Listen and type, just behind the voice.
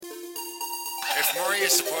If more of you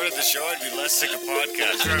supported the show, I'd be less sick of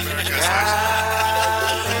podcasts. The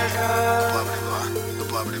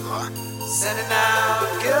blah blah. Sending out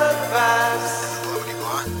good vibes. The blah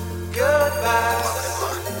blah. Good vibes.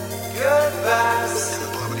 Good vibes.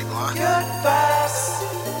 The blah blah. Good vibes.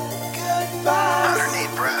 Good vibes.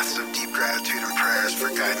 108 breaths of deep gratitude and prayers for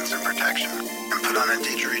guidance and protection, and put on a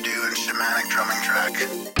didgeridoo and shamanic drumming track.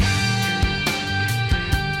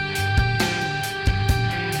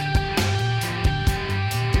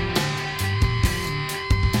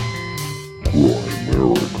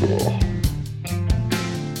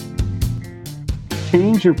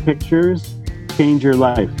 Change your pictures, change your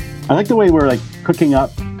life. I like the way we're like cooking up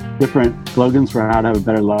different slogans for how to have a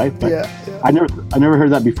better life. But Yeah. I never heard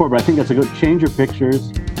that before, but I think that's a good change your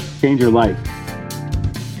pictures, change your life.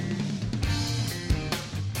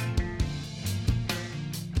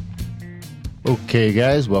 Okay,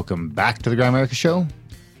 guys, welcome back to the Grimerica Show.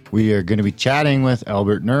 We are going to be chatting with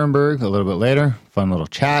Albert Nerenberg a little bit later. Fun little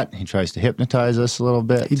chat. He tries to hypnotize us a little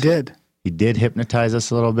bit. He did. He did hypnotize us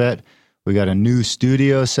a little bit. We got a new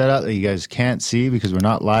studio set up that you guys can't see because we're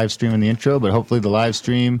not live streaming the intro, but hopefully the live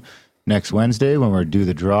stream next Wednesday when we're do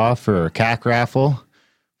the draw for our CAC raffle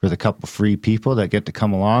for the couple free people that get to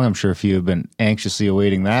come along. I'm sure a few have been anxiously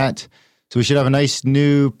awaiting that. So we should have a nice,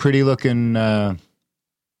 new, pretty looking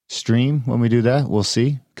stream when we do that. We'll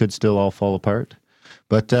see. Could still all fall apart.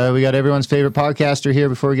 But we got everyone's favorite podcaster here.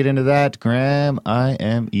 Before we get into that, Graham, I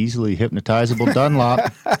am easily hypnotizable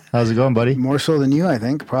Dunlop. How's it going, buddy? More so than you, I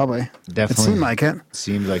think, probably. Definitely. It seemed like it.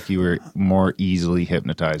 Seemed like you were more easily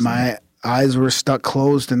hypnotized. My eyes were stuck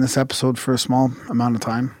closed in this episode for a small amount of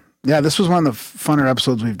time. Yeah, this was one of the funner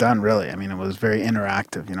episodes we've done, really. I mean, it was very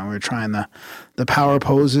interactive. You know, we were trying the power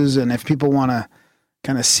poses, and if people want to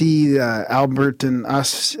kind of see Albert and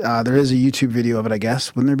us, there is a YouTube video of it, I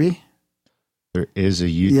guess. Wouldn't there be? There is a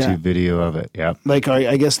YouTube video of it, yeah. Like,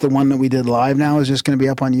 I guess the one that we did live now is just going to be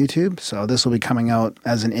up on YouTube. So this will be coming out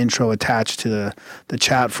as an intro attached to the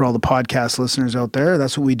chat for all the podcast listeners out there.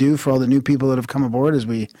 That's what we do for all the new people that have come aboard is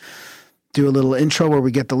we do a little intro where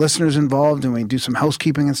we get the listeners involved and we do some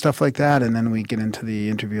housekeeping and stuff like that. And then we get into the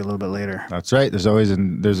interview a little bit later. That's right. There's always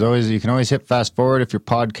you can always hit fast forward if your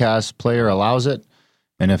podcast player allows it.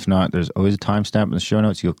 And if not, there's always a timestamp in the show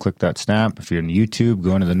notes. You'll click that stamp. If you're in YouTube,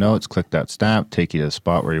 go into the notes, click that stamp, take you to the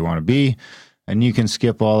spot where you want to be. And you can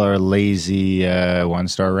skip all our lazy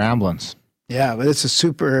one-star ramblings. Yeah, but it's a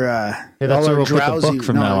super that's where we'll put the book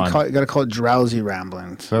from now on. You got to call it drowsy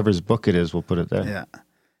ramblings. Whoever's book it is, we'll put it there. Yeah.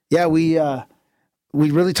 Yeah, we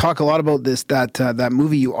really talk a lot about that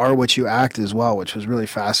movie You Are What You Act as well, which was really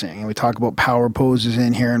fascinating. And we talk about power poses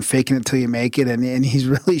in here and faking it till you make it. And he's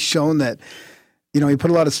really shown that, you know, he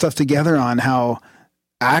put a lot of stuff together on how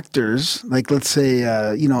actors, like let's say,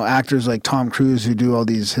 actors like Tom Cruise who do all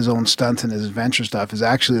his own stunts and his adventure stuff is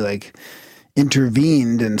actually like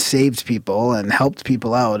intervened and saved people and helped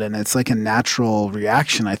people out. And it's like a natural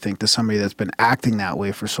reaction, I think, to somebody that's been acting that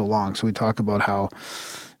way for so long. So we talk about how,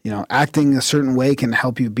 you know, acting a certain way can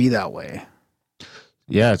help you be that way.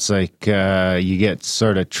 Yeah, it's like you get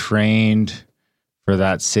sort of trained for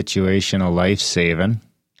that situational life-saving,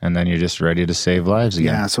 and then you're just ready to save lives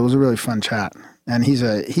again. Yeah, so it was a really fun chat. And he's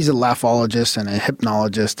a Laughologist and a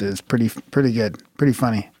Hypnologist. Is pretty good, pretty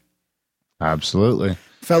funny. Absolutely.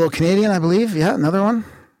 Fellow Canadian, I believe. Yeah, another one.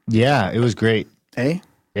 Yeah, it was great. Eh?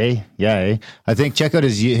 Yeah. I think check out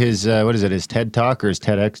his what is it? His TED Talk or his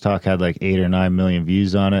TEDx Talk had like 8 or 9 million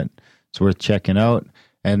views on it. It's worth checking out.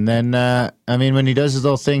 And then, when he does his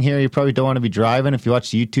little thing here, you probably don't want to be driving. If you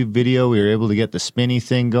watch the YouTube video, we were able to get the spinny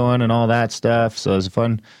thing going and all that stuff. So it was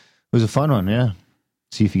a fun one, yeah.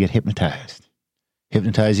 See if you get hypnotized.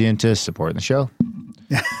 Hypnotize you into supporting the show.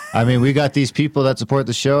 I mean, we got these people that support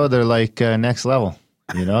the show. They're like next level.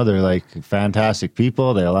 You know, they're like fantastic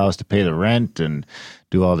people. They allow us to pay the rent and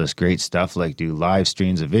do all this great stuff, like do live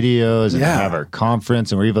streams of videos and have our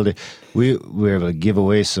conference. And we're able to give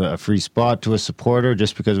away a free spot to a supporter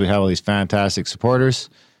just because we have all these fantastic supporters.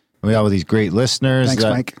 And we have all these great listeners. Thanks,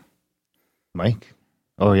 Mike. Mike?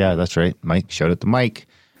 Oh, yeah, that's right. Mike. Shout out to Mike.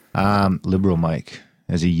 Liberal Mike,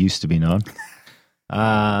 as he used to be known.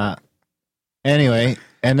 Anyway,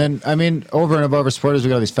 and then, over and above our supporters, we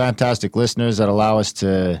got all these fantastic listeners that allow us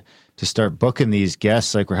to start booking these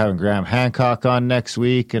guests. Like we're having Graham Hancock on next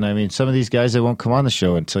week. And some of these guys, they won't come on the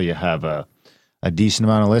show until you have a decent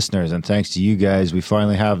amount of listeners. And thanks to you guys, we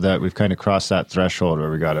finally have that. We've kind of crossed that threshold where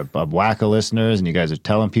we got a whack of listeners and you guys are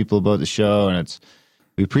telling people about the show and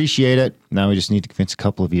we appreciate it. Now we just need to convince a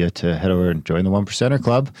couple of you to head over and join the 1%er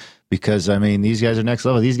Club because, these guys are next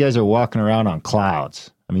level. These guys are walking around on clouds.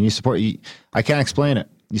 I can't explain it.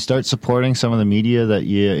 You start supporting some of the media that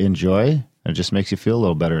you enjoy And it just makes you feel a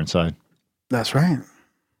little better inside. That's right.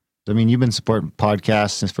 I mean, you've been supporting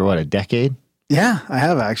podcasts since for what, a decade? Yeah, I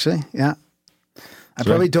have actually. Yeah. I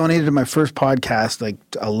probably donated to my first podcast like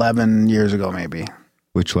 11 years ago, maybe.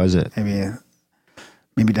 Which was it?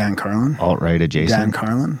 Maybe Dan Carlin. Alt-right adjacent? Dan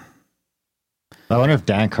Carlin. I wonder if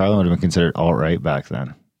Dan Carlin would have been considered alt-right back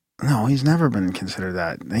then. No, he's never been considered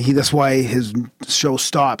that. That's why his show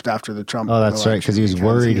stopped after the Trump election. Right, because he was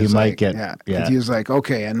worried he might get... Yeah, because he was like,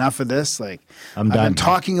 okay, enough of this. Like, I've been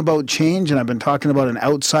talking about change, and I've been talking about an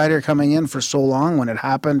outsider coming in for so long. When it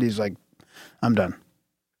happened, he's like, I'm done.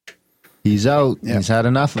 He's out. Yep. He's had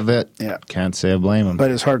enough of it. Yeah. Can't say I blame him.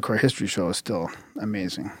 But his Hardcore History show is still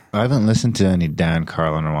amazing. I haven't listened to any Dan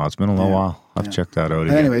Carlin in a while. It's been a little while. I'll check that out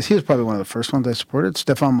again. Anyways, he was probably one of the first ones I supported.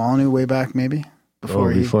 Stefan Molyneux way back, maybe.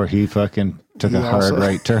 Before he fucking took a hard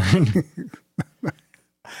right turn.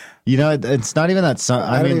 You know, it's not even that.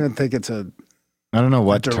 I don't even think it's I don't know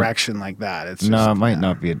what direction like that. It's just, it might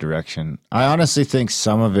not be a direction. I honestly think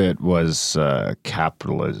some of it was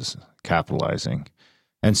capitalizing.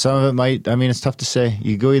 And some of it might, I mean, it's tough to say.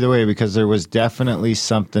 You go either way because there was definitely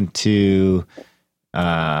something to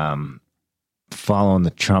following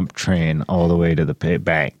the Trump train all the way to the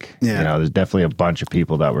bank. Yeah. You know, there's definitely a bunch of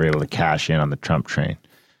people that were able to cash in on the Trump train.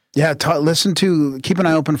 Yeah, keep an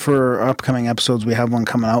eye open for our upcoming episodes. We have one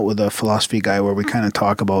coming out with a philosophy guy where we kind of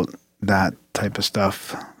talk about that type of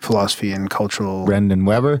stuff, philosophy and cultural. Brendan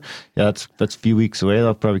Weber. Yeah, that's a few weeks away.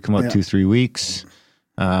 That'll probably come out 2-3 weeks.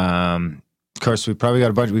 Of course, we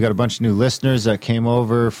got a bunch of new listeners that came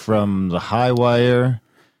over from the High Wire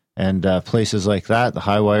and places like that. The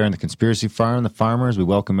High Wire and the Conspiracy Farm, the farmers. We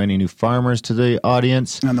welcome any new farmers to the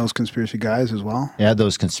audience. And those conspiracy guys as well. Yeah,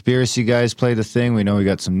 those conspiracy guys play the thing. We know we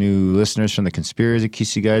got some new listeners from the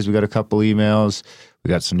conspiracy guys. We got a couple emails. We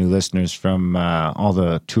got some new listeners from all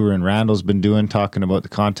the touring Randall's been doing, talking about the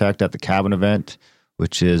Contact at the Cabin event,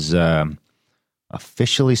 which is...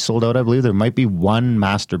 officially sold out, I believe. There might be one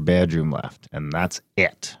master bedroom left, and that's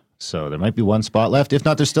it. So there might be one spot left. If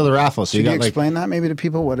not, there's still the raffle. So you got explain that maybe to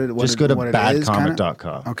people? Just go to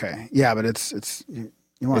badcomet.com. Okay, yeah, but it's you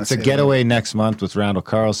want it's a getaway next month with Randall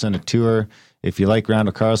Carlson, a tour. If you like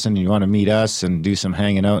Randall Carlson and you want to meet us and do some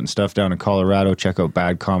hanging out and stuff down in Colorado, check out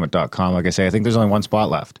badcomet.com. Like I say, I think there's only one spot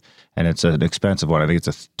left, and it's an expensive one. I think it's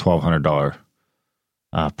a $1,200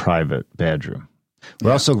 private bedroom.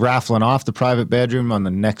 We're also raffling off the private bedroom on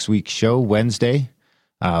the next week's show, Wednesday,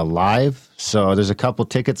 live. So there's a couple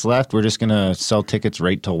tickets left. We're just going to sell tickets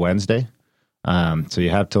right till Wednesday. So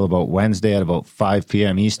you have till about Wednesday at about 5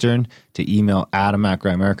 p.m. Eastern to email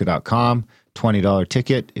adam@grimerica.com. $20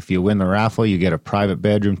 ticket. If you win the raffle, you get a private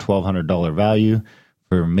bedroom, $1,200 value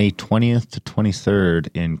for May 20th to 23rd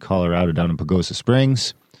in Colorado down in Pagosa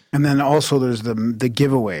Springs. And then also there's the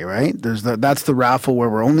giveaway, right? That's the raffle where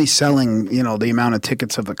we're only selling, the amount of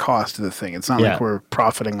tickets of the cost of the thing. It's not like we're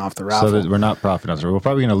profiting off the raffle. So we're not profiting off the raffle. We're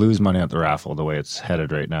probably going to lose money at the raffle the way it's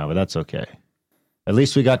headed right now, but that's okay. At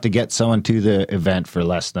least we got to get someone to the event for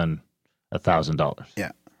less than $1,000.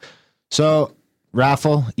 Yeah. So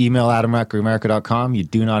raffle, email adam@grimerica.com. You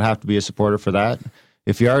do not have to be a supporter for that.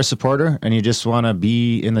 If you are a supporter and you just want to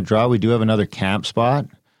be in the draw, we do have another camp spot.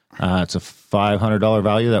 It's a $500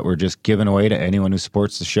 value that we're just giving away to anyone who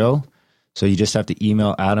supports the show. So you just have to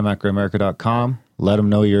email adam@grimerica.com, let them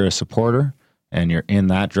know you're a supporter, and you're in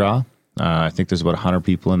that draw. I think there's about 100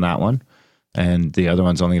 people in that one, and the other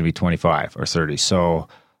one's only going to be 25 or 30. So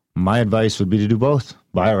my advice would be to do both.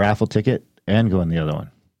 Buy a raffle ticket and go in the other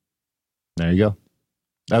one. There you go.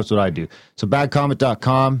 That's what I do. So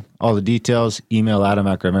badcomet.com, all the details. Email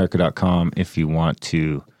adam@grimerica.com if you want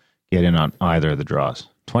to get in on either of the draws.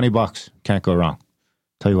 $20. Can't go wrong.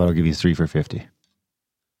 Tell you what, I'll give you 3 for $50.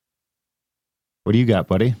 What do you got,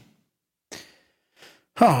 buddy?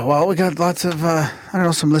 Oh, well, we got lots of,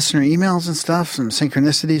 some listener emails and stuff, some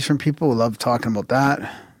synchronicities from people. We love talking about that.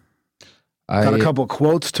 Got a couple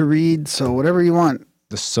quotes to read, so whatever you want.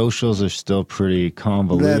 The socials are still pretty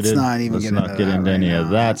convoluted. Let's not even get into any of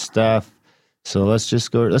that stuff. So let's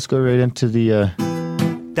go right into the...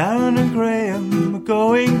 Darren and Graham are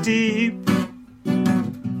going deep.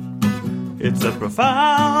 It's a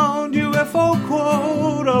profound UFO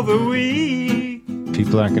quote of the week.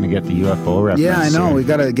 People aren't going to get the UFO reference. Yeah, I know. We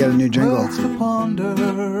got to get a new jingle.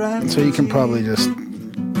 So you can probably just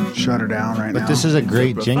shut her down right now. But this is a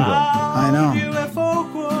great jingle. I know.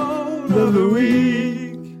 UFO quote of the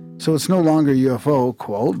week. So it's no longer UFO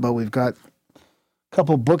quote, but we've got a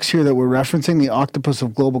couple books here that we're referencing. The Octopus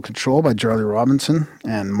of Global Control by Charlie Robinson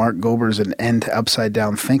and Mark Gober's An End to Upside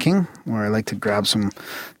Down Thinking, where I like to grab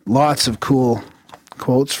lots of cool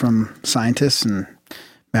quotes from scientists and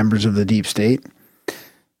members of the deep state.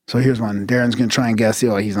 So here's one. Darren's going to try and guess.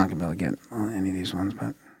 Oh, he's not going to be able to get any of these ones.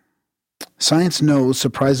 But science knows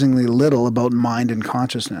surprisingly little about mind and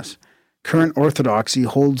consciousness. Current orthodoxy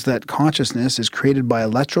holds that consciousness is created by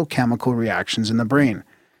electrochemical reactions in the brain,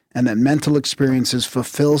 and that mental experiences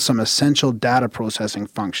fulfill some essential data processing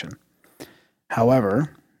function.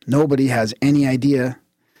 However, nobody has any idea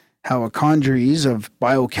how a congeries of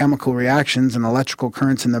biochemical reactions and electrical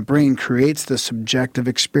currents in the brain creates the subjective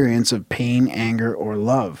experience of pain, anger, or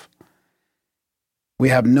love. We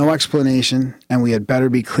have no explanation, and we had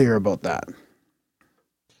better be clear about that.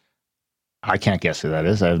 I can't guess who that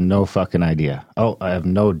is. I have no fucking idea. Oh, I have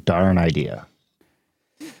no darn idea.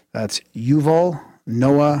 That's Yuval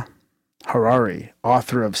Noah Harari,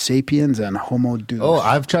 author of Sapiens and Homo Deus. Oh,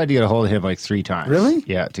 I've tried to get a hold of him like 3 times. Really?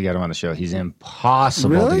 Yeah, to get him on the show. He's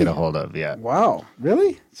impossible to get a hold of. Yeah. Wow.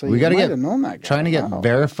 Really? So We you got to might get have known that guy. trying to get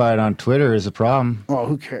verified on Twitter is a problem. Well,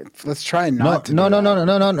 who cares? Let's try not to. No. do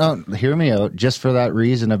that. Hear me out. Just for that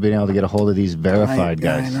reason, I've been able to get a hold of these verified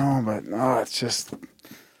guys. I know, but it's just.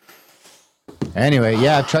 Anyway,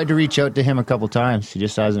 yeah, I've tried to reach out to him a couple times. He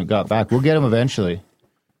just hasn't got back. We'll get him eventually.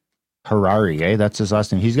 Harari, eh? That's his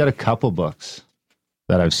last name. He's got a couple books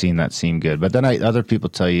that I've seen that seem good. But then other people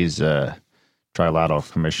tell you he's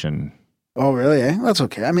Trilateral Commission. Oh, really? Eh? That's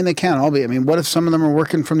okay. I mean, they can't all be. I mean, what if some of them are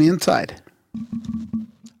working from the inside?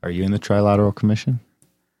 Are you in the Trilateral Commission?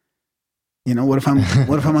 You know, what if I'm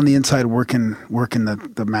on the inside working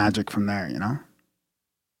the magic from there? You know,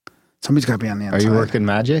 somebody's got to be on the inside. Are you working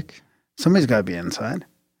magic? Somebody's got to be inside.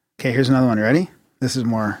 Okay, here's another one. You ready? This is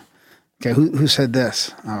more. Okay, who said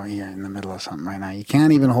this? Oh, you're in the middle of something right now. You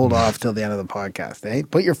can't even hold off till the end of the podcast, eh?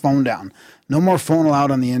 Put your phone down. No more phone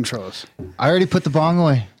allowed on the intros. I already put the bong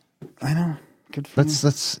away. I know. Good for you.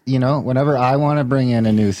 Let's whenever I want to bring in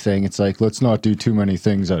a new thing, it's like, let's not do too many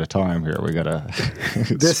things at a time here. We got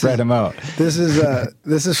to spread them out. This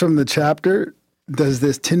is from the chapter, Does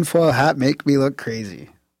This Tinfoil Hat Make Me Look Crazy?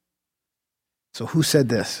 So who said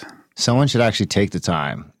this? Someone should actually take the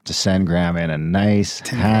time to send Graham in a nice,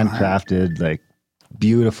 handcrafted, like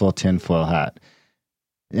beautiful tinfoil hat.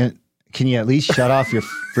 And can you at least shut off your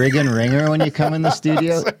friggin' ringer when you come in the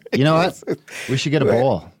studio? You know what? We should get a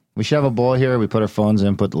bowl. We should have a bowl here. We put our phones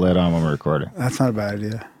in, put the lid on when we're recording. That's not a bad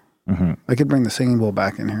idea. Mm-hmm. I could bring the singing bowl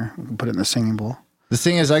back in here. We can put it in the singing bowl. The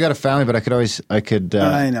thing is, I got a family, but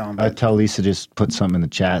I know. I'd tell Lisa just put something in the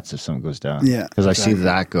chats if something goes down. Yeah. Because I see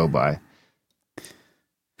that go by.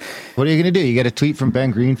 What are you going to do? You get a tweet from Ben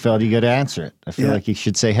Greenfield, you got to answer it. I feel like you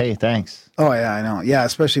should say, hey, thanks. Oh, yeah, I know. Yeah,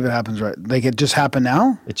 especially if it happens right. Like, it just happened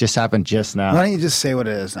now? It just happened just now. Why don't you just say what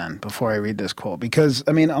it is then before I read this quote? Because,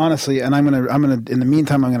 I mean, honestly, and I'm gonna in the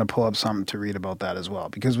meantime, I'm gonna pull up something to read about that as well.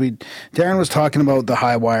 Because Darren was talking about the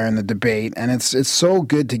high wire and the debate, and it's so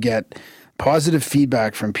good to get positive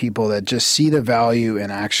feedback from people that just see the value in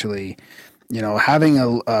actually, having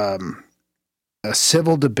a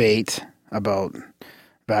civil debate about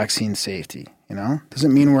vaccine safety.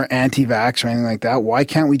 Doesn't mean we're anti-vax or anything like that. Why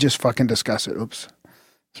can't we just fucking discuss it? Oops.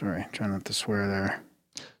 Sorry, trying not to swear there.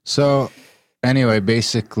 So anyway,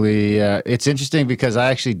 basically, it's interesting because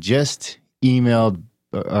I actually just emailed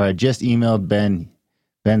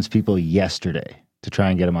Ben's people yesterday to try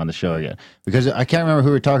and get him on the show again. Because I can't remember who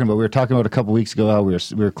we were talking about. We were talking about a couple weeks ago how we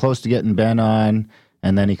were close to getting Ben on,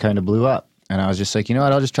 and then he kind of blew up. And I was just like, you know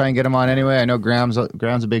what? I'll just try and get him on anyway. I know Graham's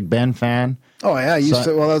a big Ben fan. Oh, yeah.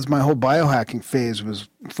 That was my whole biohacking phase was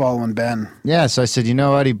following Ben. Yeah. So I said, you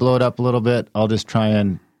know what? He blew it up a little bit. I'll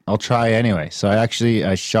try anyway. So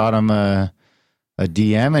I shot him a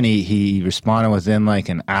DM and he responded within like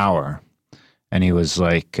an hour. And he was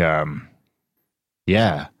like,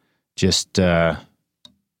 just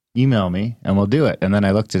email me and we'll do it. And then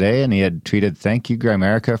I looked today and he had tweeted, thank you,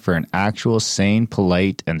 Grimerica, for an actual sane,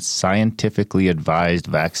 polite, and scientifically advised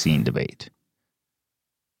vaccine debate.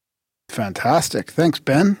 Fantastic. Thanks,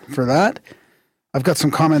 Ben, for that. I've got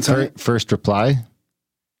some comments on it. First reply,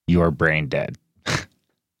 you're brain dead.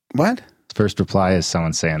 What? First reply is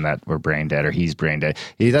someone saying that we're brain dead or he's brain dead.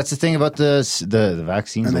 That's the thing about the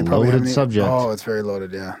vaccine's a loaded subject. Oh, it's very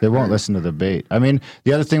loaded, yeah. They won't listen to the debate. I mean,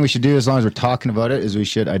 the other thing we should do, as long as we're talking about it, is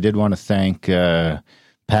I did want to thank Pat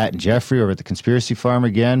and Jeffrey over at the Conspiracy Farm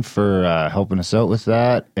again for helping us out with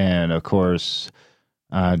that. And, of course,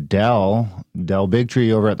 Del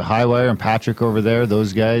Bigtree over at the Highwire and Patrick over there,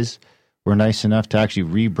 those guys were nice enough to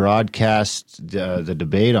actually rebroadcast the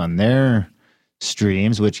debate on their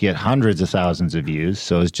streams, which get hundreds of thousands of views.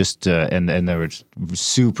 So it's just and they were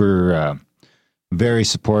super very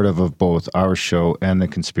supportive of both our show and the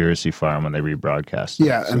Conspiracy Farm when they rebroadcast.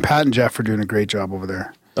 Yeah, and Pat and Jeff are doing a great job over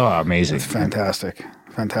there. Oh, amazing. It's fantastic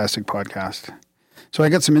podcast. So I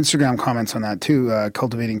got some Instagram comments on that too.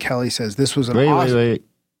 Cultivating Kelly says this was an awesome. Wait.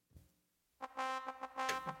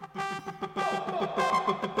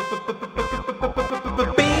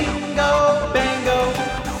 Bingo, bango,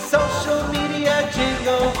 social media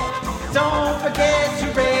jingle. Don't forget to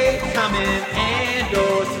rate, comment, and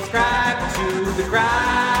or subscribe to the Grind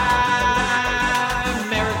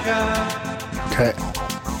America. Okay.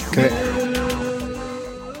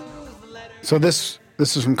 So this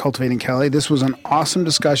is from Cultivating Kelly. This was an awesome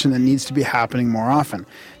discussion that needs to be happening more often.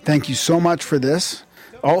 Thank you so much for this.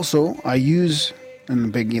 Also, I use, and the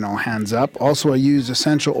big, hands up. Also, I use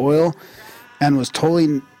essential oil and was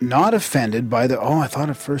totally not offended by I thought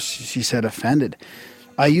at first she said offended.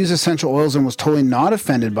 I use essential oils and was totally not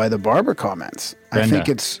offended by the barber comments. Brenda. I think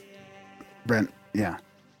it's Brent, yeah.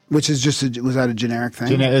 Which is was that a generic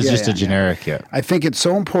thing? It's just a generic, yeah. I think it's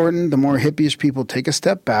so important the more hippie-ish people take a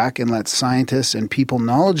step back and let scientists and people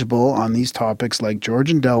knowledgeable on these topics like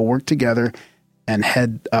George and Dell work together and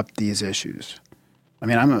head up these issues. I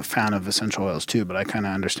mean, I'm a fan of essential oils too, but I kind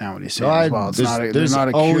of understand what he's saying as well. There's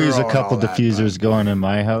not always a couple diffusers going in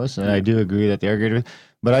my house, and I do agree that they are great.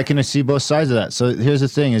 But I can see both sides of that. So here's the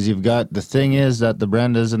thing: is the thing is that the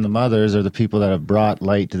Brendas and the mothers are the people that have brought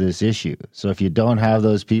light to this issue. So if you don't have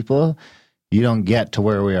those people, you don't get to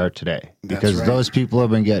where we are today, because those people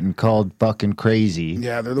have been getting called fucking crazy.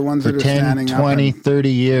 Yeah, they're the ones for that are 10, standing 20, up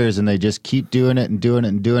 30 years, and they just keep doing it and doing it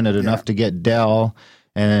and doing it enough to get Dell.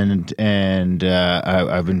 And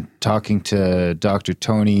I've been talking to Dr.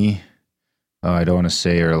 Tony. Oh, I don't want to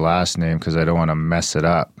say her last name because I don't want to mess it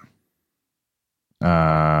up.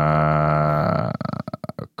 Crap.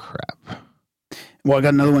 Well, I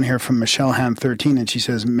got another one here from Michelle Ham 13, and she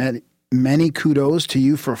says, many kudos to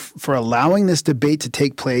you for allowing this debate to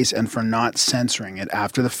take place and for not censoring it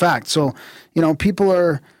after the fact. So, people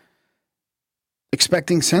are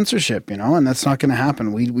expecting censorship, and that's not going to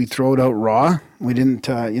happen. We throw it out raw. We didn't,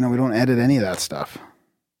 we don't edit any of that stuff.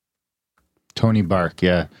 Tony Bark,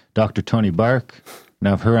 yeah. Dr. Tony Bark.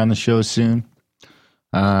 Now have her on the show soon.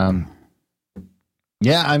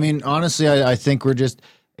 Yeah, I mean, honestly, I think we're just,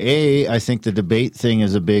 I think the debate thing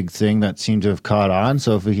is a big thing that seems to have caught on.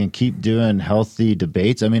 So if we can keep doing healthy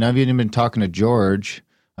debates, I mean, I've even been talking to George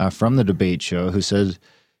from the debate show who says,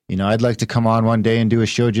 I'd like to come on one day and do a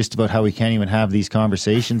show just about how we can't even have these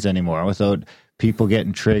conversations anymore without people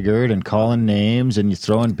getting triggered and calling names and you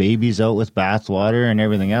throwing babies out with bathwater and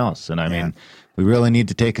everything else. And I mean, we really need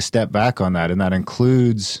to take a step back on that. And that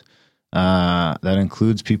includes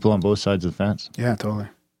people on both sides of the fence. Yeah, totally.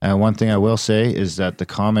 And one thing I will say is that the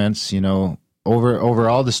comments, over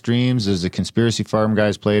all the streams, there's the Conspiracy Farm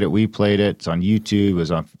guys played it. We played it. It's on YouTube. It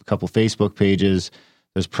was on a couple Facebook pages.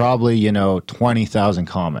 There's probably, 20,000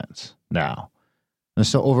 comments now. And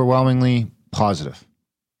so overwhelmingly positive.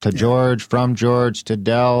 To George, from George, to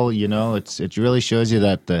Dell, it really shows you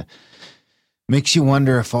that makes you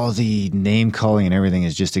wonder if all the name calling and everything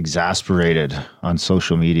is just exasperated on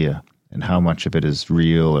social media and how much of it is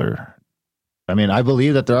real I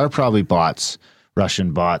believe that there are probably bots,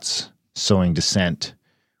 Russian bots, sowing dissent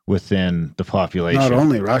within the population. Not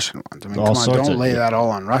only Russian ones. I mean, don't lay that all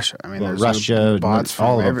on Russia. I mean, there's Russia, bots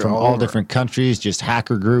from all different countries, just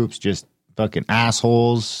hacker groups, just fucking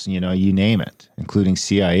assholes, you name it, including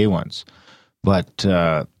CIA ones. But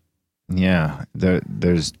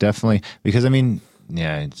there's definitely, because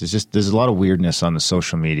there's a lot of weirdness on the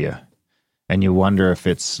social media, and you wonder if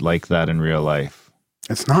it's like that in real life.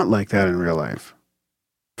 It's not like that in real life,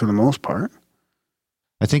 for the most part.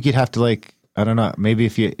 I think you'd have to I don't know.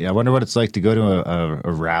 Maybe I wonder what it's like to go to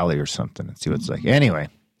a rally or something and see what it's like. Anyway,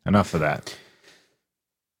 enough of that.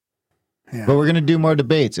 Yeah. But we're going to do more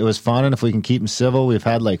debates. It was fun, and if we can keep them civil, we've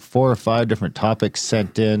had 4 or 5 different topics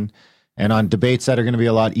sent in, and on debates that are going to be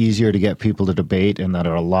a lot easier to get people to debate and that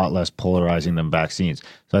are a lot less polarizing than vaccines.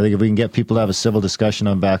 So I think if we can get people to have a civil discussion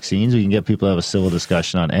on vaccines, we can get people to have a civil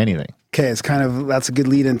discussion on anything. Okay, that's a good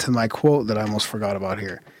lead into my quote that I almost forgot about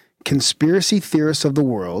here. Conspiracy theorists of the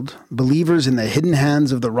world, believers in the hidden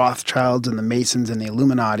hands of the Rothschilds and the Masons and the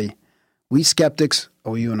Illuminati, we skeptics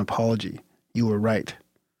owe you an apology. You were right.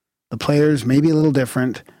 The players may be a little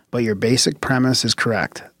different, but your basic premise is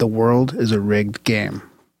correct. The world is a rigged game.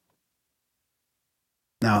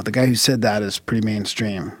 Now, the guy who said that is pretty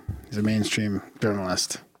mainstream. He's a mainstream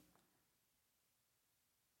journalist.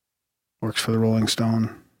 Works for the Rolling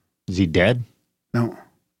Stone. Is he dead? No.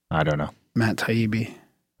 I don't know. Matt Taibbi.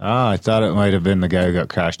 Oh, I thought it might have been the guy who got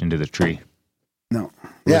crashed into the tree. No.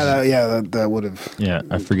 That would have. Yeah,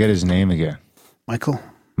 I forget his name again. Michael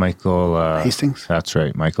Hastings? That's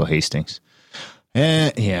right, Michael Hastings.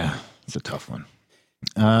 Yeah, it's a tough one.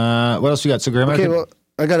 What else we got? So, Graham, well,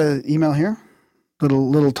 I got an email here.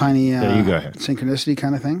 Little tiny There you go ahead. synchronicity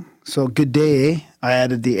kind of thing. So good day. I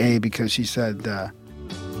added the A because she said,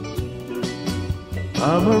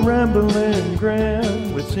 I'm a rambling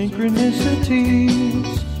gram with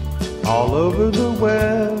synchronicities all over the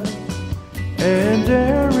web. And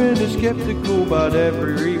Aaron is skeptical about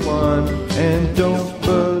everyone and don't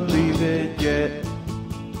believe it yet.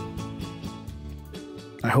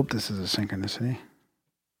 I hope this is a synchronicity.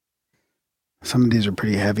 Some of these are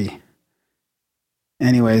pretty heavy.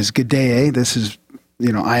 Anyways, good day, eh? This is,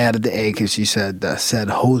 I added the A because she said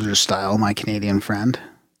Hoser style, my Canadian friend.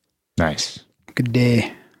 Nice. Good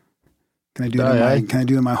day. Can I do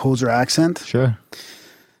it in my Hoser accent? Sure.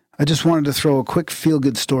 I just wanted to throw a quick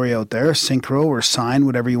feel-good story out there, synchro or sign,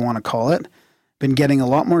 whatever you want to call it. Been getting a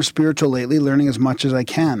lot more spiritual lately, learning as much as I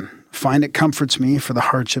can. Find it comforts me for the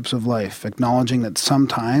hardships of life, acknowledging that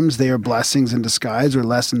sometimes they are blessings in disguise or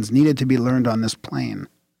lessons needed to be learned on this plane.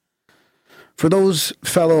 For those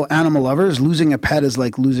fellow animal lovers, losing a pet is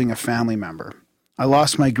like losing a family member. I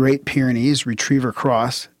lost my Great Pyrenees Retriever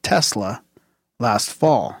Cross, Tesla, last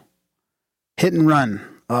fall. Hit and run.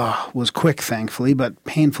 Was quick, thankfully, but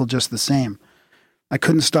painful just the same. I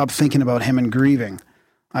couldn't stop thinking about him and grieving.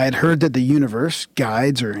 I had heard that the universe,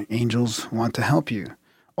 guides, or angels want to help you.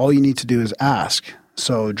 All you need to do is ask.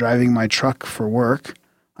 So, driving my truck for work,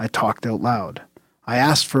 I talked out loud. I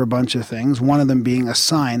asked for a bunch of things, one of them being a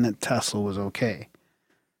sign that Tesla was okay.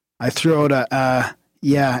 I threw out I'm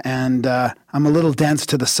a little dense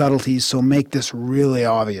to the subtleties, so make this really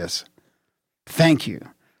obvious. Thank you.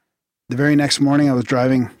 The very next morning, I was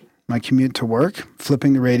driving my commute to work,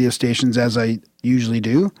 flipping the radio stations as I usually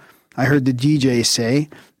do. I heard the DJ say,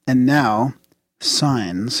 and now,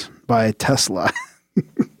 Signs by Tesla.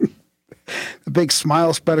 A big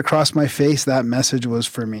smile spread across my face. That message was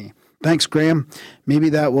for me. Thanks, Graham. Maybe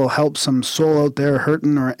that will help some soul out there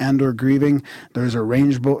hurting or grieving. There's a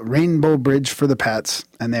rainbow bridge for the pets,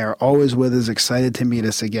 and they are always with us, excited to meet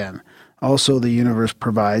us again. Also, the universe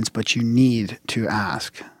provides, but you need to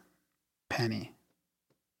ask. Penny.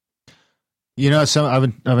 I've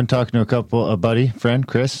been talking to a friend,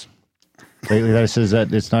 Chris, lately that says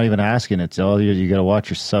that it's not even asking. It's all you got to watch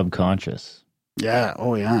your subconscious. Yeah.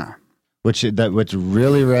 Oh, yeah. Which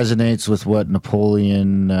really resonates with what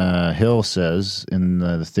Napoleon Hill says in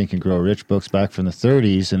the Think and Grow Rich books back from the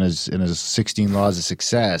 30s and his 16 Laws of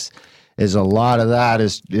Success. Is a lot of that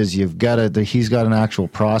is you've got he's got an actual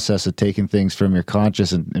process of taking things from your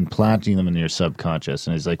conscious and planting them in your subconscious.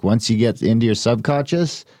 And he's like, once you get into your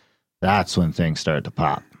subconscious, that's when things start to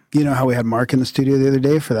pop. You know how we had Mark in the studio the other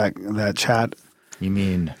day for that chat? You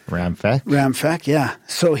mean Ramfek? Ramfek, yeah.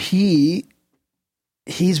 So he's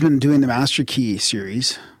been doing the Master Key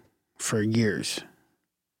series for years.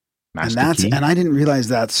 And I didn't realize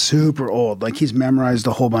that's super old. Like he's memorized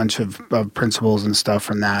a whole bunch of principles and stuff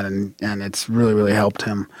from that, and it's really, really helped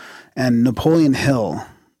him. And Napoleon Hill,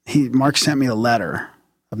 Mark sent me a letter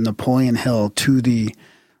of Napoleon Hill to the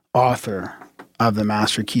author of the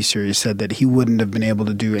Master Key series, said that he wouldn't have been able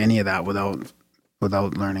to do any of that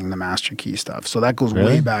without learning the Master Key stuff. So that goes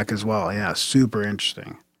way back as well. Yeah, super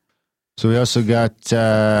interesting. So we also got,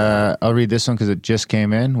 I'll read this one because it just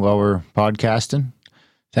came in while we're podcasting.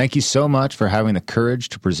 Thank you so much for having the courage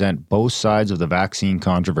to present both sides of the vaccine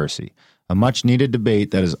controversy, a much-needed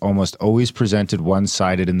debate that is almost always presented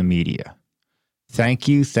one-sided in the media. Thank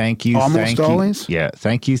you. Almost always? Yeah,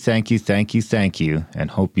 thank you, and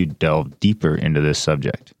hope you delve deeper into this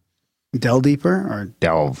subject. Delve deeper or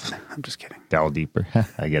delve? I'm just kidding. Delve deeper.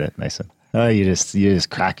 I get it. Nice one. Oh, you just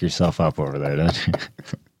crack yourself up over there, don't you?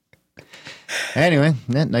 Anyway,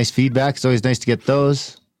 nice feedback. It's always nice to get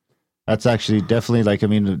those. That's actually definitely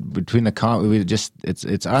between the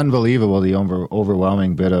it's unbelievable the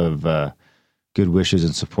overwhelming bit of good wishes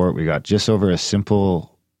and support we got just over a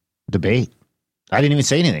simple debate. I didn't even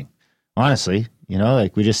say anything, honestly.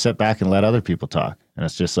 We just sit back and let other people talk, and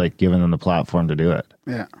it's just like giving them the platform to do it.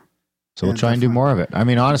 Yeah. So we'll try and do more of it. I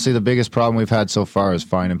mean, honestly, the biggest problem we've had so far is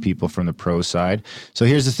finding people from the pro side. So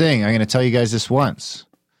here's the thing. I'm going to tell you guys this once.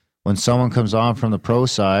 When someone comes on from the pro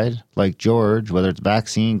side, like George, whether it's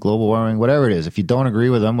vaccine, global warming, whatever it is, if you don't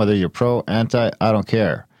agree with them, whether you're pro, anti, I don't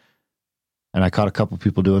care. And I caught a couple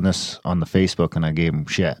people doing this on the Facebook, and I gave them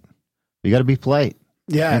shit. You got to be polite.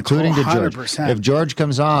 Yeah, including to George. 100%. If George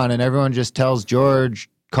comes on and everyone just tells George,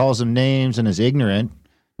 calls him names, and is ignorant,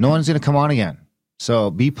 no one's going to come on again.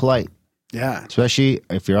 So be polite. Yeah. Especially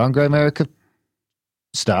if you're on Grimerica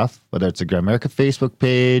stuff, whether it's a Grimerica Facebook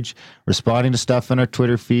page, responding to stuff on our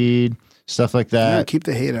Twitter feed, stuff like that. Yeah, keep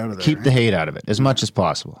the hate out of it. Keep the hate out of it as much as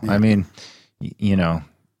possible. Yeah. I mean,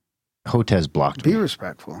 Hotez blocked me. Be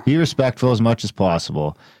respectful. Be respectful as much as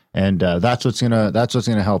possible. And that's what's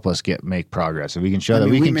gonna help us make progress. If we can show that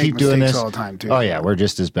we can keep doing this all the time too. Oh yeah, we're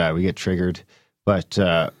just as bad. We get triggered, but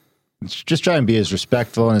just try and be as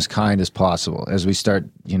respectful and as kind as possible as we start.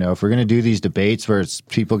 If we're gonna do these debates where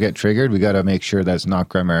people get triggered, we got to make sure that it's not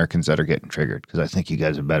Grimerican that are getting triggered, because I think you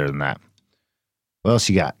guys are better than that. What else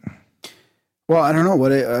you got? Well, I don't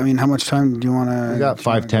know. How much time do you want to? We got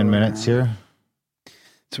 5-10 minutes here.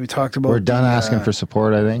 So we talked about. We're done asking for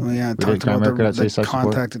support, I think. Well, yeah, we talked about the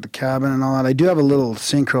contact at the cabin and all that. I do have a little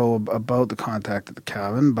synchro about the contact at the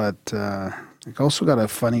cabin, but I also got a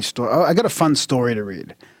funny story. Oh, I got a fun story to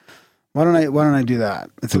read. Why don't I do that?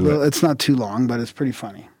 It's not too long, but it's pretty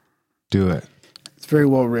funny. Do it. It's very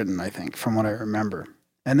well written, I think, from what I remember.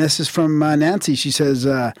 And this is from Nancy. She says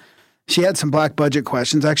she had some black budget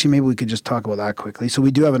questions. Actually, maybe we could just talk about that quickly. So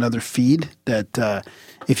we do have another feed that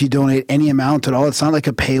if you donate any amount at all, it's not like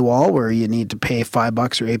a paywall where you need to pay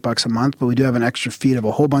 $5 or $8 a month, but we do have an extra feed of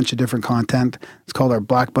a whole bunch of different content. It's called our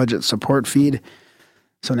Black Budget Support Feed.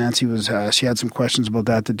 So Nancy she had some questions about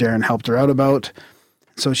that Darren helped her out about.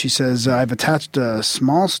 So she says, I've attached a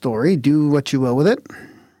small story. Do what you will with it.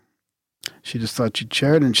 She just thought you'd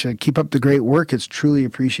share it, and she said, keep up the great work. It's truly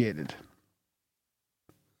appreciated.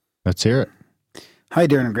 Let's hear it. Hi,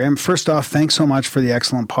 Darren and Graham. First off, thanks so much for the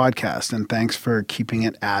excellent podcast, and thanks for keeping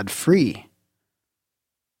it ad-free.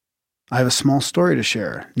 I have a small story to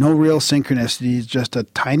share. No real synchronicities, just a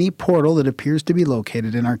tiny portal that appears to be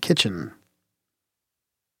located in our kitchen.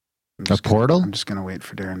 A portal? I'm just going to wait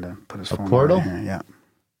for Darren to put his phone portal? right here. Yeah.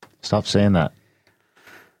 Stop saying that.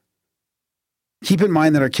 Keep in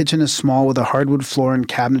mind that our kitchen is small with a hardwood floor and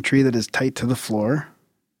cabinetry that is tight to the floor.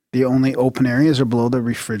 The only open areas are below the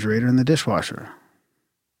refrigerator and the dishwasher.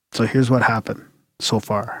 So here's what happened so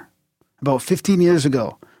far. About 15 years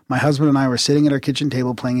ago, my husband and I were sitting at our kitchen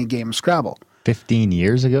table playing a game of Scrabble. 15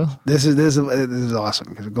 years ago? This is awesome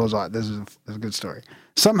because it goes on. This is a good story.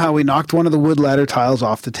 Somehow we knocked one of the wood ladder tiles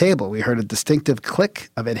off the table. We heard a distinctive click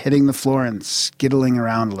of it hitting the floor and skittling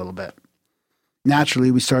around a little bit.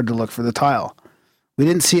 Naturally, we started to look for the tile. We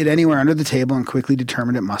didn't see it anywhere under the table and quickly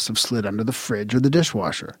determined it must have slid under the fridge or the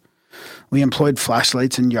dishwasher. We employed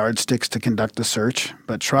flashlights and yardsticks to conduct the search,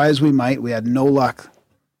 but try as we might, we had no luck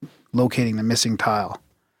locating the missing tile.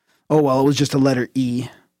 Oh well, it was just a letter E,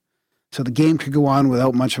 so the game could go on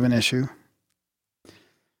without much of an issue.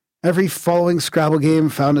 Every following Scrabble game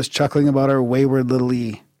found us chuckling about our wayward little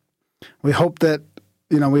E. We hoped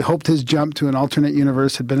his jump to an alternate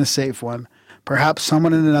universe had been a safe one. Perhaps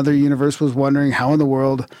someone in another universe was wondering how in the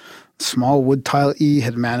world small wood tile E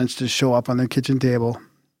had managed to show up on their kitchen table.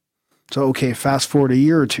 So, okay, fast forward a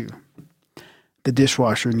year or two. The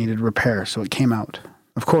dishwasher needed repair, so it came out.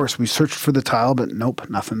 Of course, we searched for the tile, but nope,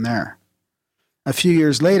 nothing there. A few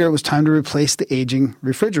years later, it was time to replace the aging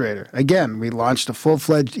refrigerator. Again, we launched a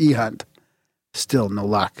full-fledged E-hunt. Still no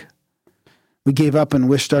luck. We gave up and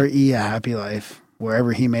wished our E a happy life,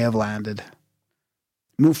 wherever he may have landed.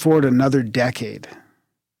 Move forward another decade.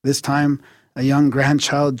 This time, a young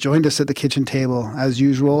grandchild joined us at the kitchen table. As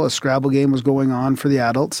usual, a Scrabble game was going on for the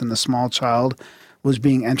adults, and the small child was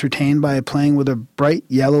being entertained by playing with a bright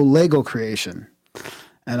yellow Lego creation.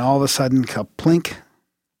 And all of a sudden, kaplink,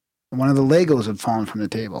 one of the Legos had fallen from the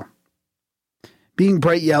table. Being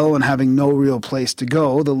bright yellow and having no real place to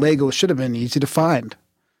go, the Lego should have been easy to find.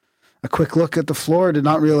 A quick look at the floor did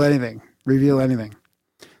not reveal anything.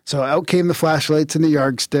 So out came the flashlights and the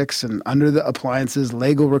yardsticks, and under the appliances,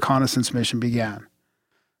 Lego reconnaissance mission began.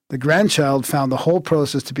 The grandchild found the whole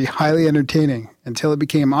process to be highly entertaining until it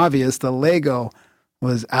became obvious the Lego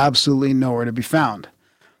was absolutely nowhere to be found.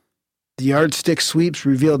 The yardstick sweeps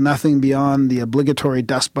revealed nothing beyond the obligatory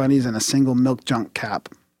dust bunnies and a single milk junk cap.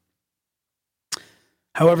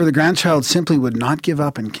 However, the grandchild simply would not give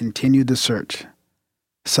up and continued the search.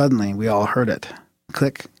 Suddenly, we all heard it.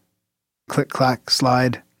 Click, click, clack,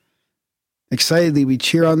 slide. Excitedly, we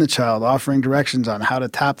cheer on the child, offering directions on how to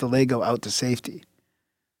tap the Lego out to safety.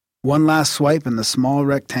 One last swipe and the small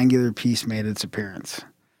rectangular piece made its appearance.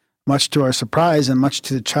 Much to our surprise and much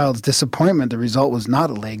to the child's disappointment, the result was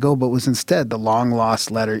not a Lego, but was instead the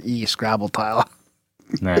long-lost letter E Scrabble tile.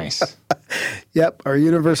 Nice. Yep, our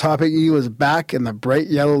universe-hopping E was back and the bright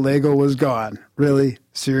yellow Lego was gone. Really,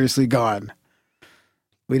 seriously gone.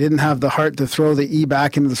 We didn't have the heart to throw the E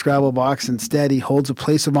back into the Scrabble box. Instead, he holds a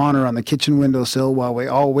place of honor on the kitchen windowsill while we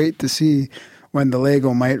all wait to see when the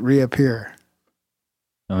Lego might reappear.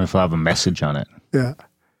 I wonder if I'll have a message on it. Yeah.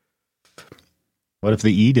 What if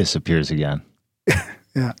the E disappears again?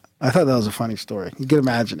 Yeah. I thought that was a funny story. You can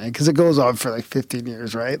imagine it because it goes on for like 15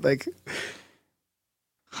 years, right? Like,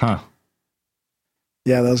 huh.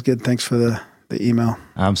 Yeah, that was good. Thanks for the email.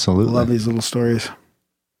 Absolutely. I love these little stories.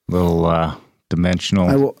 little dimensional.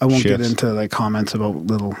 I won't get shifts. into like comments about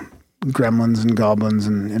little gremlins and goblins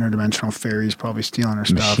and interdimensional fairies probably stealing our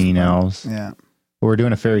stuff. Machine elves. Yeah. Well, we're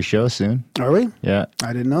doing a fairy show soon. Are we? Yeah.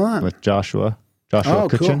 I didn't know that. With Joshua Oh,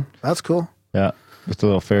 Kutchin. cool. That's cool. Yeah. With the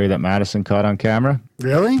little fairy that Madison caught on camera.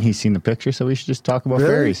 Really? He's seen the picture, so we should just talk about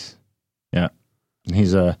fairies. Yeah. And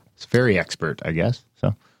he's a fairy expert, I guess.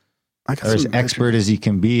 So, I got or as some expert pictures. as he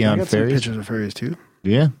can be I on got some fairies. pictures of fairies too.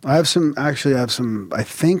 Yeah. I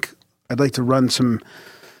think I'd like to run some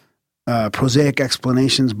prosaic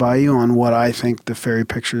explanations by you on what I think the fairy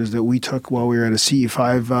pictures that we took while we were at a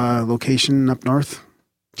CE5 location up north.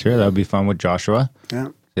 Sure, that would be fun with Joshua. Yeah.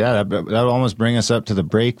 Yeah, that'll almost bring us up to the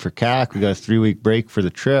break for CAC. We got a 3-week break for the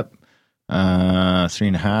trip.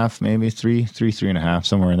 3.5, maybe 3.5,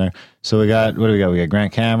 somewhere in there. So what do we got? We got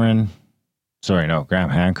Grant Cameron. Sorry, no, Graham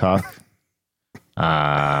Hancock.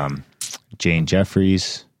 Jane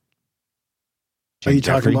Jeffries. Are you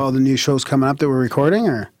talking about all the new shows coming up that we're recording,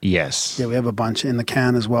 or? Yes. Yeah, we have a bunch in the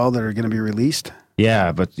can as well that are going to be released.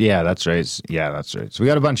 Yeah, that's right. Yeah, that's right. So we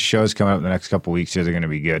got a bunch of shows coming up in the next couple of weeks here. They're going to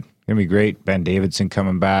be good. Going to be great. Ben Davidson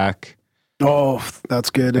coming back. Oh,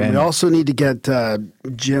 that's good. And we also need to get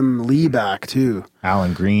Jim Lee back, too.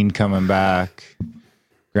 Alan Green coming back.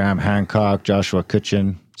 Graham Hancock, Joshua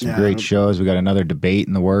Kutchin. Some great shows. We got another debate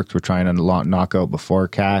in the works. We're trying to knock out before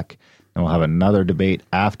CAC. And we'll have another debate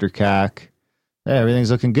after CAC. Yeah,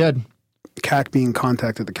 everything's looking good. CAC being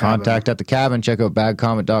Contact at the Cabin. Contact at the Cabin. Check out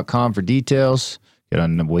badcomet.com for details. Get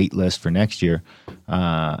on the wait list for next year.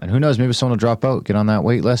 And who knows, maybe someone will drop out. Get on that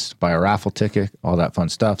wait list. Buy a raffle ticket. All that fun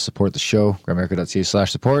stuff. Support the show.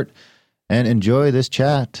 grimerica.ca/support. And enjoy this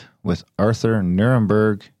chat with Arthur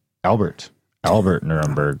Nerenberg. Albert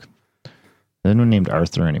Nerenberg. There's no named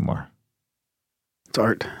Arthur anymore. It's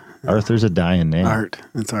Art. Arthur's a dying name. Art.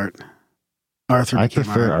 It's Art. Arthur. I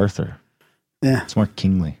prefer Arthur. Yeah. It's more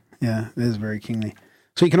kingly. Yeah, it is very kingly.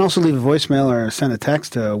 So you can also leave a voicemail or send a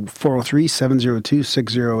text to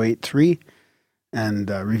 403-702-6083 and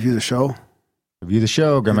review the show. Review the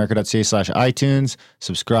show, grimerica.ca/iTunes.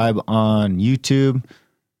 Subscribe on YouTube.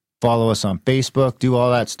 Follow us on Facebook. Do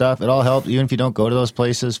all that stuff. It all helps. Even if you don't go to those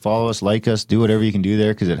places, follow us, like us, do whatever you can do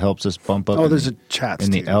there because it helps us bump up. Oh, there's a chat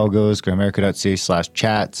in the algos.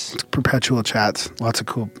 grimerica.ca/chats. Perpetual chats. Lots of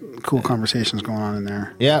cool conversations going on in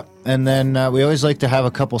there. Yeah, and then we always like to have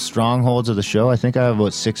a couple strongholds of the show. I think I have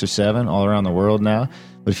about 6 or 7 all around the world now.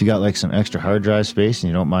 But if you got like some extra hard drive space and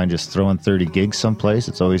you don't mind just throwing 30 gigs someplace,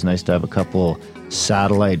 it's always nice to have a couple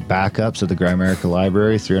satellite backups of the Grimerica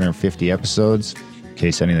library, 350 episodes. In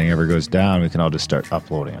case anything ever goes down, we can all just start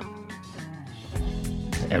uploading it.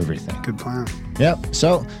 Everything. Good plan. Yep.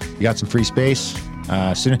 So you got some free space.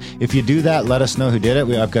 Soon, if you do that, let us know who did it.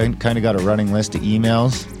 I've kind of got a running list of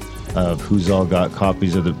emails of who's all got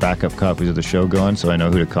copies of the backup copies of the show going, so I know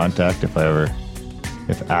who to contact if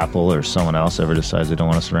Apple or someone else ever decides they don't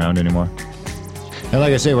want us around anymore. And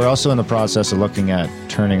like I say, we're also in the process of looking at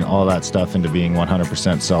turning all that stuff into being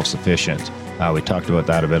 100% self-sufficient. We talked about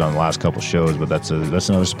that a bit on the last couple shows, but that's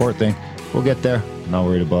another support thing. We'll get there. I'm not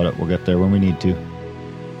worried about it. We'll get there when we need to.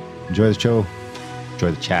 Enjoy the show.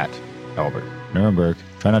 Enjoy the chat. Albert Nerenberg.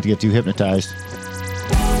 Try not to get too hypnotized.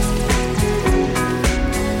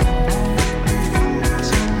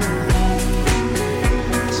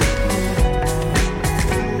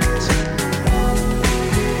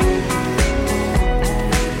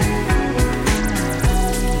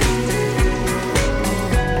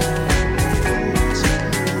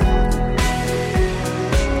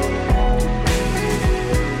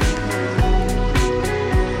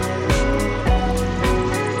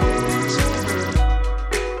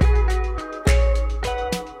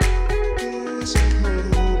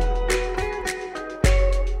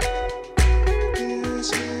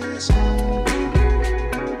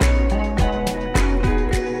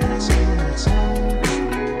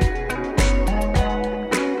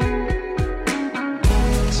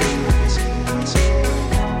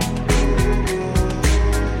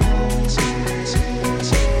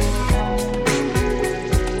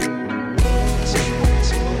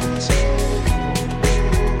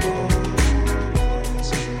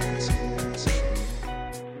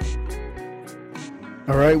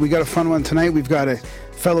 We got a fun one tonight. We've got a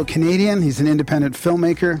fellow Canadian. He's an independent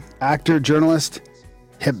filmmaker, actor, journalist,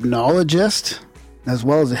 hypnologist, as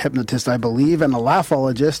well as a hypnotist, I believe, and a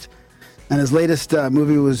laughologist. And his latest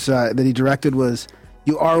movie was that he directed was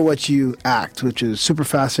You Are What You Act, which is super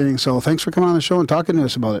fascinating. So thanks for coming on the show and talking to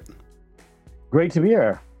us about it. Great to be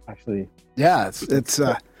here, actually. Yeah, it's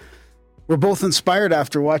we're both inspired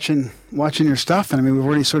after watching your stuff. And I mean, we've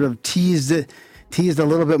already sort of teased a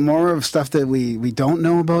little bit more of stuff that we don't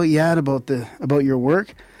know about yet about your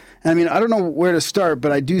work. And I mean, I don't know where to start,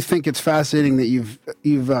 but I do think it's fascinating that you've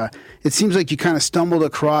it seems like you kind of stumbled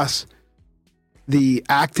across the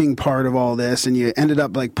acting part of all this, and you ended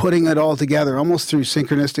up like putting it all together almost through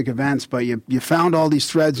synchronistic events, but you found all these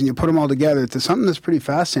threads and you put them all together to something that's pretty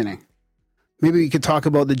fascinating. Maybe we could talk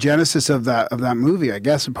about the genesis of that movie. I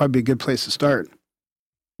guess it'd probably be a good place to start.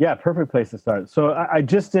 Yeah, perfect place to start. So I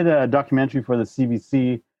just did a documentary for the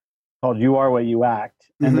CBC called "You Are What You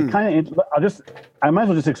Act," and the kind of I might as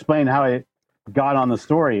well just explain how I got on the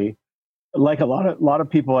story. Like a lot of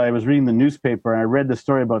people, I was reading the newspaper and I read the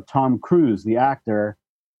story about Tom Cruise, the actor,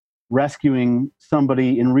 rescuing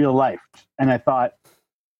somebody in real life, and I thought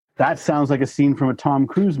that sounds like a scene from a Tom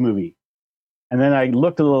Cruise movie. And then I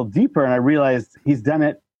looked a little deeper and I realized he's done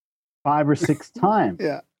it 5 or 6 times.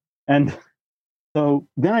 Yeah, and so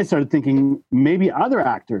then I started thinking maybe other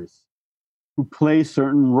actors who play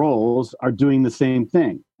certain roles are doing the same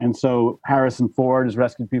thing. And so Harrison Ford has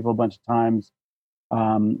rescued people a bunch of times.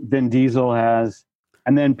 Vin Diesel has.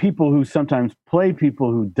 And then people who sometimes play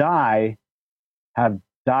people who die have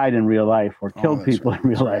died in real life or killed people in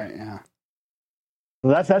real life. Right, yeah. So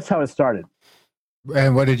that's how it started.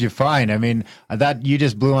 And what did you find? I mean, that you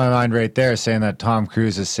just blew my mind right there, saying that Tom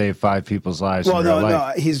Cruise has saved 5 people's lives. Well, in real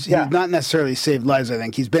life. no, he's not necessarily saved lives. I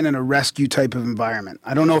think he's been in a rescue type of environment.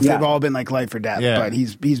 I don't know if they've all been like life or death, but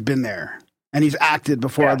he's been there, and he's acted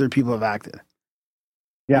before other people have acted.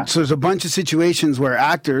 Yeah. So there's a bunch of situations where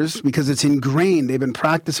actors, because it's ingrained, they've been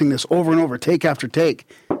practicing this over and over, take after take.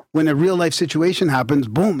 When a real life situation happens,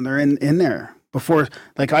 boom, they're in there. Before,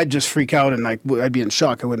 like, I'd just freak out and like I'd be in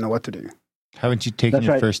shock. I wouldn't know what to do. Haven't you taken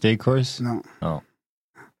your first aid course? No. Oh.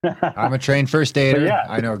 I'm a trained first aider. Yeah.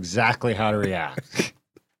 I know exactly how to react.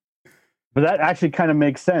 But that actually kind of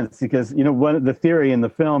makes sense because, you know, one of the theory in the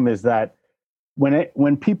film is that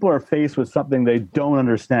when people are faced with something they don't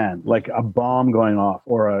understand, like a bomb going off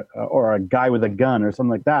or a guy with a gun or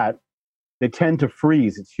something like that, they tend to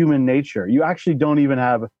freeze. It's human nature. You actually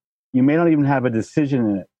you may not even have a decision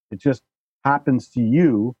in it. It just happens to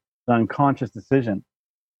you, the unconscious decision.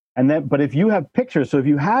 But if you have pictures, so if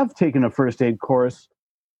you have taken a first aid course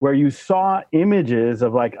where you saw images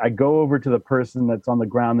of, like, I go over to the person that's on the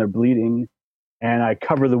ground, they're bleeding, and I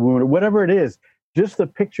cover the wound or whatever it is, just the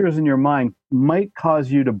pictures in your mind might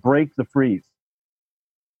cause you to break the freeze.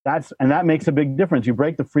 That makes a big difference. You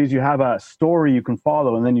break the freeze, you have a story you can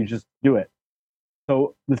follow, and then you just do it.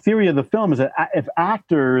 So the theory of the film is that if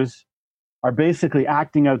actors are basically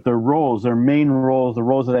acting out their roles, their main roles, the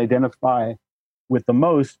roles that identify with the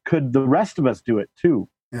most, could the rest of us do it too?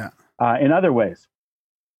 Yeah. In other ways.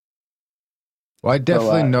 Well, I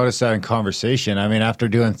definitely noticed that in conversation. I mean, after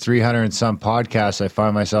doing 300 and some podcasts, I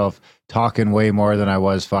find myself talking way more than I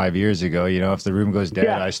was 5 years ago. You know, if the room goes dead,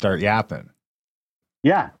 I start yapping.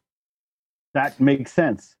 Yeah, that makes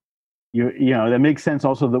sense. You know, that makes sense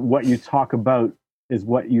also that what you talk about is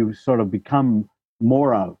what you sort of become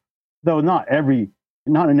more of, though not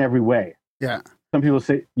in every way. Yeah. Some people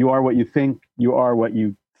say you are what you think, you are what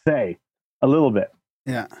you say, a little bit.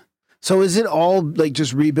 Yeah. So is it all like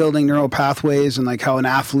just rebuilding neural pathways and like how an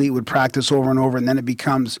athlete would practice over and over, and then it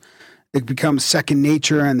becomes second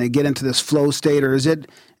nature and they get into this flow state, or is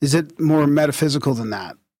it more metaphysical than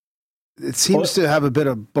that? It seems to have a bit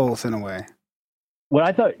of both in a way. Well,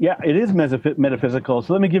 I thought, it is metaphysical.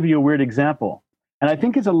 So let me give you a weird example. And I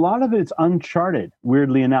think a lot of it's uncharted,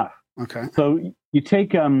 weirdly enough. Okay. So you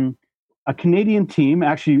take a Canadian team,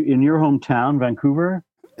 actually in your hometown, Vancouver,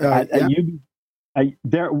 they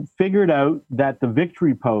figured out that the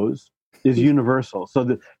victory pose is universal. So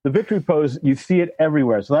the victory pose, you see it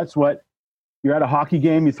everywhere. So that's what, you're at a hockey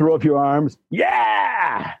game, you throw up your arms.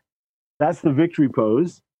 Yeah! That's the victory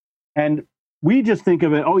pose. And we just think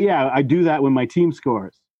of it, I do that when my team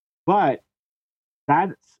scores. But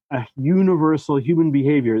that's a universal human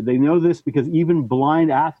behavior. They know this because even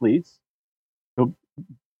blind athletes, so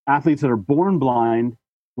athletes that are born blind,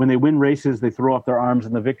 when they win races, they throw up their arms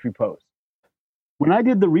in the victory pose. When I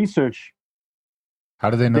did the research... How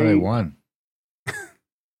do they know they won?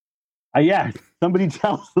 Somebody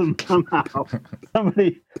tells them somehow.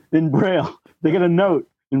 Somebody in Braille. They get a note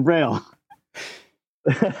in Braille.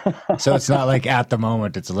 So it's not like at the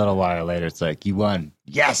moment, it's a little while later. It's like, you won.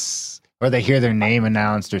 Yes! Or they hear their name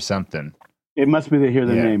announced or something. It must be they hear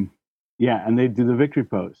their name. Yeah, and they do the victory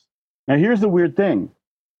pose. Now, here's the weird thing.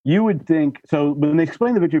 You would think, so when they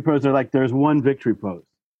explain the victory pose, they're like, there's one victory pose.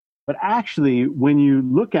 But actually, when you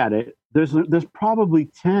look at it, there's probably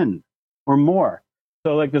 10 or more.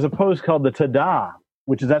 So like there's a pose called the ta-da,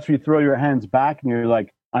 which is that's where you throw your hands back and you're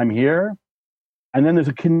like, I'm here. And then there's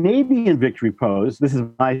a Canadian victory pose. This is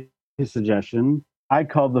my suggestion. I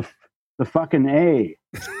call the fucking A.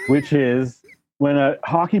 which is when a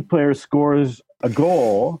hockey player scores a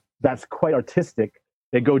goal that's quite artistic.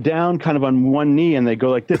 They go down kind of on one knee and they go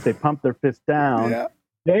like this. They pump their fist down,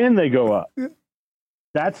 then they go up.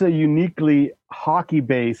 That's a uniquely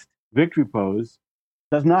hockey-based victory pose.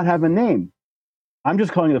 Does not have a name. I'm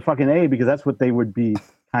just calling it a fucking A because that's what they would be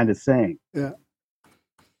kind of saying. Yeah.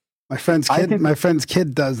 My friend's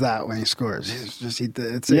kid does that when he scores.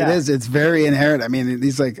 It's very inherent. I mean,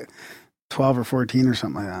 he's like 12 or 14 or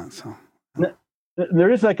something like that. So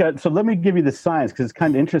there is so let me give you the science because it's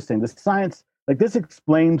kind of interesting. The science, like this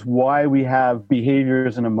explains why we have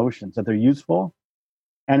behaviors and emotions, that they're useful.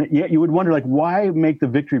 And yet you would wonder, like, why make the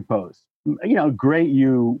victory pose? You know, great,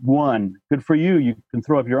 you won. Good for you. You can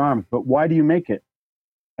throw up your arms. But why do you make it?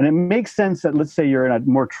 And it makes sense that, let's say you're in a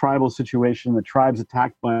more tribal situation, the tribe's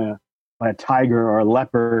attacked by a tiger or a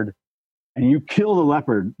leopard, and you kill the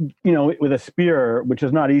leopard, you know, with a spear, which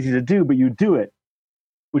is not easy to do, but you do it,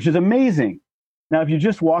 which is amazing. Now, if you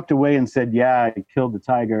just walked away and said, yeah, I killed the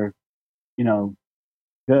tiger, you know,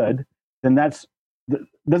 good, then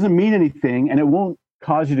doesn't mean anything, and it won't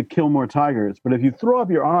cause you to kill more tigers. But if you throw up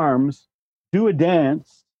your arms, do a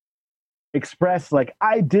dance, express like,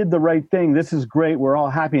 I did the right thing, this is great, we're all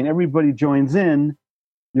happy, and everybody joins in,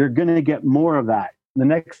 you're going to get more of that. The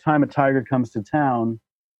next time a tiger comes to town,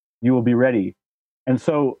 you will be ready. And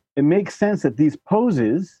so it makes sense that these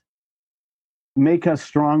poses make us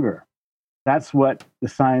stronger. That's what the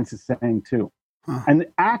science is saying too. Huh. And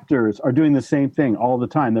actors are doing the same thing all the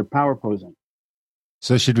time. They're power posing.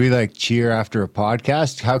 So should we like cheer after a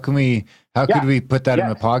podcast? How could we put that in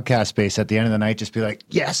the podcast space at the end of the night? Just be like,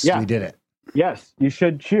 yes, we did it. Yes, you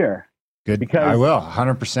should cheer. Good. Because I will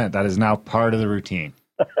 100%. That is now part of the routine.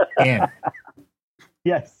 And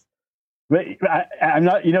yes, but I'm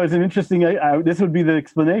not, you know, it's an interesting, this would be the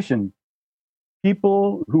explanation.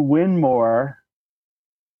 People who win more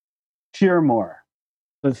cheer more.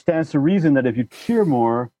 So it stands to reason that if you cheer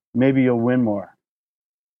more, maybe you'll win more.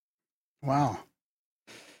 Wow.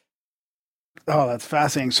 Oh, that's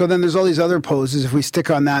fascinating. So then there's all these other poses. If we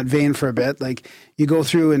stick on that vein for a bit, like you go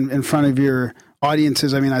through in front of your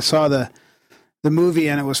audiences. I mean, I saw the movie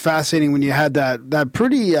and it was fascinating when you had that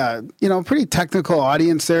pretty, pretty technical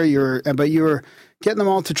audience there. But you were getting them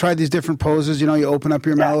all to try these different poses. You know, you open up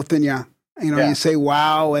your mouth and you say,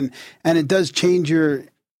 wow. And it does change your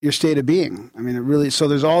state of being. I mean, it really, so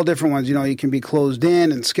there's all different ones. You know, you can be closed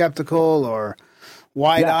in and skeptical or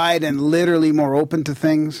wide-eyed and literally more open to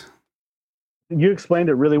things. You explained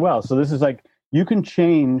it really well. So this is like, you can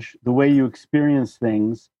change the way you experience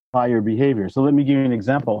things by your behavior. So let me give you an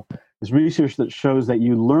example. There's research that shows that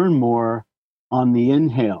you learn more on the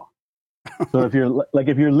inhale. So if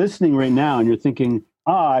you're listening right now and you're thinking,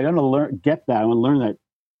 I want to get that, I want to learn that,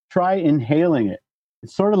 try inhaling it.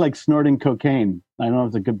 It's sort of like snorting cocaine. I don't know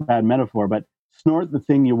if it's a bad metaphor, but snort the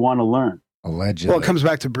thing you want to learn. Allegedly. Well, it comes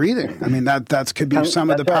back to breathing. I mean, that could be some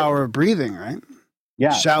of the power of breathing, right?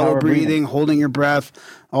 Yeah. Shallow breathing, holding your breath,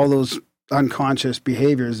 all those unconscious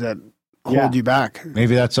behaviors that hold you back.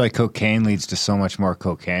 Maybe that's why cocaine leads to so much more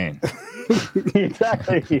cocaine.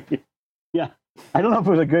 Exactly. Yeah. I don't know if it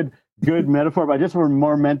was a good metaphor, but I just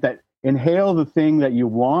more meant that inhale the thing that you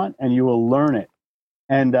want and you will learn it.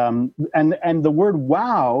 And the word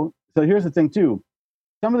wow. So here's the thing too.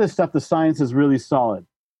 Some of this stuff, the science is really solid.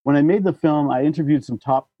 When I made the film, I interviewed some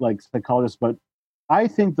top psychologists, but I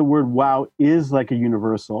think the word wow is like a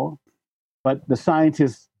universal, but the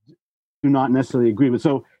scientists do not necessarily agree with.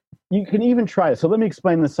 So you can even try it. So let me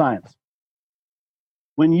explain the science.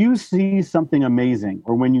 When you see something amazing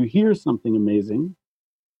or when you hear something amazing,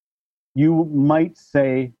 you might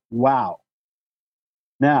say, wow.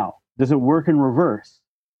 Now, does it work in reverse?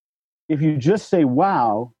 If you just say,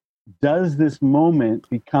 wow, does this moment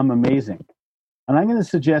become amazing? And I'm going to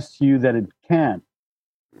suggest to you that it can.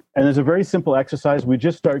 And there's a very simple exercise. We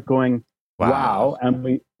just start going, wow, and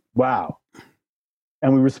we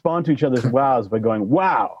respond to each other's wows by going,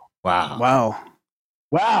 wow. Wow. Wow.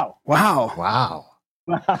 Wow. Wow. Wow.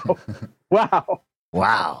 Wow. Wow.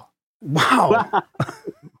 Wow. Wow.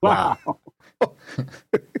 Wow.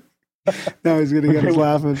 Now he's going to get us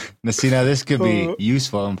laughing. Now, see, this could be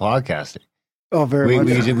useful in podcasting. Oh, very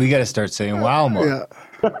much. We got to start saying wow more.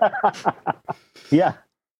 Yeah.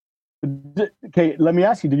 Okay, let me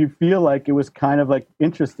ask you, did you feel like it was kind of like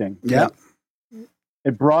interesting? Yeah.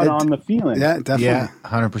 It brought on the feeling. Yeah, definitely. Yeah,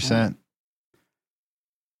 100%.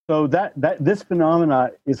 So that this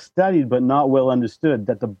phenomena is studied but not well understood,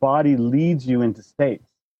 that the body leads you into states.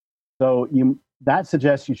 So that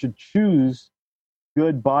suggests you should choose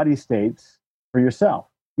good body states for yourself,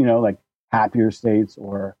 like happier states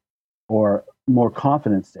or more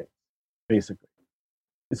confident states, basically.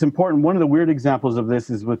 it's important. One of the weird examples of this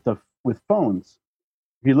is with phones.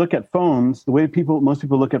 If you look at phones, the way most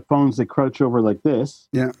people look at phones, they crouch over like this.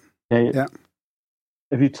 Yeah. Okay? Yeah.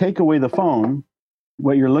 If you take away the phone,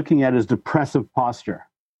 what you're looking at is depressive posture.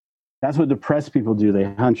 That's what depressed people do. They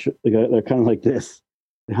hunch. They're kind of like this.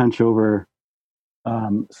 They hunch over.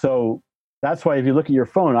 So that's why if you look at your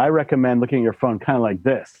phone, I recommend looking at your phone kind of like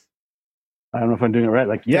this. I don't know if I'm doing it right.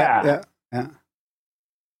 Like, yeah. If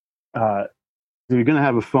you're going to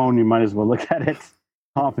have a phone, you might as well look at it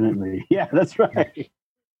confidently. Yeah, that's right.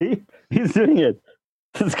 He's doing it.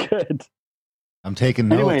 That's good. I'm taking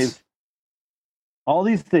notes. Anyways, all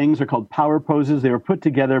these things are called power poses. They were put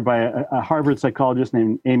together by a Harvard psychologist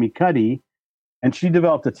named Amy Cuddy, and she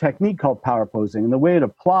developed a technique called power posing. And the way it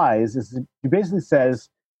applies is she basically says,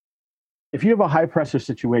 if you have a high-pressure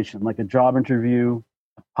situation, like a job interview,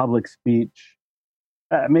 a public speech,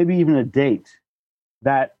 maybe even a date,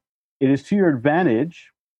 that it is to your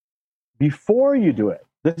advantage before you do it.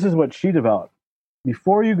 This is what she developed.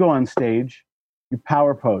 Before you go on stage, you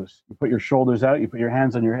power pose. You put your shoulders out, you put your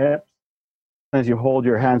hands on your hips. As you hold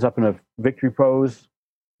your hands up in a victory pose,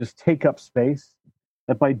 just take up space.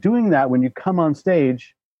 That by doing that, when you come on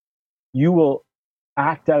stage, you will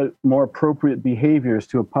act out more appropriate behaviors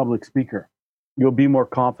to a public speaker. You'll be more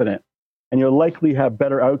confident, and you'll likely have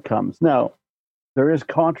better outcomes. Now, there is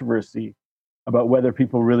controversy about whether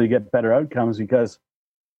people really get better outcomes, because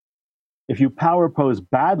if you power pose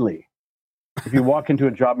badly, if you walk into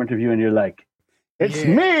a job interview and you're like, it's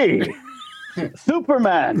me,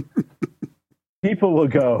 Superman, people will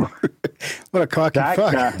go, what a cocky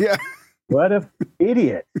fuck. Guy, yeah. What an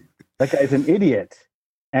idiot. That guy's an idiot.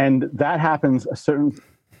 And that happens a certain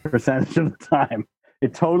percentage of the time.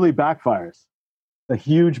 It totally backfires. A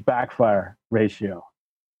huge backfire ratio.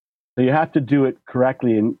 So you have to do it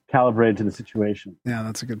correctly and calibrate to the situation. Yeah,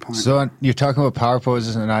 that's a good point. So you're talking about power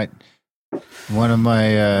poses, and one of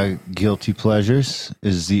my guilty pleasures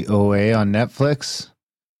is the OA on Netflix.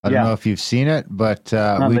 I don't know if you've seen it, but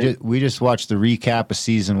we just watched the recap of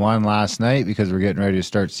season 1 last night because we're getting ready to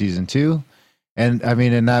start season 2. And I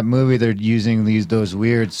mean, in that movie, they're using those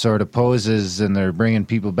weird sort of poses, and they're bringing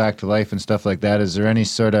people back to life and stuff like that. Is there any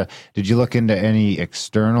did you look into any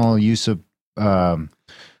external use of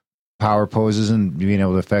power poses and being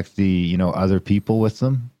able to affect the other people with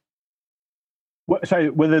them? Sorry,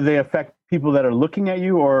 whether they affect people that are looking at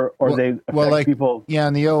you or they affect people? Yeah,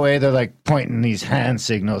 in the OA, they're like pointing these hand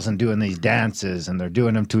signals and doing these dances, and they're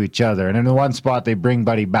doing them to each other. And in the one spot, they bring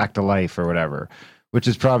Buddy back to life or whatever, which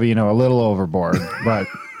is probably, a little overboard. But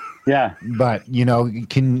yeah. But,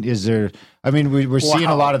 we're seeing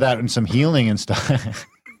a lot of that in some healing and stuff.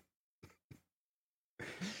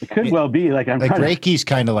 It could well be. Reiki's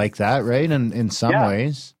kind of like that, right? In some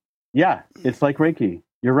ways. Yeah, it's like Reiki.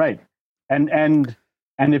 You're right. And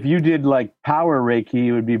if you did like power Reiki,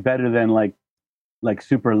 it would be better than like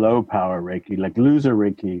super low power Reiki, like loser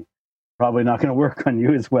Reiki. Probably not going to work on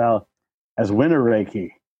you as well as winner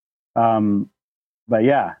Reiki. But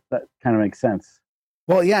yeah, that kind of makes sense.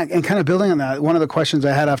 Well, yeah, and kind of building on that, one of the questions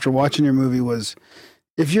I had after watching your movie was,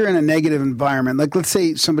 if you're in a negative environment, like let's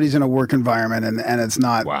say somebody's in a work environment and it's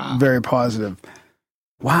not very positive.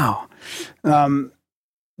 Wow.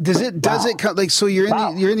 Does it like, so you're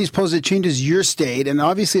in these poses, it changes your state, and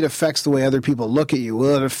obviously it affects the way other people look at you.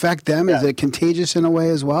 Will it affect them? Yeah. Is it contagious in a way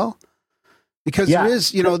as well? Because there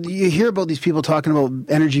is, you hear about these people talking about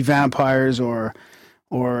energy vampires or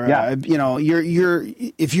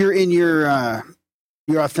if you're in your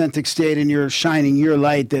authentic state and you're shining your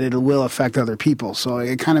light, that it will affect other people. So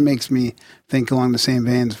it kind of makes me think along the same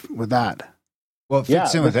veins with that. Well, it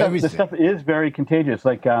fits in with everything. This stuff is very contagious.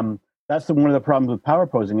 Like, that's one of the problems with power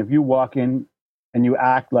posing. If you walk in and you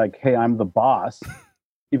act like, "Hey, I'm the boss,"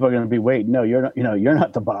 people are going to be, "Wait, no, you're not. You're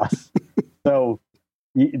not the boss." So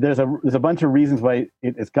there's a bunch of reasons why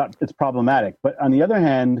it's problematic. But on the other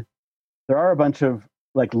hand, there are a bunch of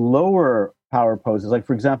like lower power poses. Like,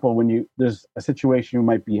 for example, when there's a situation you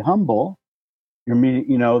might be humble, you're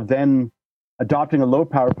meeting, then adopting a low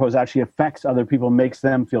power pose actually affects other people, makes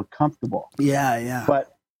them feel comfortable. Yeah. But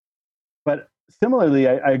similarly,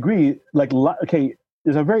 I agree. Like, okay,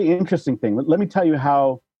 there's a very interesting thing. Let me tell you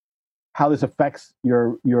how this affects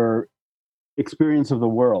your experience of the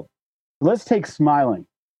world. Let's take smiling.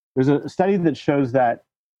 There's a study that shows that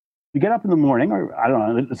you get up in the morning, or I don't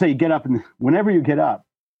know, let's say you get up, and whenever you get up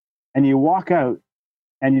and you walk out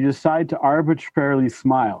and you decide to arbitrarily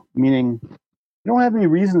smile, meaning you don't have any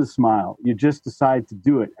reason to smile, you just decide to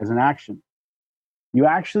do it as an action. You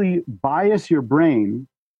actually bias your brain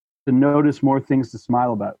to notice more things to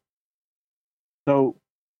smile about. So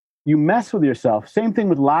you mess with yourself. Same thing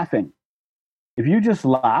with laughing. if you just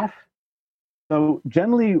laugh, so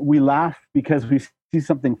generally we laugh because we see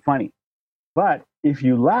something funny. But if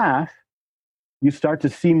you laugh, you start to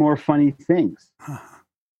see more funny things.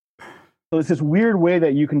 So it's this weird way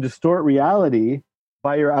that you can distort reality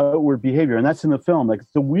by your outward behavior. And that's in the film. Like,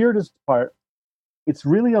 it's the weirdest part. It's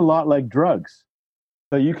really a lot like drugs.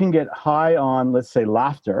 So you can get high on, let's say,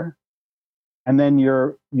 laughter, and then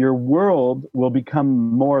your world will become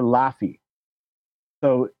more laughy.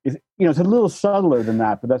 So it's a little subtler than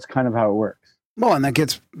that, but that's kind of how it works. Well, and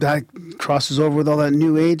that crosses over with all that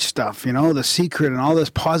new age stuff, The Secret and all this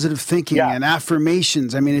positive thinking and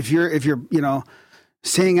affirmations. I mean, if you're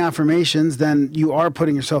saying affirmations, then you are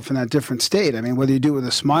putting yourself in that different state. I mean, whether you do it with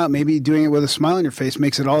a smile, maybe doing it with a smile on your face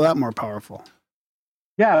makes it all that more powerful.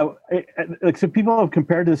 Yeah, so people have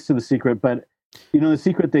compared this to The Secret, but The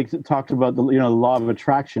Secret, they talked about the law of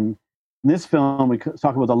attraction. In this film, we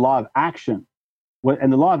talk about the law of action.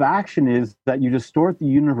 And the law of action is that you distort the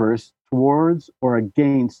universe towards or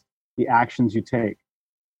against the actions you take.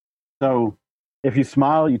 So if you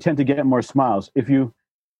smile, you tend to get more smiles. If you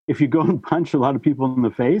go and punch a lot of people in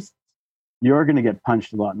the face, you're going to get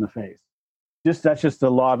punched a lot in the face. That's just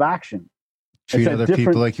the law of action. Treat other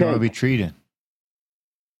people like you want to be treated.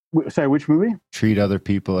 Sorry, which movie? Treat other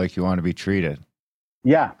people like you want to be treated.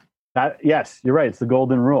 Yeah. Yes, you're right. It's the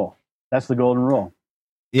golden rule. That's the golden rule.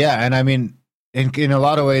 Yeah, and I mean, in a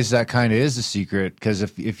lot of ways, that kind of is the secret, because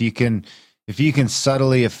if you can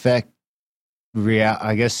subtly affect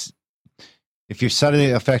I guess if you're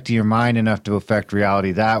subtly affecting your mind enough to affect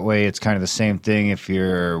reality that way, it's kind of the same thing. If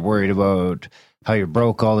you're worried about how you're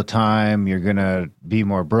broke all the time, you're gonna be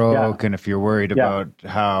more broke, and if you're worried about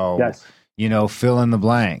how fill in the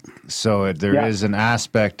blank. So there is an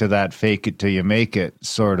aspect to that fake it till you make it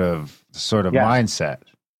sort of mindset.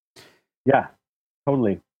 Yeah,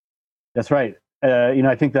 totally. That's right.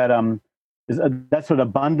 I think that that's what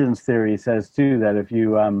abundance theory says too. That if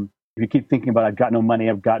you keep thinking about I've got no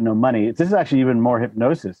money, this is actually even more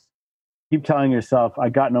hypnosis. Keep telling yourself I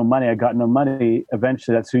got no money.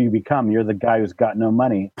 Eventually, that's who you become. You're the guy who's got no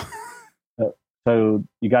money. So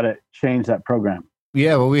you got to change that program.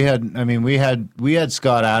 Yeah, well, we had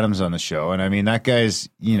Scott Adams on the show, and I mean that guy's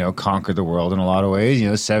conquered the world in a lot of ways.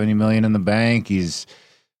 $70 million in the bank. He's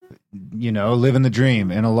living the dream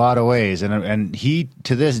in a lot of ways. And he,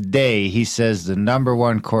 to this day, he says the number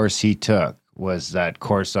one course he took was that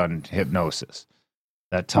course on hypnosis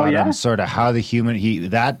that taught him sort of how the human,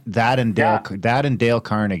 that and Dale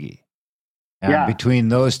Carnegie. And between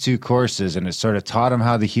those two courses, and it sort of taught him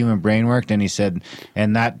how the human brain worked. And he said,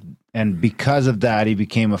 and because of that, he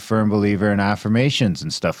became a firm believer in affirmations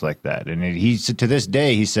and stuff like that. And to this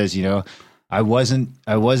day, he says, I wasn't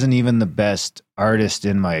even the best artist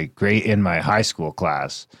in my high school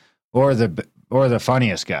class, or the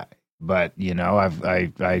funniest guy. But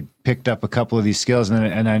I picked up a couple of these skills,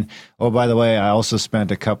 and then by the way, I also spent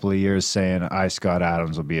a couple of years saying Scott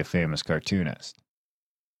Adams will be a famous cartoonist.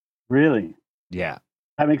 Really? Yeah.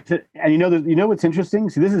 That makes it. And what's interesting?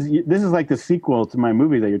 See, this is like the sequel to my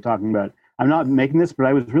movie that you're talking about. I'm not making this, but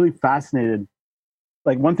I was really fascinated.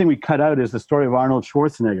 Like, one thing we cut out is the story of Arnold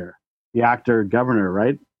Schwarzenegger, the actor governor,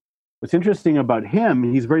 right? What's interesting about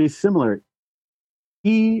him, he's very similar.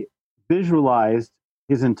 He visualized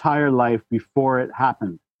his entire life before it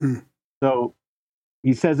happened. So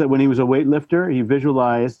he says that when he was a weightlifter, he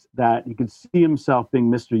visualized that he could see himself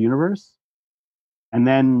being Mr. Universe. And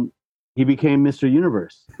then he became Mr.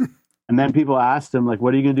 Universe. And then people asked him, like,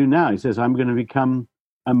 what are you going to do now? He says, I'm going to become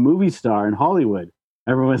a movie star in Hollywood.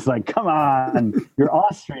 Everyone's like, come on, you're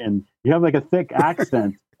Austrian. You have like a thick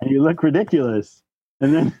accent and you look ridiculous.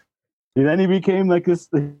 And then he became like this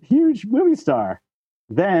huge movie star.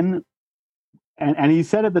 Then, and he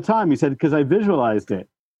said at the time, he said, because I visualized it.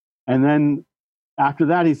 And then after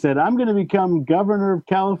that, he said, I'm going to become governor of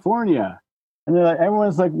California. And they're like,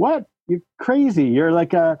 everyone's like, what? You're crazy. You're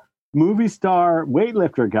like a movie star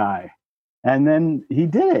weightlifter guy. And then he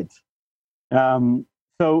did it.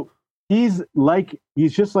 So he's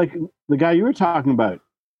just like the guy you were talking about.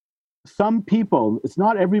 Some people, it's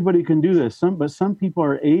not everybody can do this, but some people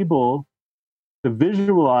are able to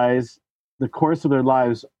visualize the course of their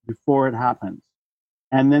lives before it happens.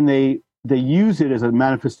 And then they use it as a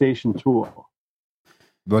manifestation tool.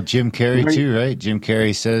 Well, Jim Carrey too, right? Jim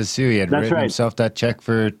Carrey says too, he had written himself that check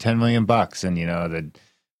for $10 million, and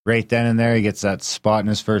right then and there he gets that spot in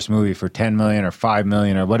his first movie for $10 million or $5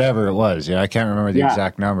 million or whatever it was. I can't remember the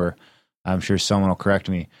exact number. I'm sure someone will correct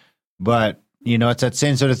me, but it's that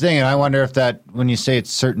same sort of thing. And I wonder if that, when you say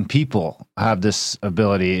it's certain people have this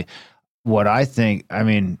ability, what I think,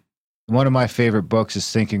 one of my favorite books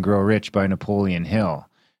is Think and Grow Rich by Napoleon Hill.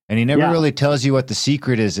 and he never Yeah. really tells you what the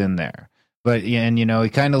secret is in there. But, and you know, he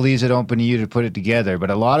kind of leaves it open to you to put it together. But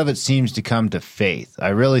a lot of it seems to come to faith. I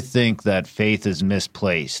really think that faith is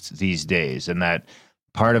misplaced these days, and that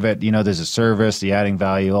part of it, you know, there's a service, the adding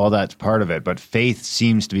value, all that's part of it. But faith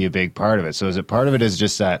seems to be a big part of it. So is it part of it is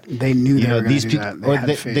just that They knew you they know were going these to do people, that. or had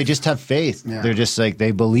they faith. just have faith. Yeah. They're just like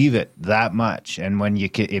they believe it that much. And when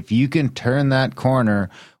if you can turn that corner,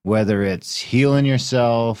 whether it's healing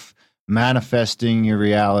yourself, manifesting your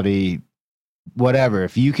reality, whatever,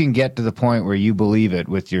 if you can get to the point where you believe it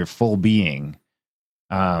with your full being,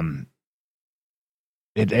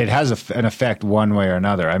 it has an effect one way or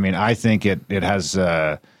another. I mean, I think it has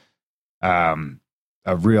a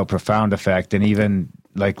real profound effect. And even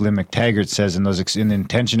like Lynn McTaggart says in those in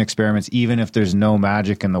intention experiments, even if there's no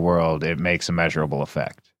magic in the world, it makes a measurable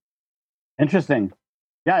effect. Interesting.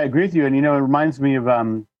 Yeah, I agree with you. And you know, it reminds me of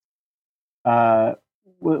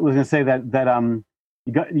was going to say that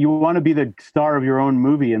you want to be the star of your own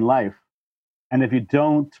movie in life, and if you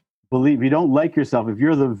don't believe, you don't like yourself, if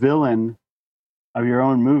you're the villain of your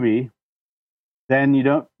own movie, then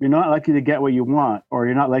you're not likely to get what you want, or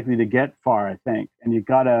you're not likely to get far, I think. And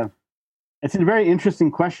it's a very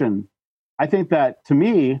interesting question. I think that, to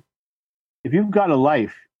me, if you've got a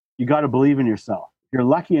life, you got to believe in yourself. If you're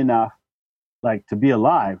lucky enough, like, to be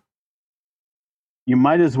alive, you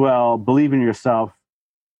might as well believe in yourself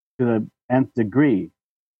to the nth degree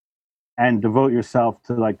and devote yourself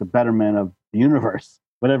to, like, the betterment of the universe,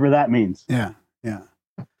 whatever that means. Yeah, yeah.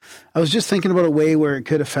 I was just thinking about a way where it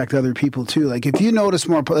could affect other people too. Like if you notice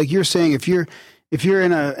more, like you're saying, if you're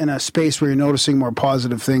in a space where you're noticing more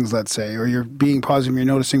positive things, let's say, or you're being positive, you're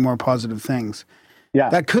noticing more positive things. Yeah,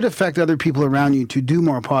 that could affect other people around you to do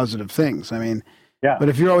more positive things. I mean, yeah. But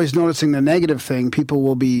if you're always noticing the negative thing, people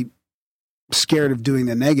will be scared of doing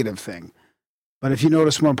the negative thing. But if you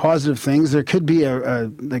notice more positive things, there could be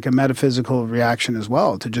a metaphysical reaction as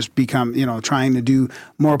well to just become, trying to do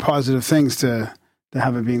more positive things to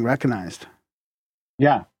have it being recognized.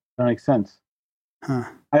 Yeah, that makes sense. Huh.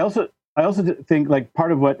 I also think, like,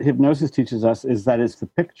 part of what hypnosis teaches us is that it's the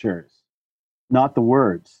pictures, not the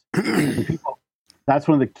words. That's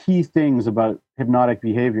one of the key things about hypnotic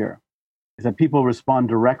behavior, is that people respond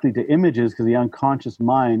directly to images because the unconscious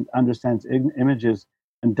mind understands images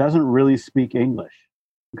and doesn't really speak English.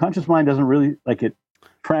 The conscious mind doesn't really, like, it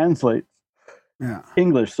translates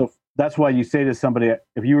English. So that's why you say to somebody,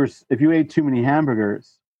 if you ate too many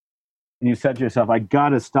hamburgers and you said to yourself, I got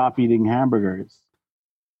to stop eating hamburgers,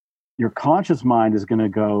 your conscious mind is going to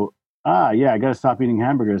go, yeah, I got to stop eating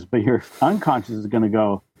hamburgers. But your unconscious is going to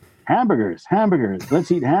go, hamburgers,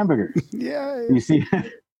 let's eat hamburgers. Yeah. And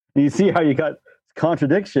you see how you got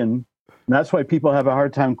contradiction. And that's why people have a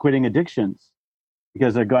hard time quitting addictions,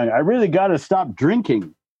 because they're going, I really got to stop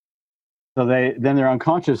drinking. So then their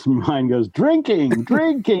unconscious mind goes, drinking.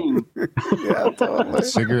 Yeah, totally.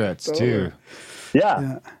 Cigarettes too.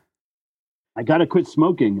 Yeah. I got to quit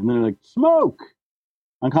smoking. And they're like, smoke.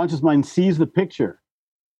 Unconscious mind sees the picture.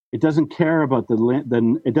 It doesn't care about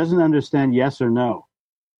it doesn't understand yes or no.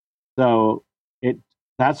 So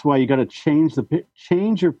that's why you got to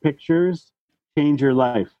change your pictures, change your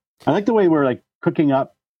life. I like the way we're, like, cooking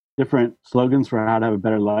up different slogans for how to have a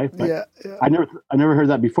better life. But Yeah. I never heard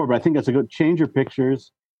that before, but I think that's a good, change your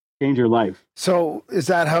pictures, change your life. So is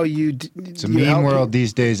that how you? It's a meme world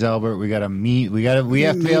these days, Albert. We got to meme. We have to be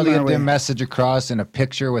able to get their message across in a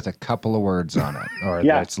picture with a couple of words on it, or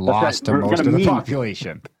it's lost to most of the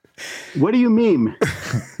population. What do you meme?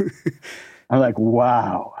 I'm like,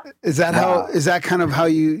 wow. Is that how? Is that kind of how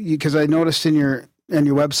you? Because I noticed in your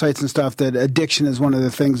websites and stuff that addiction is one of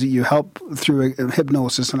the things that you help through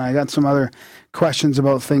hypnosis. And I got some other questions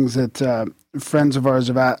about things that friends of ours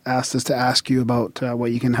have asked us to ask you about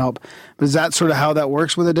what you can help. But is that sort of how that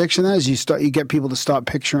works with addiction? Is you get people to stop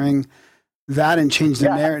picturing that and change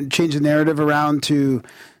the narrative around to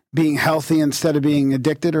being healthy instead of being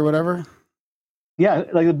addicted or whatever? Yeah,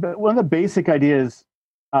 like one of the basic ideas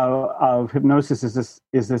of hypnosis is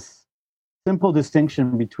this simple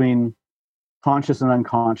distinction between conscious and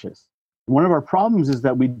unconscious. One of our problems is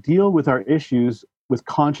that we deal with our issues with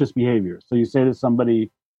conscious behavior. So you say to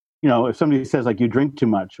somebody, if somebody says, like, you drink too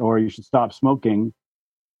much or you should stop smoking,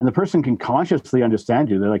 and the person can consciously understand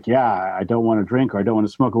you. They're like, yeah, I don't want to drink or I don't want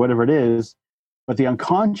to smoke or whatever it is. But the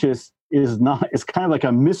unconscious is not, it's kind of like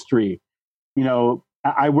a mystery.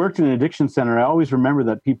 I worked in an addiction center. I always remember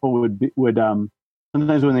that people would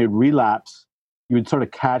sometimes when they would relapse, you would sort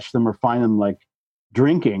of catch them or find them, like,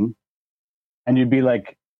 drinking. And you'd be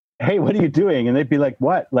like, hey, what are you doing? And they'd be like,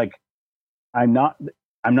 what? Like, I'm not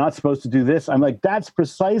supposed to do this. I'm like, that's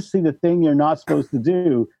precisely the thing you're not supposed to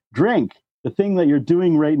do. Drink. the thing that you're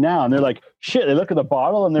doing right now. And they're like, shit, they look at the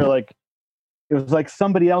bottle and they're like, it was like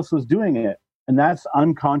somebody else was doing it. And that's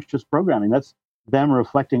unconscious programming. That's them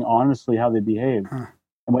reflecting honestly how they behave. Huh.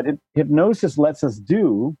 And what hypnosis lets us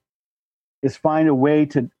do is find a way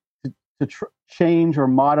to change or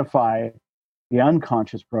modify the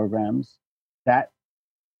unconscious programs that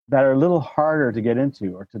are a little harder to get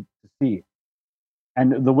into or to see.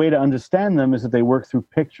 And the way to understand them is that they work through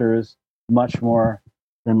pictures much more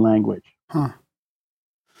than language. Huh.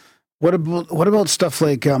 What about stuff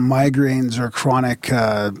like migraines or chronic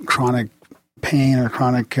pain or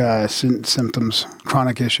chronic symptoms,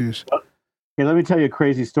 chronic issues? Okay, let me tell you a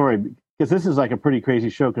crazy story, because this is like a pretty crazy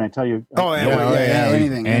show. Can I tell you?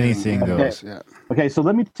 Anything goes. Yeah. Okay, so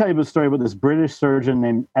let me tell you a story about this British surgeon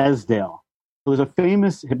named Esdale. There's a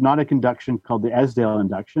famous hypnotic induction called the Esdale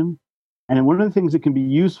induction. And one of the things it can be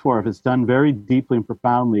used for, if it's done very deeply and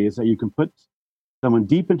profoundly, is that you can put someone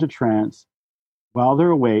deep into trance while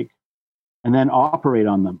they're awake and then operate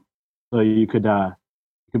on them. So you can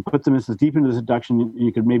put them deep into this induction.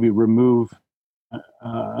 You could maybe remove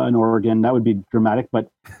an organ. That would be dramatic. But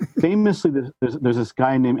famously, there's this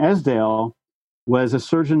guy named Esdale, was a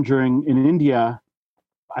surgeon in India,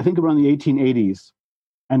 I think around the 1880s.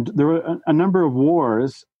 And there were a number of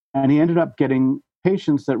wars, and he ended up getting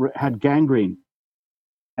patients that had gangrene.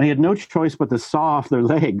 And he had no choice but to saw off their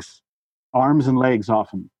legs, arms and legs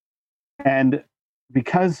often. And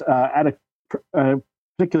because at a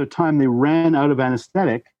particular time they ran out of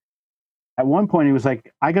anesthetic, at one point he was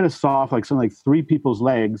like, I got to saw off like something like 3 people's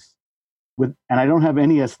legs, and I don't have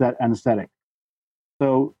any anesthetic.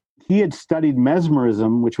 So he had studied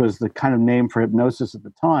mesmerism, which was the kind of name for hypnosis at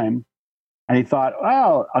the time. And he thought,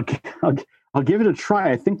 well, I'll give it a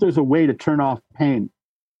try. I think there's a way to turn off pain.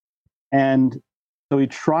 And so he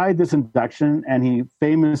tried this induction, and he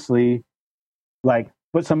famously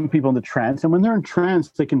put some people into trance. And when they're in trance,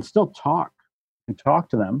 they can still talk. You can talk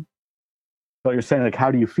to them. So you're saying,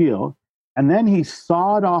 how do you feel? And then he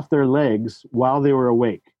sawed off their legs while they were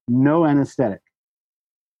awake. No anesthetic.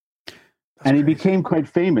 And he became quite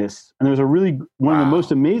famous. And there was one of the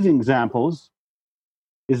most amazing examples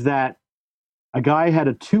is that a guy had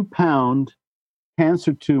a 2-pound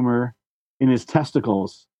cancer tumor in his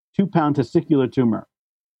testicles, 2-pound testicular tumor.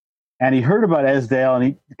 And he heard about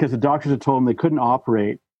Esdale, because the doctors had told him they couldn't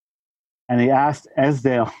operate. And he asked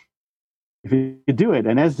Esdale if he could do it.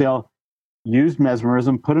 And Esdale used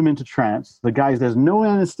mesmerism, put him into trance. The guy has no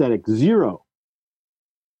anesthetic, 0.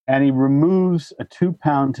 And he removes a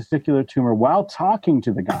 2-pound testicular tumor while talking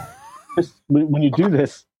to the guy. When you do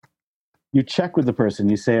this, you check with the person.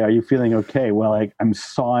 You say, are you feeling okay? Well, I'm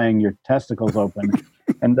sawing your testicles open.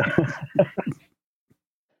 And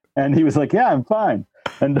and he was like, yeah, I'm fine.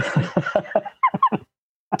 And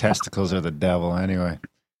testicles are the devil anyway.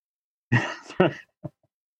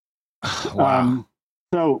 Wow.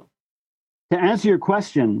 So to answer your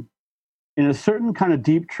question, in a certain kind of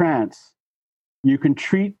deep trance, you can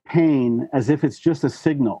treat pain as if it's just a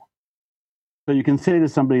signal. So you can say to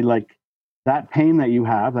somebody that pain that you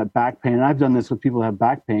have, that back pain, and I've done this with people who have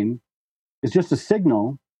back pain, is just a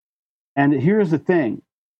signal. And here's the thing,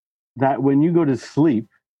 that when you go to sleep,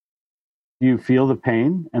 you feel the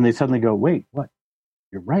pain, and they suddenly go, wait, what?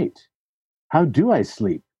 You're right. How do I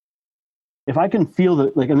sleep? If I can feel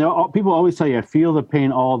people always tell you, I feel the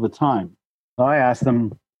pain all the time. So I ask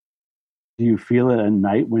them, do you feel it at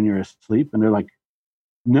night when you're asleep? And they're like,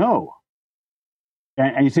 no.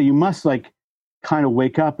 And you say, you must kind of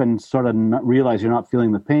wake up and sort of not realize you're not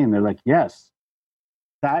feeling the pain. They're like, yes.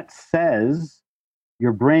 That says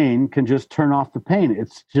your brain can just turn off the pain.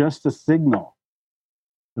 It's just a signal.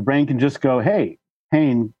 The brain can just go, hey,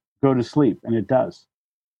 pain, go to sleep. And it does.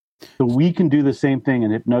 So we can do the same thing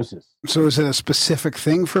in hypnosis. So is it a specific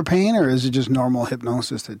thing for pain, or is it just normal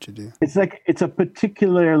hypnosis that you do? It's it's a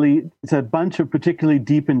bunch of particularly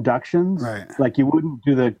deep inductions. Right. You wouldn't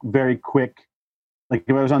do the very quick, if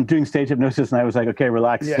I was doing stage hypnosis and I was like, okay,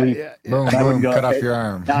 relax, sleep. Yeah. Boom, boom, cut off your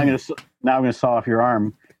arm. Now I'm going to saw off your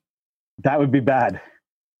arm. That would be bad.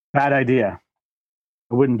 Bad idea.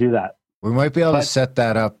 I wouldn't do that. We might be able to set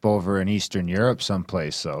that up over in Eastern Europe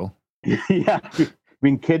someplace, though. Yeah. I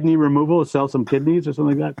mean, kidney removal, sell some kidneys or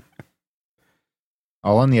something like that.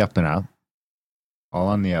 All on the up and up. All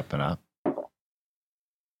on the up and up.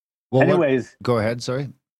 Well, anyways. Go ahead, sorry.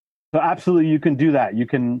 So absolutely, you can do that. You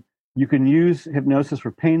can use hypnosis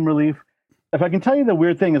for pain relief. If I can tell you the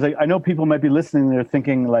weird thing is, I know people might be listening, they're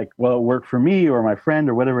thinking well, it worked for me or my friend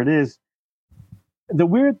or whatever it is. The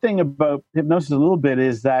weird thing about hypnosis a little bit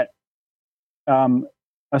is that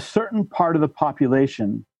a certain part of the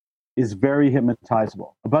population is very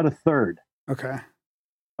hypnotizable, about a third. Okay.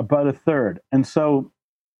 about a third. And so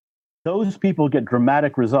those people get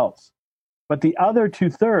dramatic results. But the other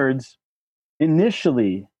 2/3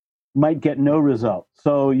 initially might get no result.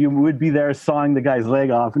 So you would be there sawing the guy's leg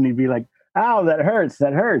off and he'd be like, ow, that hurts,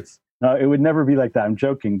 that hurts. No, it would never be like that. I'm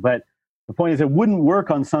joking. But the point is it wouldn't work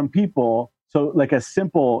on some people. So like a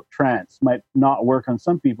simple trance might not work on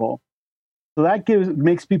some people. So that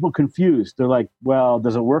makes people confused. They're like, well,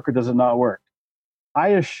 does it work or does it not work? I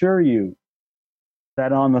assure you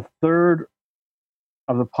that on the third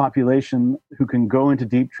of the population who can go into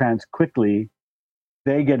deep trance quickly,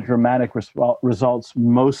 they get dramatic results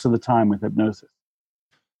most of the time with hypnosis.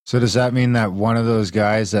 So does that mean that one of those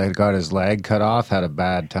guys that got his leg cut off had a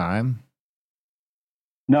bad time?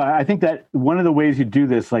 No, I think that one of the ways you do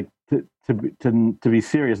this, like to be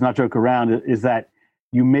serious, not joke around, is that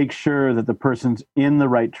you make sure that the person's in the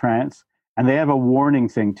right trance, and they have a warning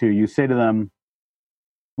thing too. You say to them,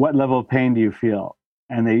 what level of pain do you feel?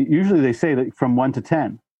 And they say that from 1 to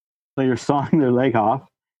 10. So you're sawing their leg off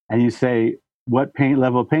and you say, what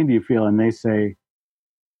level of pain do you feel? And they say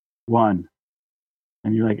 1.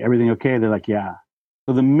 And you're like, everything okay? They're like, yeah.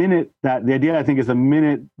 So the idea I think is the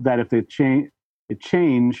minute that if it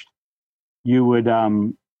changed, you would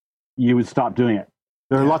stop doing it.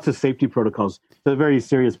 There are lots of safety protocols. It's a very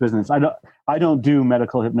serious business. I don't do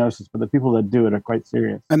medical hypnosis, but the people that do it are quite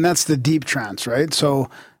serious. And that's the deep trance, right? So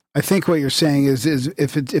I think what you're saying is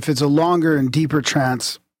if it's a longer and deeper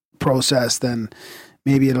trance process, then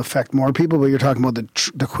maybe it'll affect more people. But you're talking about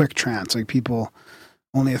the quick trance, like people,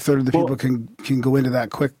 only a third of the people can go into that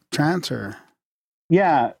quick trance, or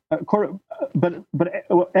yeah, but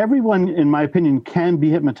everyone, in my opinion, can be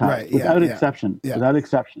hypnotized without exception. Yeah. Without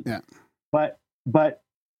exception. Yeah. But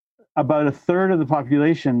about a third of the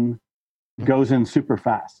population goes in super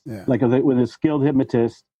fast. Yeah. Like with a skilled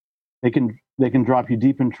hypnotist, they can drop you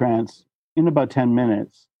deep in trance in about 10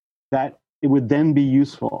 minutes. That it would then be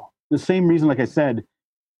useful. The same reason, like I said,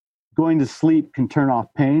 going to sleep can turn off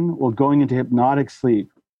pain. Well, going into hypnotic sleep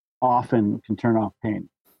often can turn off pain.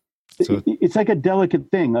 So it's like a delicate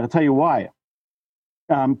thing. I'll tell you why.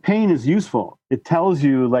 Pain is useful. It tells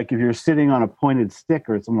you, like, if you're sitting on a pointed stick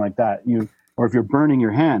or something like that, or if you're burning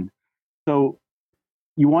your hand. So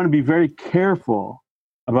you want to be very careful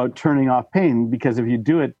about turning off pain, because if you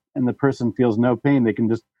do it and the person feels no pain, they can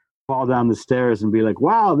just fall down the stairs and be like,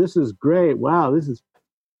 wow, this is great. Wow, this is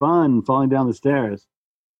fun, falling down the stairs.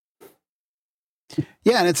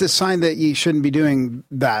 Yeah, and it's a sign that you shouldn't be doing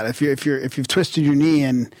that. If you've twisted your knee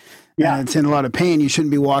and it's in a lot of pain, you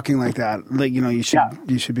shouldn't be walking like that. Like, you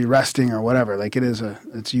should be resting or whatever. Like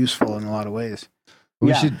it's useful in a lot of ways.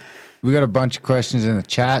 We got a bunch of questions in the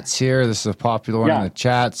chats here. This is a popular one in the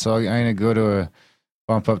chat, so I'm going to go to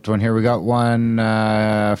bump up to one here. We got one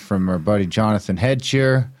from our buddy Jonathan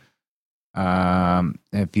Hedshear.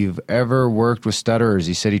 If you've ever worked with stutterers,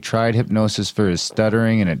 he said he tried hypnosis for his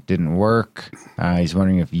stuttering and it didn't work. He's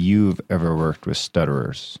wondering if you've ever worked with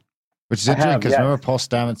stutterers, which is interesting because remember Paul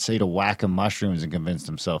Stamets say to whack him mushrooms and convinced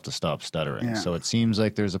himself to stop stuttering. Yeah. So it seems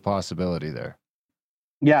like there's a possibility there.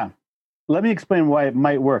 Yeah. Let me explain why it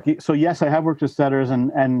might work. So yes, I have worked with stutterers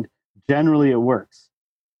and generally it works.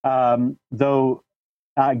 Though,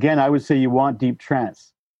 again, I would say you want deep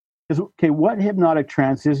trance. Okay, what hypnotic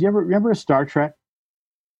trance is? You remember Star Trek?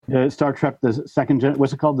 Star Trek, the second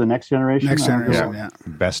what's it called? The Next Generation? Next Generation,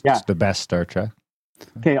 The best Star Trek.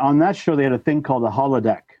 Okay, on that show, they had a thing called the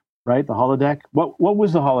holodeck, right? The holodeck. What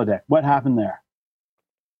was the holodeck? What happened there?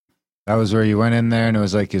 That was where you went in there and it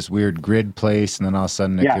was like this weird grid place, and then all of a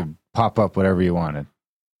sudden it could pop up whatever you wanted.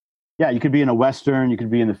 Yeah, you could be in a Western, you could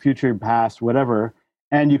be in the future, past, whatever,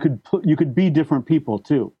 and you could be different people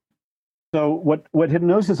too. So what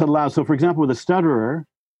hypnosis allows, so for example, with a stutterer,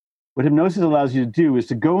 what hypnosis allows you to do is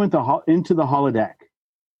to go into the holodeck.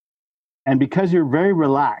 And because you're very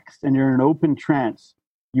relaxed and you're in an open trance,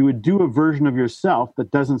 you would do a version of yourself that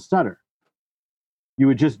doesn't stutter. You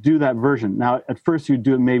would just do that version. Now, at first you'd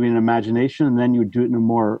do it maybe in imagination, and then you would do it in a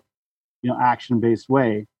more, action-based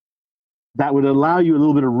way. That would allow you a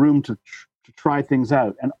little bit of room to try things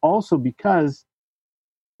out. And also because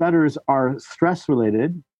stutters are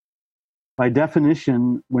stress-related, by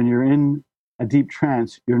definition, when you're in a deep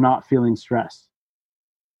trance, you're not feeling stress.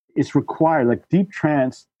 It's required, like deep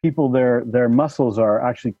trance, people, their muscles are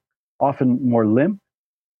actually often more limp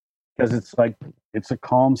because it's a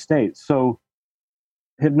calm state. So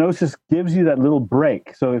hypnosis gives you that little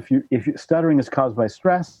break. So if stuttering is caused by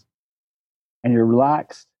stress and you're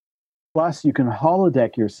relaxed, plus you can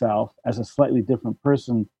holodeck yourself as a slightly different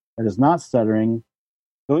person that is not stuttering.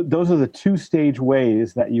 Those are the 2-stage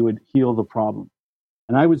ways that you would heal the problem.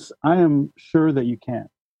 And I am sure that you can.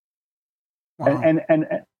 Wow.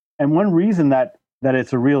 and one reason that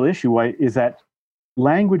it's a real issue is that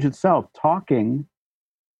language itself, talking,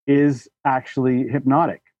 is actually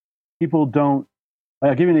hypnotic. People don't.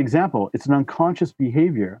 I'll give you an example. It's an unconscious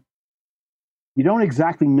behavior. You don't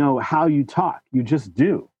exactly know how you talk. You just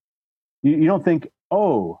do. You don't think,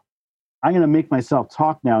 oh, I'm going to make myself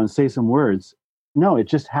talk now and say some words. No, it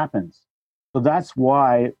just happens. So that's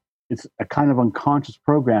why it's a kind of unconscious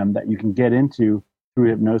program that you can get into through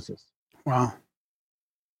hypnosis. Wow.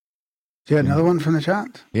 Do you have another one from the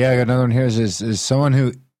chat? Yeah, I got another one here. Is someone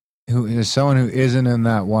who isn't in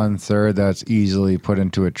that 1/3 that's easily put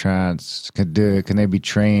into a trance, can they be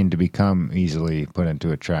trained to become easily put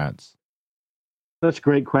into a trance? That's a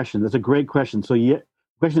great question. That's a great question. So the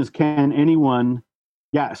question is, can anyone?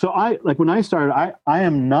 Yeah. So when I started, I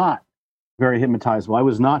am not very hypnotizable. I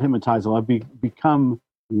was not hypnotizable. I've become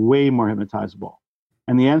way more hypnotizable.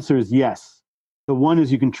 And the answer is yes. So one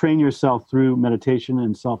is you can train yourself through meditation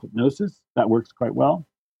and self-hypnosis. That works quite well.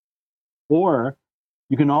 Or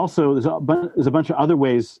you can also, there's a bunch of other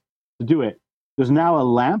ways to do it. There's now a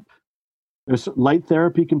lamp. There's light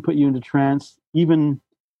therapy can put you into trance. Even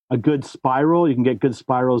a good spiral. You can get good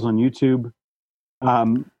spirals on YouTube.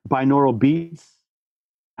 Binaural beats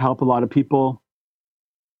help a lot of people.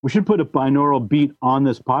 We should put a binaural beat on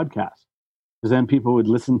this podcast, because then people would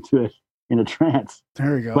listen to it in a trance.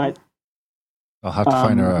 There we go. But I'll have to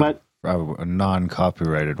find a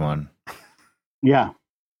non-copyrighted one. Yeah.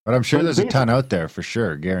 But I'm sure there's a ton out there for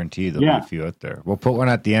sure. Guaranteed there'll be a few out there. We'll put one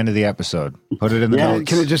at the end of the episode. Put it in the notes.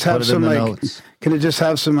 Can it just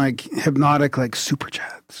have some like hypnotic like super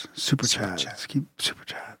chats? Super chats. Keep super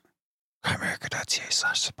chat.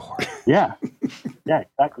 America.ca/support. Yeah. Yeah,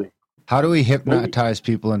 exactly. How do we hypnotize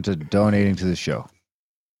people into donating to the show?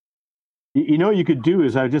 You know what you could do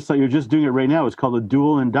is, I just thought you're just doing it right now. It's called a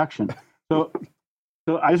dual induction. So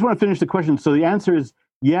I just want to finish the question. So the answer is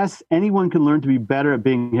yes, anyone can learn to be better at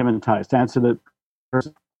being hypnotized. To answer the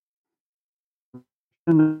person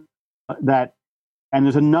that, and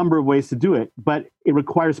there's a number of ways to do it, but it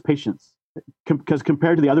requires patience. Because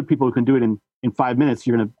compared to the other people who can do it in 5 minutes,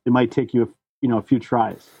 it might take you a few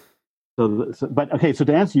tries. So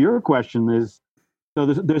to answer your question is, so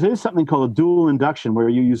there is something called a dual induction, where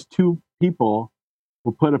you use two people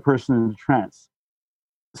will put a person into trance.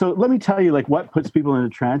 So let me tell you what puts people into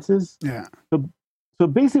trances. Yeah. So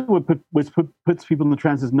basically what puts people in the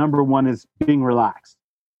trance is, number one is being relaxed.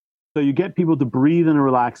 So you get people to breathe in a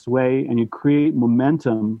relaxed way and you create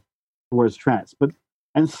momentum towards trance.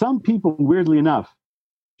 And some people, weirdly enough,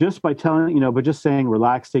 just by just saying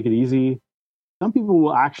relax, take it easy, some people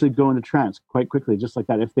will actually go into trance quite quickly, just like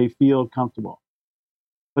that, if they feel comfortable.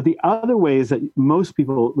 But the other ways that most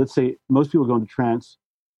people go into trance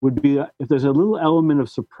would be if there's a little element of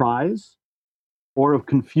surprise or of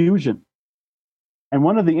confusion. And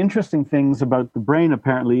one of the interesting things about the brain,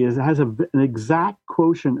 apparently, is it has an exact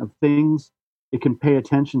quotient of things it can pay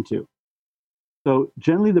attention to. So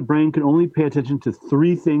generally, the brain can only pay attention to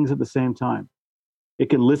 3 things at the same time. It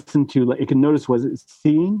can listen to, it can notice what it's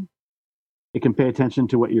seeing. It can pay attention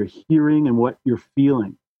to what you're hearing and what you're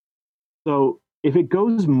feeling. So if it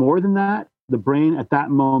goes more than that, the brain at that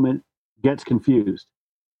moment gets confused.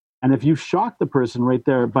 And if you shock the person right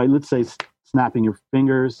there by, let's say, snapping your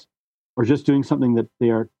fingers or just doing something that they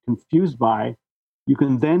are confused by, you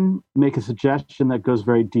can then make a suggestion that goes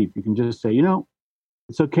very deep. You can just say,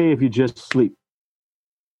 it's okay if you just sleep.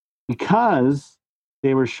 Because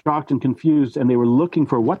they were shocked and confused and they were looking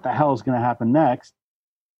for what the hell is going to happen next,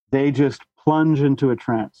 they just plunge into a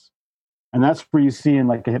trance. And that's where you see in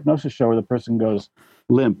a hypnosis show where the person goes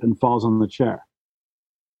limp and falls on the chair.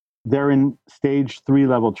 They're in stage 3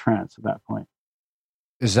 level trance at that point.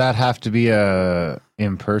 Does that have to be a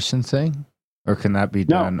in-person thing, or can that be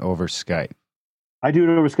done over Skype? I do it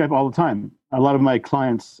over Skype all the time. A lot of my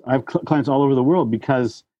clients, I have clients all over the world,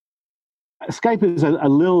 because Skype is a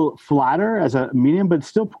little flatter as a medium, but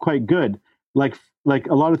still quite good. Like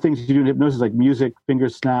a lot of things you do in hypnosis, like music, finger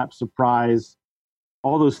snap, surprise,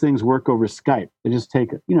 all those things work over Skype. They just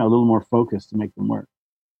take a little more focus to make them work.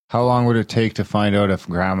 How long would it take to find out if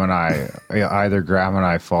either Graham and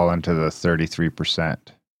I fall into the 33%?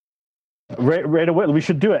 Right away. We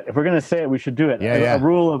should do it. If we're going to say it, we should do it. Yeah. A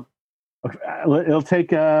rule of, it'll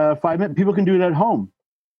take 5 minutes. People can do it at home.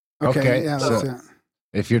 Okay. Yeah, so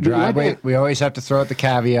if you're driving, we always have to throw out the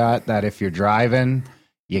caveat that if you're driving,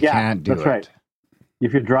 you can't do it. That's right.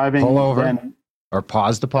 If you're driving, pull over or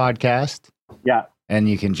pause the podcast. Yeah. And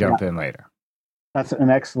you can jump in later. That's an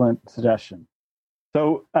excellent suggestion.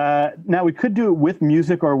 So now we could do it with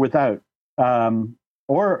music or without,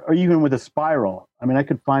 or even with a spiral. I mean, I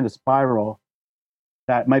could find a spiral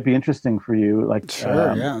that might be interesting for you. Like,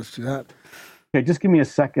 Sure, yeah, let's do that. Okay, just give me a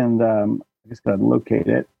second. I just got to locate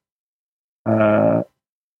it. Sorry.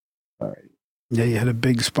 Yeah, you had a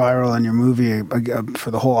big spiral on your movie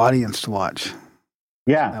for the whole audience to watch.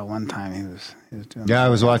 Yeah. That one time he was doing Yeah, I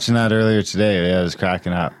was watching that earlier today. Yeah, I was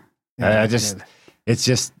cracking up. Yeah, It's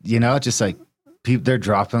just, just like people, they're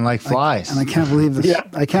dropping like flies. And I can't believe this. Yeah.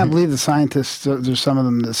 I can't believe the scientists. There's some of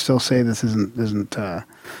them that still say this isn't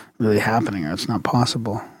really happening, or it's not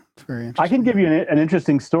possible. It's very interesting. I can give you an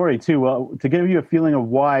interesting story too. Well, to give you a feeling of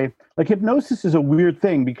why, like, hypnosis is a weird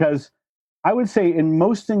thing, because I would say in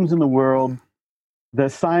most things in the world, the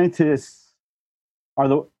scientists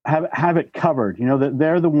have it covered. That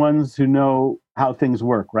they're the ones who know how things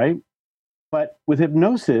work, right? But with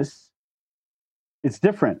hypnosis, it's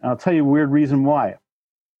different. I'll tell you a weird reason why.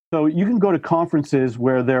 So you can go to conferences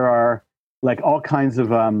where there are like all kinds of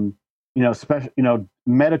special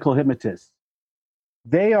medical hypnotists.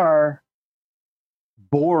 They are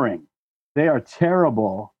boring. They are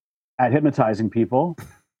terrible at hypnotizing people,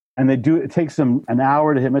 and it takes them an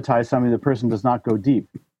hour to hypnotize somebody. The person does not go deep.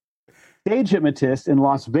 Stage hypnotist in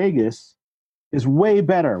Las Vegas is way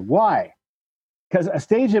better. Why? Because a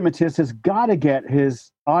stage hypnotist has got to get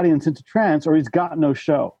his audience into trance, or he's got no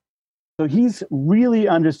show. So he's really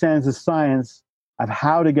understands the science of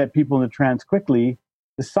how to get people into trance quickly.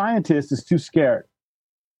 The scientist is too scared.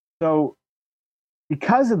 So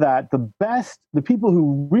because of that, the people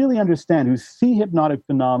who really understand, who see hypnotic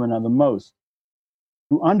phenomena the most,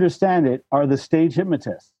 who understand it, are the stage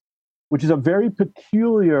hypnotists, which is a very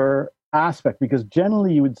peculiar aspect, because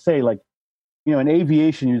generally you would say, like, in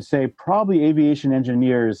aviation, you'd say probably aviation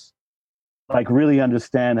engineers like really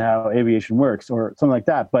understand how aviation works or something like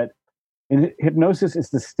that. But in hypnosis, it's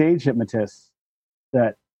the stage hypnotists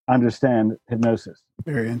that understand hypnosis.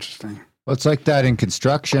 Very interesting. Well, it's like that in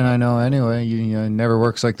construction, I know. Anyway, it never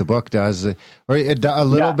works like the book does, or a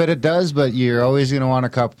little bit it does, but you're always going to want a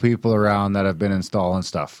couple people around that have been installing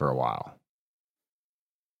stuff for a while.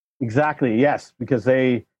 Exactly. Yes, because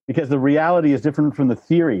the reality is different from the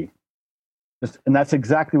theory. And that's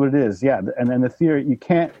exactly what it is. Yeah. And the theory, you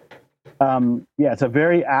can't, it's a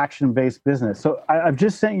very action-based business. So I've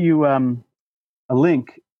just sent you a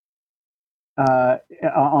link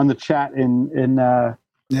on the chat in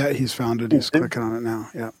yeah, he's found it. He's clicking on it now.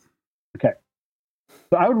 Yeah. Okay.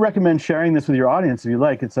 So I would recommend sharing this with your audience if you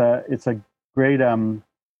like. It's a great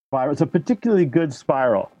spiral. It's a particularly good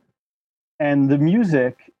spiral. And the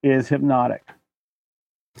music is hypnotic.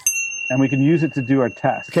 And we can use it to do our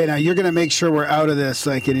test. Okay, now you're going to make sure we're out of this.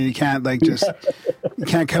 Like, and you can't you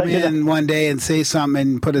can't come in one day and say something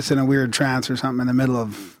and put us in a weird trance or something in the middle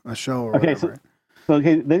of a show or whatever.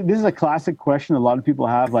 This is a classic question a lot of people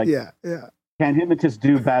have. Like, yeah. Can hypnotists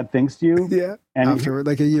do bad things to you? Yeah. And afterward,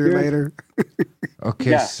 like a year later.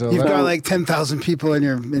 Okay, so you've got like 10,000 people in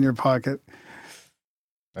your pocket.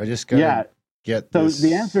 I just got get this. So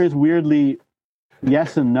the answer is weirdly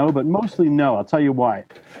yes and no, but mostly no. I'll tell you why.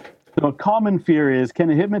 So a common fear is, can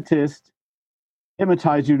a hypnotist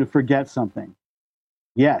hypnotize you to forget something?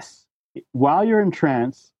 Yes. While you're in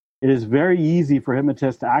trance, it is very easy for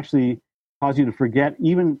hypnotists to actually cause you to forget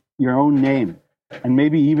even your own name, and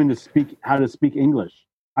maybe even how to speak English.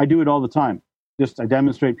 I do it all the time. I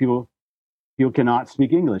demonstrate people cannot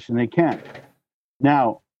speak English, and they can't.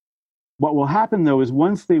 Now, what will happen though is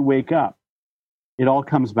once they wake up, it all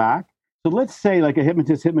comes back. So let's say like a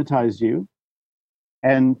hypnotist hypnotized you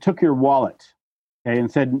and took your wallet, okay,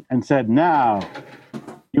 and said, now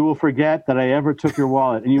you will forget that I ever took your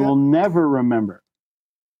wallet, and you will never remember.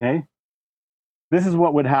 Okay? This is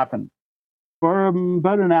what would happen. For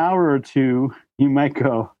about an hour or two, you might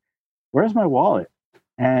go, where's my wallet?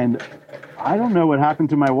 And I don't know what happened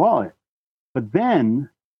to my wallet. But then,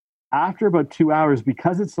 after about 2 hours,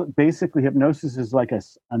 because it's basically hypnosis is like a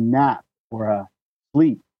nap or a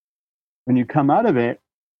sleep, when you come out of it,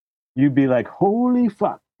 you'd be like, holy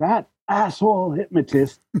fuck, that asshole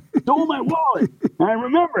hypnotist stole my wallet. I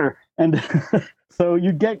remember. And so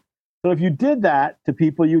if you did that to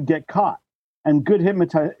people, you'd get caught. And good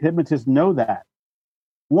hypnotists know that.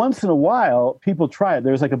 Once in a while, people try it.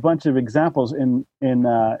 There's like a bunch of examples in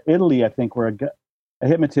Italy, I think, where a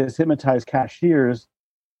hypnotist hypnotized cashiers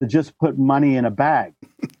to just put money in a bag.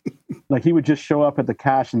 Like he would just show up at the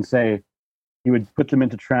cash and say, he would put them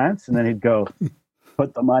into trance, and then he'd go,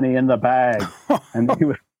 put the money in the bag. And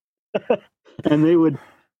they would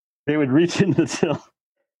reach in the till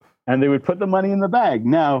and they would put the money in the bag.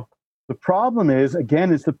 Now, the problem is,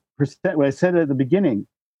 again, it's the percent, what I said at the beginning,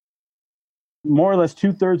 more or less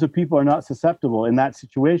 2/3 of people are not susceptible in that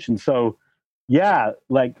situation. So yeah,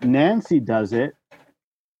 like Nancy does it,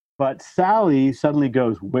 But Sally suddenly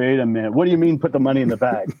goes, "Wait a minute! What do you mean put the money in the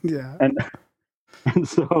bag?" Yeah. And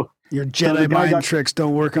so your Jedi mind tricks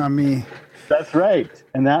don't work on me. That's right.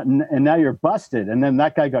 And now you're busted. And then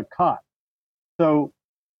that guy got caught. So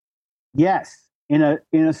yes, in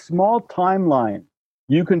a small timeline,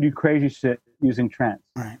 you can do crazy shit using trance.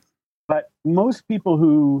 Right. But most people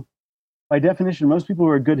who, by definition, most people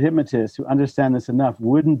who are good hypnotists who understand this enough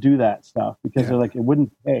wouldn't do that stuff because they're like, it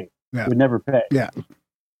wouldn't pay. Yeah. It would never pay. Yeah.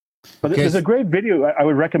 But there's a great video I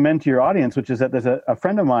would recommend to your audience, which is that there's a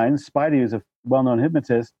friend of mine, Spidey, who's a well-known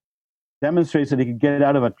hypnotist, demonstrates that he could get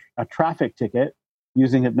out of a traffic ticket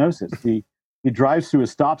using hypnosis. He drives through a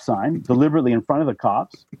stop sign deliberately in front of the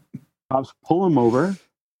cops. Cops pull him over.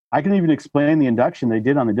 I can even explain the induction they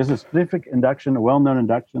did on it. There's a specific induction, a well-known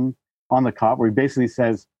induction on the cop where he basically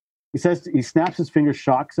says, he snaps his finger,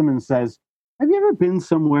 shocks him and says, "Have you ever been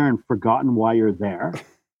somewhere and forgotten why you're there?"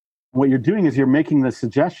 And what you're doing is you're making the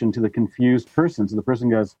suggestion to the confused person. So the person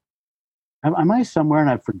goes, Am I somewhere and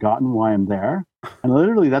I've forgotten why I'm there? And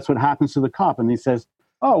literally that's what happens to the cop. And he says,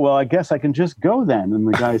 "Oh, well, I guess I can just go then." And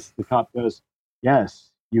the cop goes, "Yes,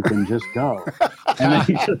 you can just go." And then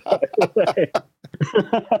he just away.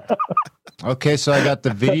 Okay, so I got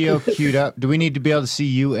the video queued up. Do we need to be able to see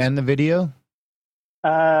you and the video?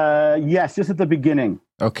 Yes, just at the beginning.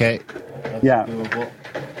 Okay. Yeah. Doable.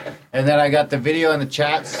 And then I got the video in the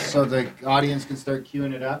chats so the audience can start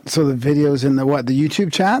queuing it up. So the video's in the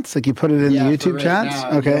YouTube chats? Like you put it in the YouTube chats?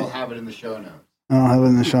 Now, okay. I'll have it in the show notes. I'll have it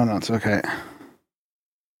in the show notes. Okay.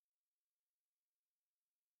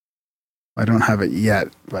 I don't have it yet,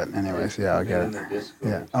 but anyways, yeah, I'll get it.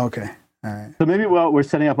 Yeah. Okay. All right. So maybe while we're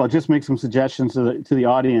setting up, I'll just make some suggestions to the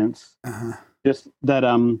audience. Uh-huh. Just that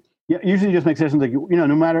usually just make suggestions like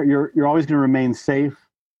no matter you're always going to remain safe.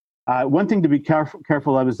 One thing to be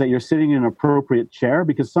careful of is that you're sitting in an appropriate chair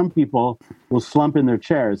because some people will slump in their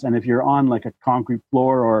chairs, and if you're on like a concrete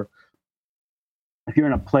floor or if you're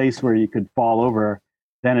in a place where you could fall over,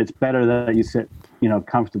 then it's better that you sit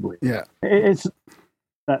comfortably. Yeah.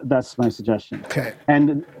 That's my suggestion. Okay.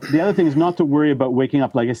 And the other thing is not to worry about waking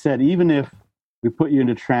up. Like I said, even if we put you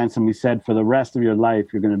into trance and we said for the rest of your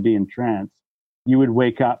life you're going to be in trance, you would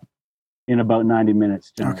wake up in about 90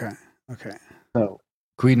 minutes generally. Okay. So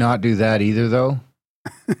could we not do that either, though?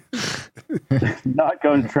 not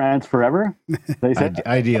go in trance forever? They said?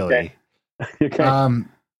 Ideally. Okay.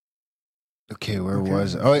 Okay, where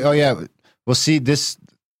was... Oh, yeah. We'll see. This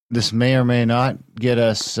may or may not get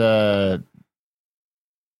us...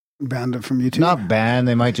 banned it from YouTube? Not banned.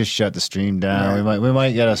 They might just shut the stream down. Right. We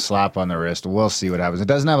might get a slap on the wrist. We'll see what happens. It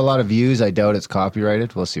doesn't have a lot of views. I doubt it's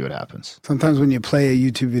copyrighted. We'll see what happens. Sometimes when you play a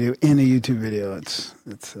YouTube video in a YouTube video, it's.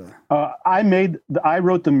 I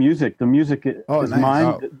wrote the music. The music is nice. mine.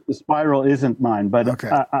 Oh. The spiral isn't mine, but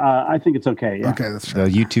I think it's okay. Yeah. Okay, that's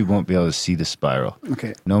right. So YouTube won't be able to see the spiral.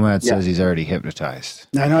 Okay. Nomad says he's already hypnotized.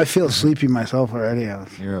 I know. I feel sleepy myself already.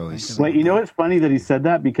 You're always. Wait, it's funny that he said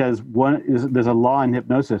that because there's a law in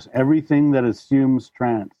hypnosis. Everything that assumes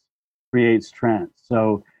trance creates trance.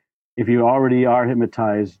 So if you already are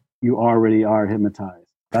hypnotized, you already are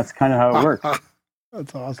hypnotized. That's kind of how it works.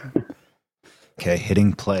 That's awesome. Okay,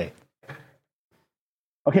 hitting play.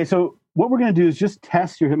 Okay, so what we're going to do is just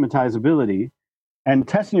test your hypnotizability. And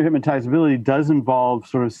testing your hypnotizability does involve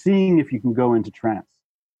sort of seeing if you can go into trance.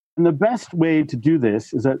 And the best way to do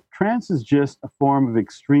this is that trance is just a form of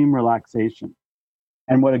extreme relaxation.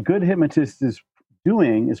 And what a good hypnotist is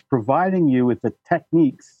doing is providing you with the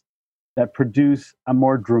techniques that produce a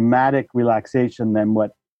more dramatic relaxation than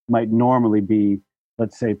what might normally be,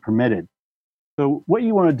 let's say, permitted. So what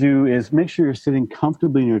you want to do is make sure you're sitting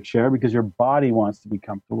comfortably in your chair because your body wants to be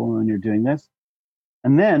comfortable when you're doing this.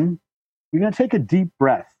 And then you're going to take a deep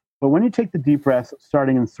breath. But when you take the deep breath,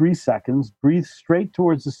 starting in 3 seconds, breathe straight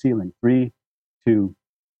towards the ceiling. 3, 2,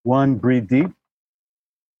 1, breathe deep.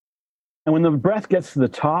 And when the breath gets to the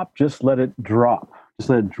top, just let it drop. Just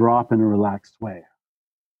let it drop in a relaxed way.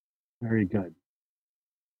 Very good.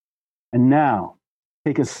 And now,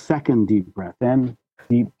 take a second deep breath in.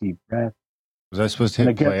 Deep, deep breath. Was I supposed to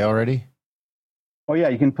hit play already? Oh yeah,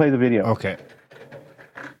 you can play the video. Okay.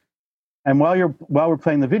 And while we're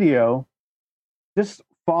playing the video, just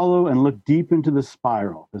follow and look deep into the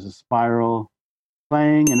spiral. There's a spiral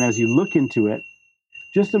playing, and as you look into it,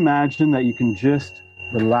 just imagine that you can just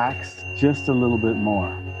relax just a little bit more.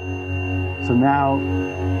 So now,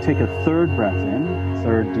 take a third breath in,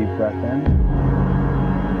 third deep breath in.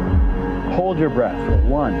 Hold your breath for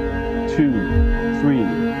 1, 2, 3,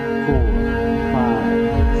 4, 5,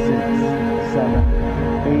 6, 7,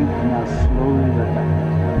 8, and now slowly let that go.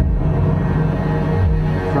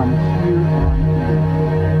 From here on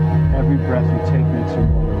in, every breath you take makes you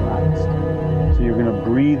more relaxed. relaxed. So you're going to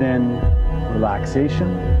breathe in relaxation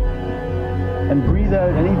and breathe out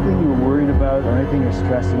anything you're worried about or anything you're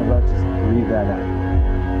stressing about. Just breathe that out.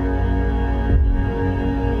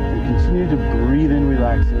 And continue to breathe in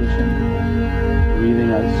relaxation,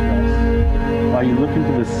 breathing out stress, while you look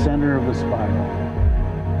into the center of the spiral.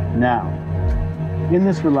 Now, in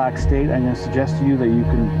this relaxed state, I'm going to suggest to you that you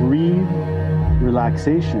can breathe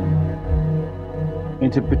relaxation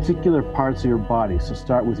into particular parts of your body. So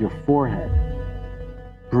start with your forehead.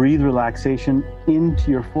 Breathe relaxation into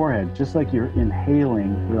your forehead, just like you're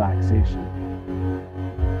inhaling relaxation.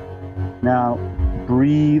 Now,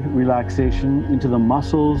 breathe relaxation into the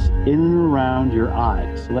muscles in and around your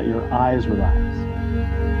eyes. So let your eyes relax.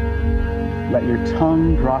 Let your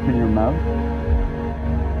tongue drop in your mouth.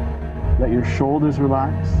 Let your shoulders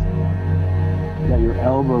relax. Let your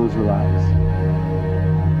elbows relax.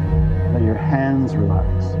 Let your hands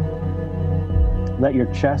relax. Let your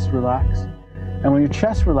chest relax. And when your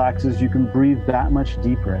chest relaxes, you can breathe that much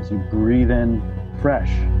deeper as you breathe in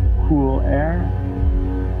fresh, cool air,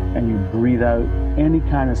 and you breathe out any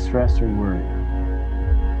kind of stress or worry.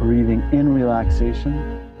 Breathing in relaxation,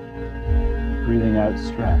 breathing out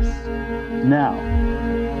stress. Now,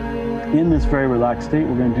 in this very relaxed state,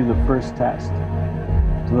 we're going to do the first test.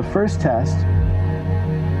 So the first test,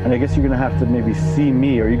 and I guess you're going to have to maybe see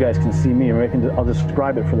me, or you guys can see me, or I'll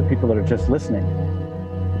describe it for the people that are just listening.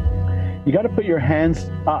 You got to put your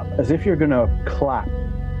hands up as if you're going to clap.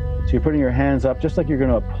 So you're putting your hands up just like you're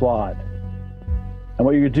going to applaud. And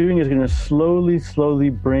what you're doing is going to slowly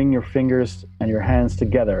bring your fingers and your hands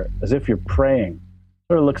together as if you're praying.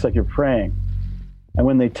 Sort of looks like you're praying. And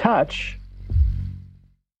when they touch,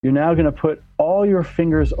 you're now going to put all your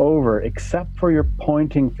fingers over except for your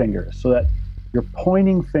pointing fingers, so that your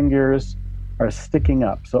pointing fingers are sticking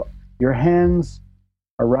up. So your hands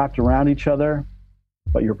are wrapped around each other,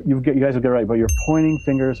 but you guys will get it right, but your pointing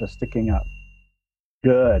fingers are sticking up.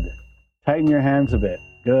 Good. Tighten your hands a bit.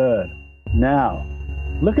 Good. Now,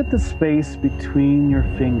 look at the space between your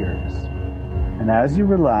fingers. And as you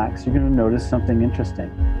relax, you're going to notice something interesting.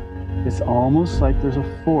 It's almost like there's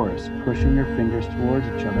a force pushing your fingers towards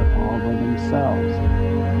each other all by themselves.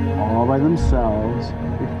 All by themselves,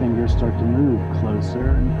 your fingers start to move closer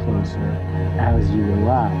and closer as you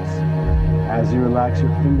relax. As you relax,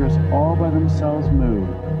 your fingers all by themselves move,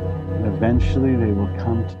 and eventually they will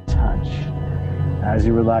come to touch. As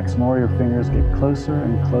you relax more, your fingers get closer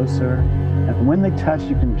and closer, and when they touch,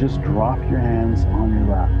 you can just drop your hands on your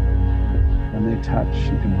lap. When they touch,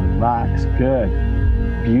 you can relax. Good.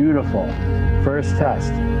 Beautiful. First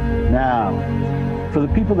test. Now, for the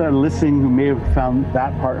people that are listening who may have found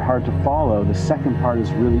that part hard to follow, the second part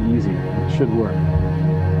is really easy. It should work.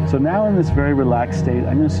 So now in this very relaxed state,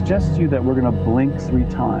 I'm going to suggest to you that we're going to blink 3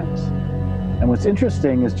 times. And what's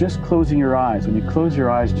interesting is just closing your eyes. When you close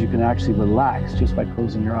your eyes, you can actually relax just by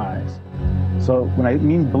closing your eyes. So when I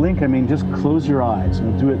mean blink, I mean just close your eyes.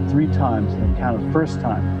 And we'll do it 3 times and then count it first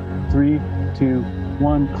time. 3, 2,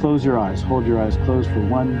 1, close your eyes. Hold your eyes closed for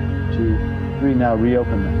 1, 2, 3. Now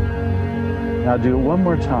reopen them. Now do it one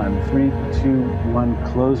more time. 3, 2, 1,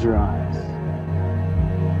 close your eyes.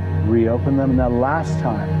 Reopen them. And now last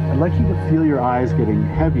time, I'd like you to feel your eyes getting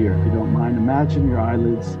heavier, if you don't mind. Imagine your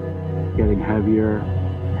eyelids getting heavier,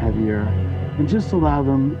 heavier, and just allow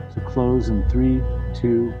them to close in 3,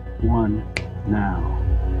 2, 1, now.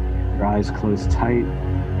 Your eyes close tight.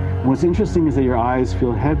 And what's interesting is that your eyes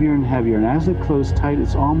feel heavier and heavier, and as they close tight,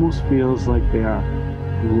 it almost feels like they are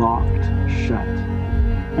locked shut.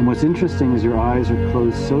 And what's interesting is your eyes are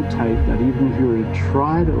closed so tight that even if you were to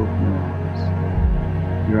try to open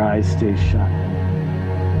your eyes stay shut.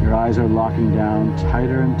 Your eyes are locking down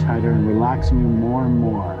tighter and tighter and relaxing you more and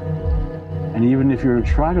more. And even if you were to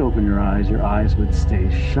try to open your eyes would stay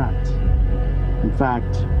shut. In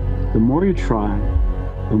fact, the more you try,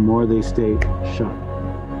 the more they stay shut.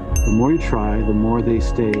 The more you try, the more they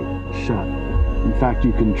stay shut. In fact,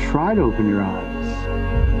 you can try to open your eyes.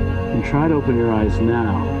 You can try to open your eyes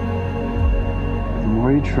now. The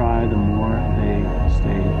more you try, the more they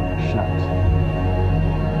stay shut.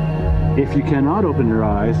 If you cannot open your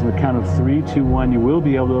eyes, on the count of 3, 2, 1, you will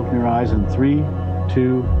be able to open your eyes in 3,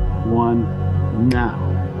 2, 1, now.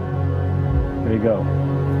 There you go.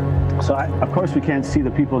 So, of course, we can't see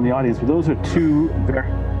the people in the audience, but those are 2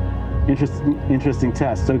 very interesting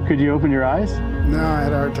tests. So, could you open your eyes? No, I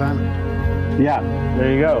had a hard time. Yeah,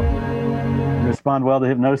 there you go. Respond well to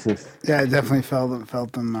hypnosis. Yeah, I definitely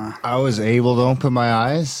felt them. I was able to open my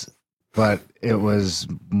eyes, but it was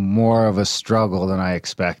more of a struggle than I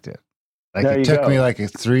expected. Like There it you took go. me like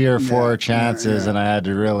 3 or 4 chances, yeah. and I had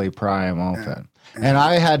to really pry them open. And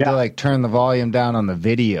I had to like turn the volume down on the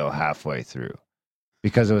video halfway through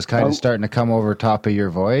because it was kind of starting to come over top of your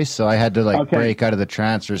voice. So I had to like break out of the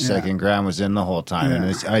trance for a second. Graham was in the whole time, and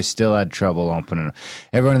I still had trouble opening it.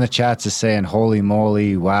 Everyone in the chats is saying, "Holy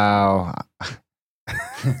moly, wow."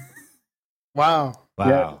 Wow.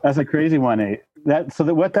 Yeah, that's a crazy one, Nate.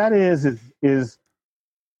 What that is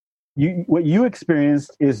you what you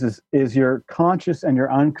experienced is your conscious and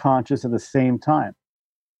your unconscious at the same time.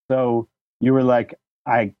 So you were like,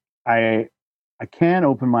 I can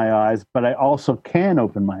open my eyes, but I also can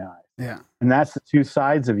open my eyes. Yeah. And that's the two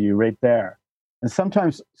sides of you right there. And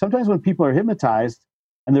sometimes when people are hypnotized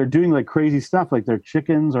and they're doing like crazy stuff, like they're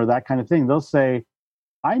chickens or that kind of thing, they'll say,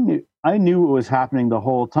 I knew what was happening the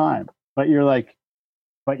whole time. But you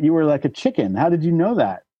were like a chicken. How did you know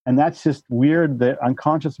that? And that's just weird. The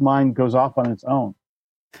unconscious mind goes off on its own.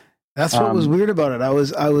 That's what was weird about it. I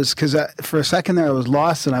was because for a second there I was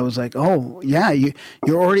lost, and I was like, "Oh yeah, you're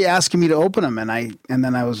already asking me to open them," and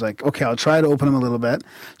then I was like, "Okay, I'll try to open them a little bit."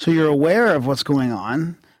 So you're aware of what's going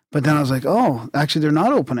on, but then I was like, "Oh, actually, they're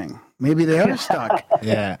not opening. Maybe they are stuck."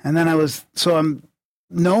 Yeah. And then I'm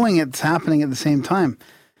knowing it's happening at the same time,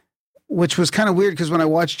 which was kind of weird because when I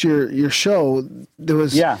watched your show, there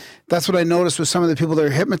was that's what I noticed with some of the people that were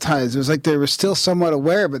hypnotized. It was like they were still somewhat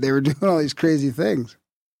aware, but they were doing all these crazy things.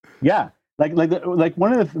 Yeah, like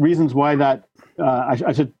one of the reasons why that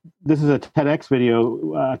I should. This is a TEDx video,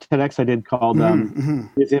 TEDx I did called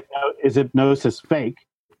 "Is Hypnosis Fake?"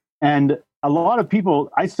 And a lot of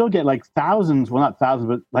people, I still get like thousands, well not thousands,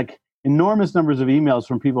 but like enormous numbers of emails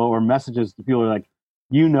from people or messages to people who are like,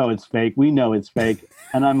 "You know it's fake. We know it's fake,"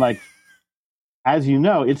 and I'm like, as you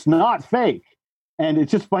know, it's not fake. And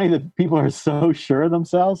it's just funny that people are so sure of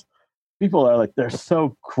themselves. People are like, they're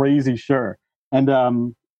so crazy sure.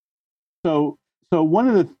 And so one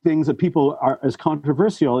of the things that people are as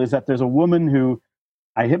controversial is that there's a woman who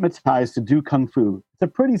I hypnotized to do Kung Fu. It's a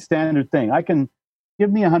pretty standard thing. I can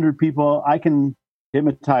give me 100 people. I can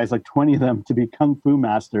hypnotize like 20 of them to be Kung Fu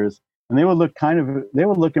masters. And they will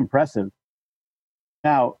look impressive.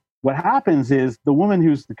 Now, what happens is the woman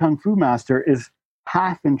who's the Kung Fu master is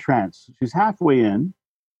half in trance. She's halfway in,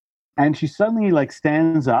 and she suddenly like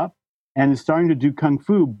stands up and is starting to do Kung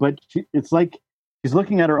Fu, but it's like she's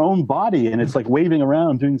looking at her own body and it's like waving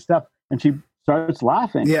around doing stuff, and she starts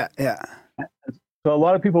laughing. Yeah. So a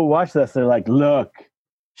lot of people watch this. They're like, look,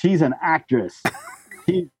 she's an actress.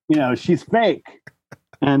 She's fake.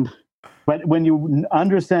 But when you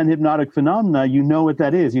understand hypnotic phenomena, you know what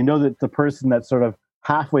that is. You know that the person that's sort of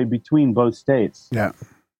halfway between both states. Yeah,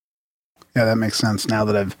 that makes sense now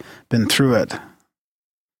that I've been through it.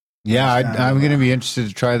 Yeah, I'm going to be interested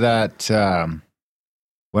to try that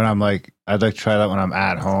when I'd like to try that when I'm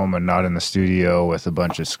at home and not in the studio with a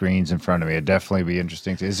bunch of screens in front of me. It'd definitely be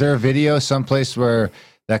interesting. Is there a video someplace where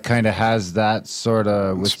that kind of has that sort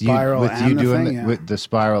of with you doing with the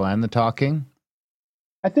spiral and the talking?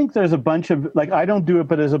 I think there's a bunch of, like, I don't do it,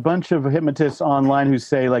 but there's a bunch of hypnotists online who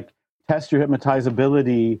say, like, test your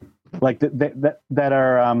hypnotizability, like that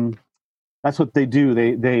are, that's what they do.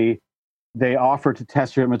 They offer to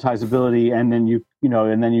test your hypnotizability, and then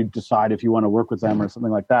you decide if you want to work with them or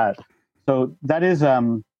something like that. So that is,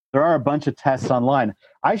 there are a bunch of tests online.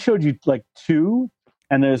 I showed you like 2,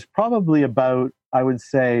 and there's probably about, I would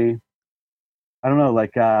say, I don't know,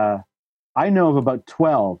 like, I know of about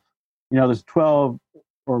 12. There's 12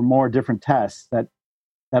 or more different tests that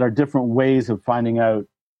are different ways of finding out.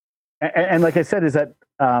 And like I said, is that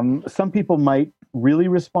some people might really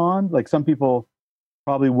respond. Like some people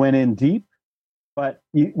probably went in deep. But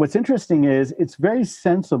what's interesting is it's very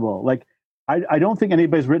sensible. Like I don't think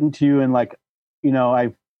anybody's written to you and like,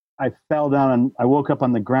 I fell down and I woke up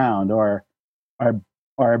on the ground or I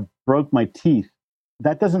broke my teeth.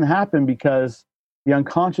 That doesn't happen because the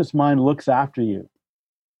unconscious mind looks after you.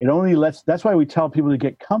 That's why we tell people to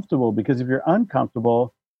get comfortable, because if you're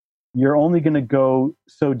uncomfortable, you're only going to go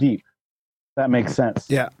so deep. That makes sense.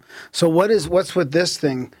 Yeah. So what's with this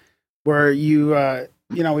thing where you,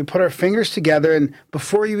 we put our fingers together, and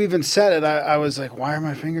before you even said it, I was like, why are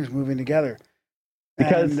my fingers moving together?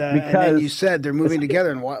 Because and then you said they're moving together,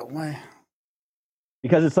 and why?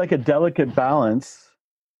 Because it's like a delicate balance.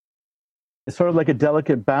 It's sort of like a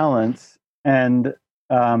delicate balance, and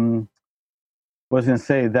I was going to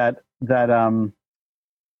say that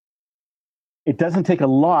it doesn't take a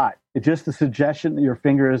lot. It's just the suggestion that your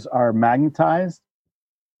fingers are magnetized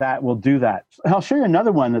that will do that. I'll show you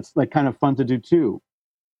another one that's like kind of fun to do too.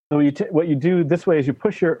 So what you do this way is you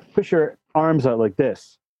push your arms out like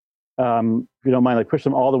this. If you don't mind, like push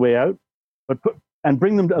them all the way out, but and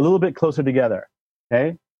bring them a little bit closer together.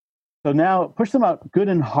 Okay. So now push them out good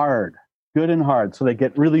and hard, so they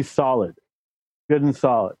get really solid, good and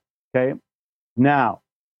solid. Okay. Now,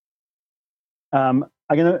 I'm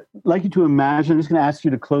gonna like you to imagine. I'm just gonna ask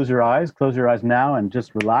you to close your eyes now, and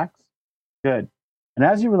just relax. Good. And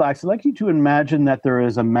as you relax, I'd like you to imagine that there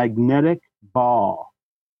is a magnetic ball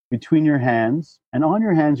between your hands, and on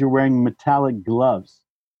your hands you're wearing metallic gloves,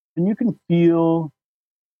 and you can feel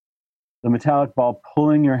the metallic ball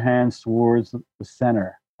pulling your hands towards the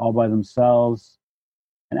center, all by themselves.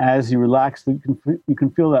 And as you relax, you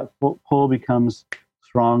can feel that pull becomes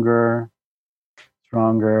stronger,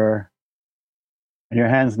 and your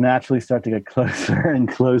hands naturally start to get closer and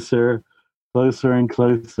closer as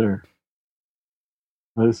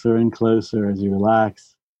you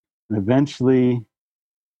relax. And eventually,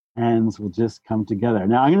 hands will just come together.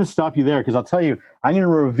 Now, I'm going to stop you there because I'll tell you, I'm going to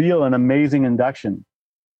reveal an amazing induction.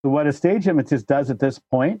 So what a stage hypnotist does at this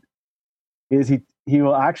point is he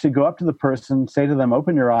will actually go up to the person, say to them,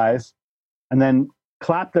 open your eyes, and then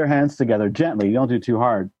clap their hands together gently. You don't do it too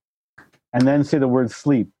hard. And then say the word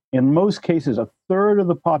sleep. In most cases, a third of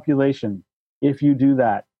the population, if you do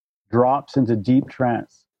that, drops into deep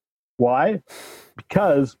trance. Why?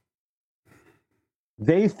 Because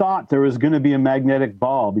they thought there was going to be a magnetic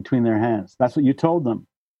ball between their hands. That's what you told them.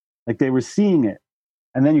 Like they were seeing it.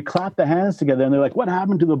 And then you clap the hands together and they're like, what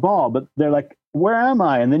happened to the ball? But they're like, where am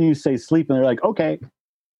I? And then you say sleep and they're like, okay,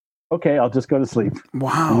 I'll just go to sleep.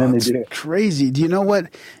 Wow, and then that's they do it. crazy. Do you know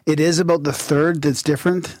what it is about the third that's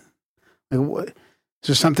different? Like, what, is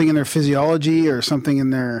there something in their physiology or something in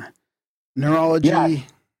their neurology? Yeah.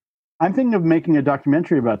 I'm thinking of making a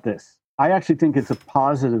documentary about this. I actually think it's a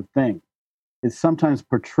positive thing. It's sometimes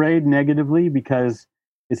portrayed negatively because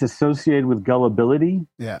it's associated with gullibility.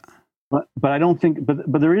 Yeah. But I don't think,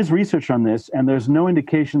 but there is research on this, and there's no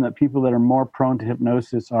indication that people that are more prone to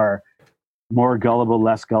hypnosis are more gullible,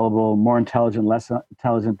 less gullible, more intelligent, less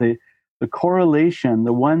intelligent. The correlation,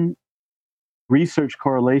 the one research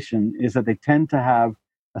correlation is that they tend to have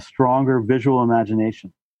a stronger visual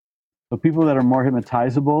imagination. So people that are more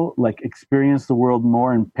hypnotizable, like experience the world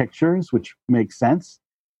more in pictures, which makes sense,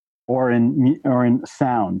 or in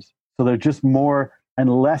sound. So they're just more and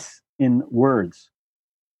less in words.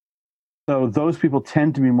 So those people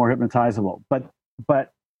tend to be more hypnotizable,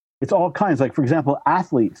 but it's all kinds. Like, for example,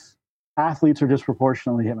 athletes are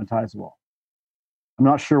disproportionately hypnotizable. I'm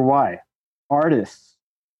not sure why. Artists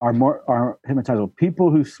are hypnotizable.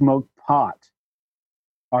 People who smoke pot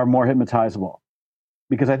are more hypnotizable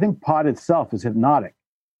because I think pot itself is hypnotic.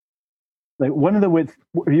 Like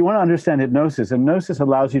if you want to understand hypnosis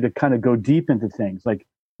allows you to kind of go deep into things. Like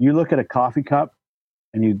you look at a coffee cup,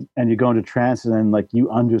 and you go into trance, and then like you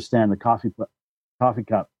understand the coffee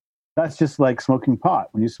cup. That's just like smoking pot.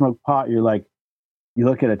 When you smoke pot, you're like, you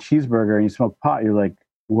look at a cheeseburger and you smoke pot, you're like,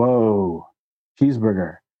 whoa,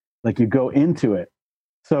 cheeseburger. Like you go into it.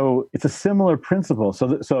 So it's a similar principle.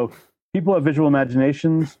 So people have visual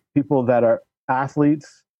imaginations, people that are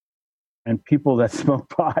athletes, and people that smoke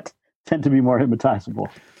pot tend to be more hypnotizable.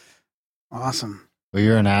 Awesome. Well,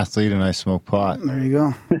 you're an athlete and I smoke pot. There you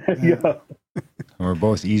go. There you go. And we're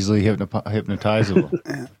both easily hypnotizable.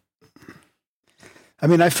 Yeah. I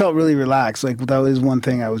mean, I felt really relaxed. Like that was one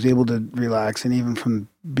thing I was able to relax, and even from the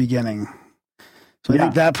beginning. So I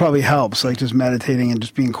think that probably helps, like just meditating and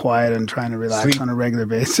just being quiet and trying to relax on a regular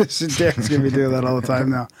basis. Derek's going to be doing that all the time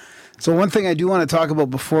now. So one thing I do want to talk about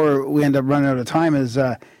before we end up running out of time is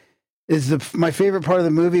my favorite part of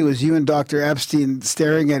the movie was you and Dr. Epstein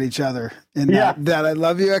staring at each other in that I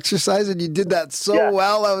love you exercise, and you did that so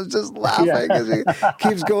well. I was just laughing because it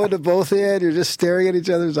keeps going to both ends. You're just staring at each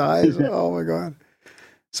other's eyes. Oh my God.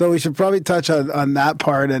 So we should probably touch on that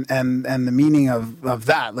part and the meaning of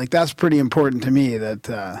that. Like that's pretty important to me.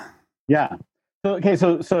 That Yeah.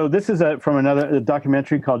 So this is from another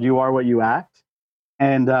documentary called "You Are What You Act,"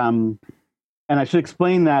 and I should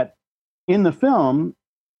explain that in the film,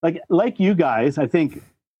 like you guys, I think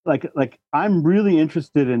like I'm really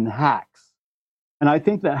interested in hacks, and I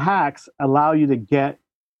think that hacks allow you to get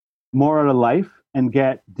more out of life and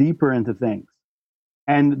get deeper into things.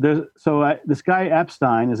 And this guy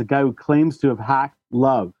Epstein is a guy who claims to have hacked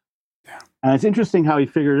love. Yeah. And it's interesting how he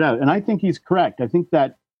figured it out. And I think he's correct. I think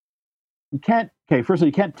that first of all,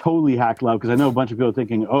 you can't totally hack love, because I know a bunch of people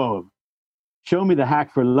thinking, oh, show me the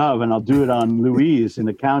hack for love and I'll do it on Louise in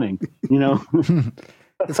accounting, you know?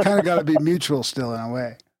 It's kind of got to be mutual still in a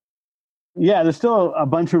way. Yeah, there's still a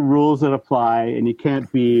bunch of rules that apply, and you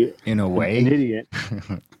can't be in a way an idiot.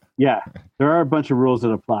 Yeah, there are a bunch of rules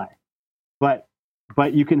that apply.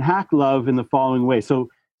 But you can hack love in the following way. So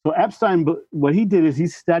So Epstein, what he did is he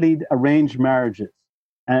studied arranged marriages.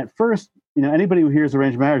 And at first, anybody who hears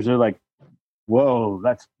arranged marriage, they're like, whoa,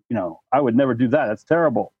 that's, I would never do that. That's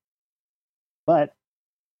terrible. But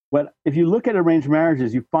if you look at arranged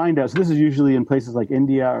marriages, you find out, so this is usually in places like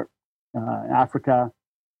India, Africa.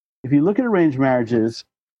 If you look at arranged marriages,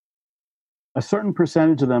 a certain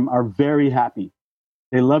percentage of them are very happy.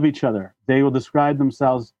 They love each other. They will describe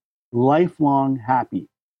themselves lifelong happy,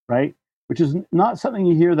 right? Which is not something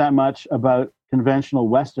you hear that much about conventional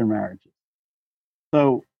Western marriages.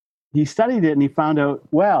 So he studied it and he found out,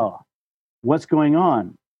 well, what's going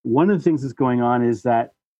on? One of the things that's going on is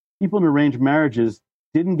that people in arranged marriages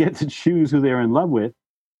didn't get to choose who they were in love with.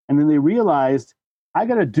 And then they realized, I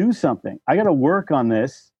got to do something. I got to work on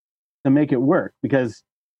this to make it work, because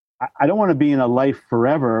I don't want to be in a life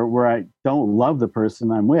forever where I don't love the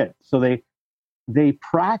person I'm with. So they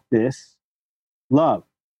practice love.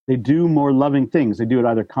 They do more loving things. They do it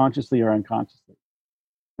either consciously or unconsciously.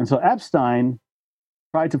 And so Epstein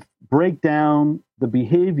tried to break down the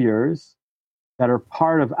behaviors that are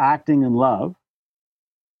part of acting in love.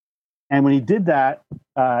 And when he did that,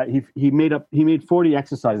 he made 40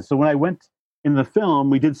 exercises. So when I went in the film,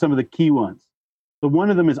 we did some of the key ones. So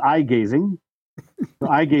one of them is eye gazing. So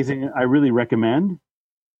eye gazing, I really recommend.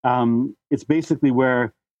 It's basically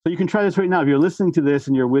where, so you can try this right now. If you're listening to this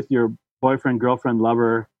and you're with your boyfriend, girlfriend,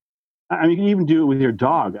 lover, I mean, you can even do it with your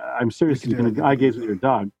dog. I'm serious. You can eye gaze with your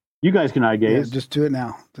dog. You guys can eye gaze. Yeah, just do it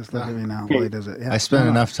now. Just look at me now while he does it. Yeah. I spent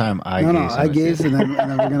enough time eye gazing. No, eye gaze, and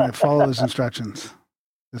then we're going to follow his instructions.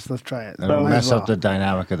 Let's try it. It'll mess up the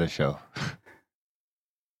dynamic of the show.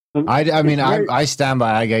 I stand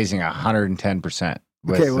by eye gazing 110%.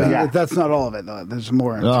 Okay, well, that's not all of it, though. There's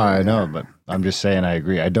more. No, I know, but I'm just saying I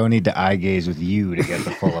agree. I don't need to eye gaze with you to get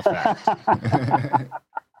the full effect.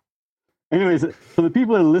 Anyways, so the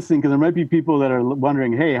people that are listening, because there might be people that are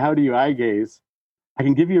wondering, hey, how do you eye gaze? I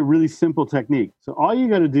can give you a really simple technique. So all you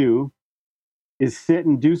got to do is sit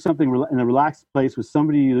and do something in a relaxed place with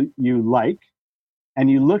somebody you like, and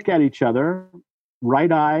you look at each other,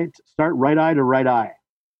 start right eye to right eye,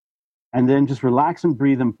 and then just relax and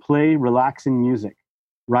breathe and play relaxing music,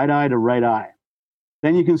 right eye to right eye.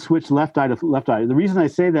 Then you can switch left eye to left eye. The reason I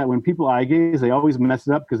say that, when people eye gaze, they always mess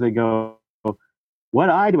it up because they go, what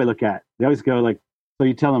eye do I look at? They always go like, so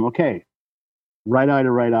you tell them, okay, right eye to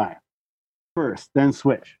right eye first, then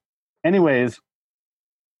switch. Anyways,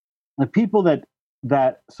 the people that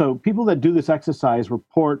do this exercise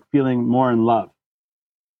report feeling more in love,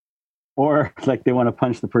 or like they want to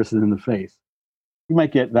punch the person in the face. You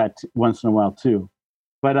might get that once in a while too.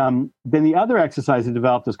 But then the other exercise he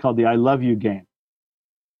developed is called the I love you game.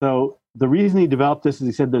 So the reason he developed this is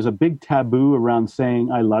he said there's a big taboo around saying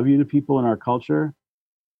I love you to people in our culture.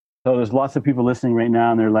 So there's lots of people listening right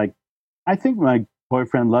now and they're like, I think my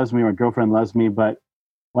boyfriend loves me or my girlfriend loves me, but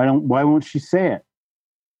why won't she say it?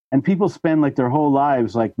 And people spend like their whole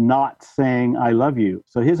lives like not saying I love you.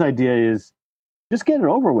 So his idea is just get it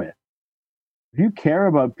over with. If you care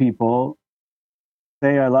about people,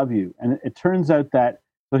 say I love you. And it turns out that,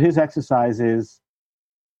 so his exercise is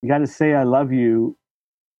you got to say I love you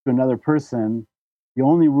to another person. The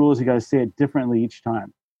only rule is you got to say it differently each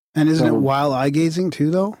time. And isn't it while eye gazing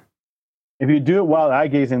too, though? If you do it while eye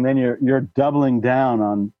gazing, then you're doubling down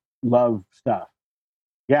on love stuff.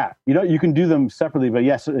 Yeah, you can do them separately, but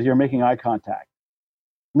yes, you're making eye contact.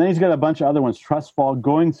 And then he's got a bunch of other ones: trust fall,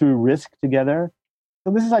 going through risk together.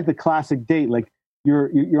 So this is like the classic date. Like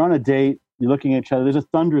you're on a date, you're looking at each other. There's a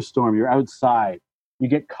thunderstorm. You're outside. You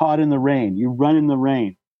get caught in the rain. You run in the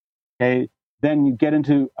rain. Okay, then you get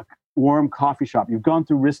into a warm coffee shop. You've gone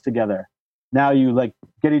through risk together. Now you like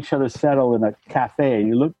get each other settled in a cafe.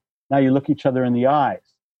 Now you look each other in the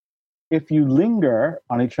eyes. If you linger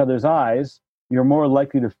on each other's eyes, you're more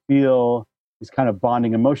likely to feel these kind of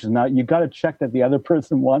bonding emotions. Now you got to check that the other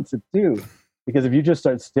person wants it too, because if you just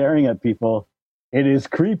start staring at people, it is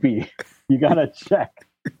creepy. You got to check.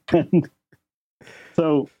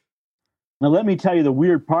 So now let me tell you the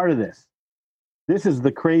weird part of this. This is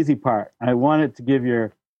the crazy part. I wanted to give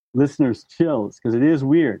your listeners chills because it is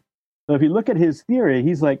weird. So if you look at his theory,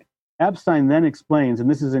 he's like, Epstein then explains, and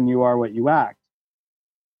this is in You Are What You Act,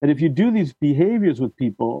 that if you do these behaviors with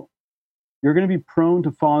people, you're going to be prone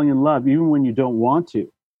to falling in love even when you don't want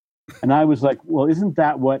to. And I was like, well, isn't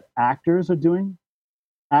that what actors are doing?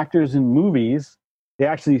 Actors in movies, they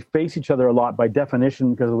actually face each other a lot by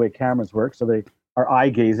definition because of the way cameras work. So they are eye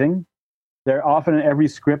gazing. They're often in every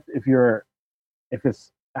script, if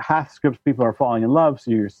it's half scripts, people are falling in love. So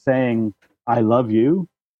you're saying, I love you.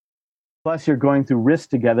 Plus you're going through risk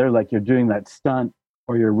together, like you're doing that stunt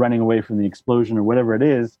or you're running away from the explosion or whatever it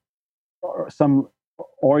is, or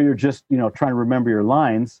or you're just, trying to remember your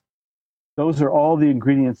lines. Those are all the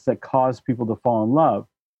ingredients that cause people to fall in love.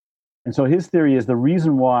 And so his theory is the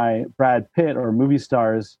reason why Brad Pitt or movie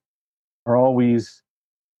stars are always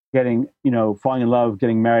getting, falling in love,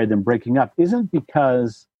 getting married, then breaking up isn't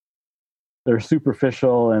because they're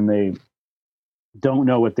superficial and they don't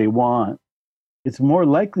know what they want. It's more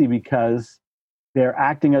likely because they're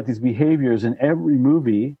acting out these behaviors in every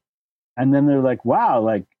movie. And then they're like, wow,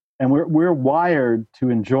 and we're wired to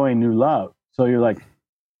enjoy new love. So you're like,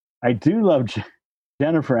 I do love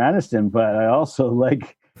Jennifer Aniston, but I also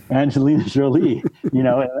like Angelina Jolie,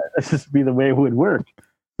 let's just be the way it would work.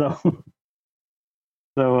 So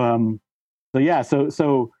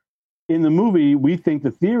in the movie, we think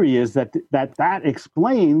the theory is that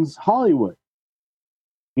explains Hollywood,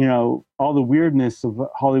 all the weirdness of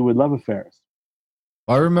Hollywood love affairs.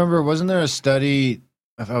 I remember, wasn't there a study?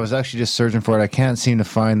 If I was actually just searching for it, I can't seem to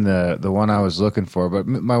find the one I was looking for, but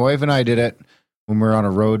my wife and I did it when we were on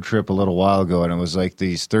a road trip a little while ago, and it was like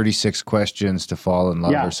these 36 questions to fall in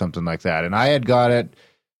love or something like that. And I had got it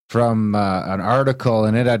from an article,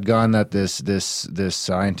 and it had gone that this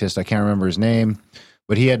scientist, I can't remember his name,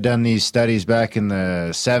 but he had done these studies back in the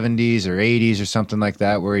 70s or 80s or something like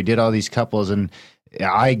that, where he did all these couples, and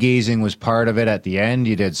eye gazing was part of it at the end.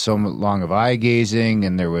 You did so long of eye gazing,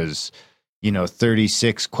 and there was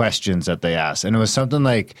 36 questions that they asked. And it was something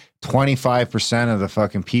like 25% of the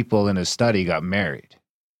fucking people in his study got married.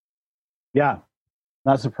 Yeah.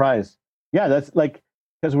 Not surprised. Yeah. That's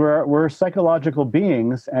because we're psychological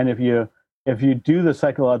beings. And if you do the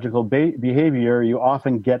psychological behavior, you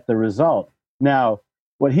often get the result. Now,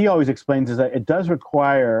 what he always explains is that it does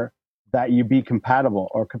require that you be compatible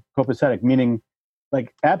or copacetic, meaning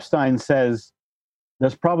like Epstein says,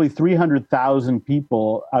 there's probably 300,000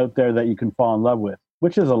 people out there that you can fall in love with,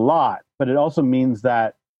 which is a lot, but it also means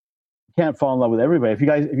that you can't fall in love with everybody. If you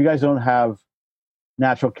guys don't have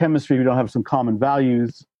natural chemistry, you don't have some common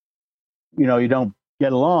values, you don't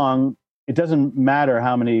get along, it doesn't matter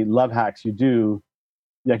how many love hacks you do.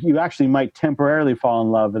 Like you actually might temporarily fall in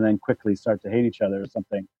love and then quickly start to hate each other or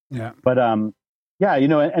something. Yeah. But and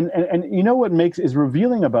what is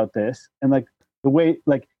revealing about this, and like the way,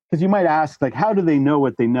 like, because you might ask, like, how do they know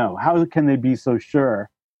what they know? How can they be so sure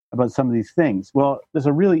about some of these things? Well, there's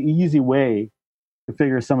a really easy way to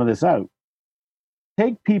figure some of this out.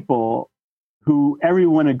 Take people who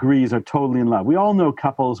everyone agrees are totally in love. We all know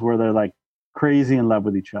couples where they're like crazy in love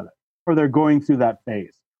with each other, or they're going through that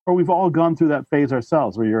phase, or we've all gone through that phase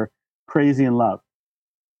ourselves where you're crazy in love.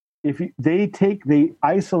 They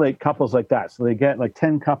isolate couples like that. So they get like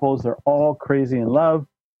 10 couples, they're all crazy in love.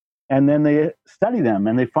 And then they study them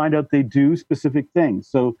and they find out they do specific things.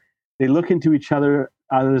 So they look into each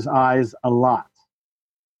other's eyes a lot.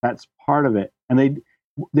 That's part of it. And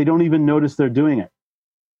they don't even notice they're doing it.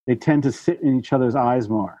 They tend to sit in each other's eyes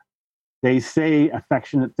more. They say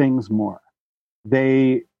affectionate things more.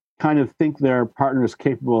 They kind of think their partner is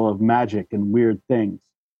capable of magic and weird things.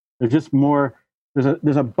 They're just more,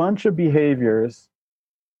 there's a bunch of behaviors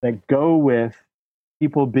that go with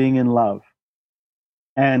people being in love.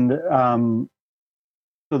 And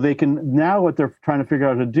so they can, now what they're trying to figure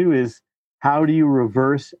out how to do is, how do you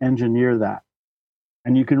reverse engineer that?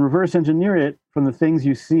 And you can reverse engineer it from the things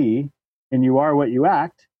you see in You Are What You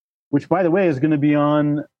Act, which, by the way, is going to be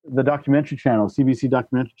on the documentary channel, CBC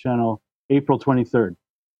documentary channel, April 23rd.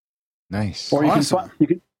 Nice. Or awesome. you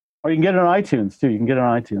can get it on iTunes too. You can get it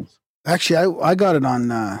on iTunes. Actually, I got it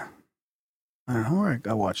on, I don't know where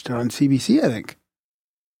I watched it, on CBC, I think.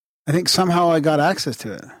 I think somehow I got access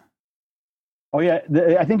to it. Oh yeah,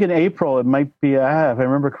 I think in April it might be. If I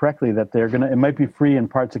remember correctly, that it might be free in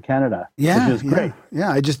parts of Canada. Yeah, which is great.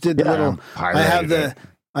 Yeah, I just did the little.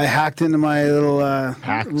 I hacked into my little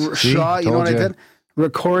shot. You know what I did?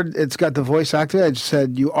 Record. It's got the voice actor. I just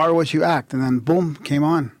said, "You are what you act," and then boom, came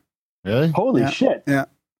on. Really? Holy shit! Yeah.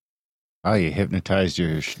 Oh, you hypnotized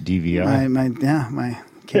your DVR. My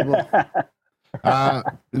cable.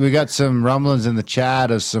 We got some rumblings in the chat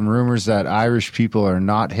of some rumors that Irish people are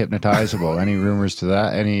not hypnotizable. Any rumors to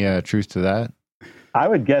that? Any truth to that? I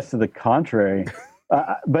would guess to the contrary.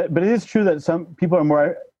 But it is true that some people are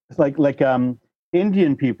more like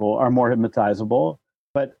Indian people are more hypnotizable.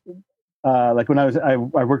 But like when I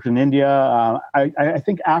worked in India, I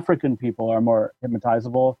think African people are more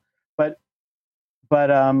hypnotizable. But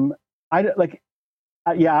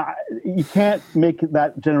you can't make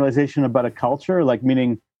that generalization about a culture, like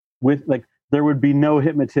meaning with like there would be no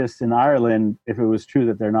hypnotists in Ireland if it was true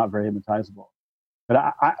that they're not very hypnotizable.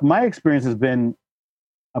 But my experience has been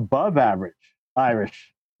above average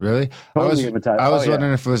Irish Really? Totally hypnotized. I was Oh, yeah.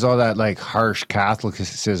 wondering if it was all that like harsh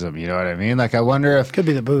Catholicism. You know what I mean? Like, I wonder if Could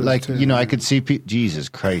be the booze, Like, too. you know, I could see. Jesus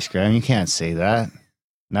Christ, Graham, you can't say that.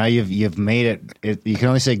 Now you've made it. You can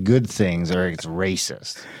only say good things, or it's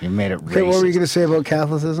racist. You made it racist. Okay, what were you going to say about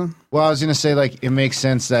Catholicism? Well, I was going to say, like, it makes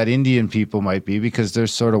sense that Indian people might be, because their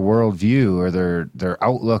sort of worldview or their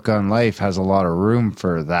outlook on life has a lot of room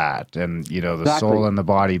for that, and you know, the Exactly. soul and the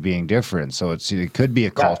body being different. So it could be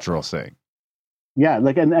a cultural thing. Yeah,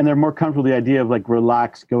 like, and they're more comfortable with the idea of like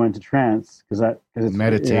relax, go into trance, because it's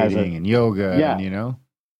Meditating and yoga, Yeah. and, you know.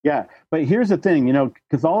 Yeah, but here's the thing, you know,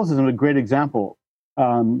 Catholicism is a great example,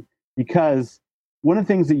 because one of the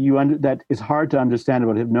things that is hard to understand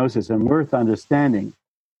about hypnosis and worth understanding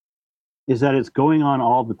is that it's going on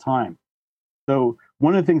all the time. So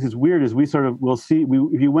one of the things that's weird is we'll see,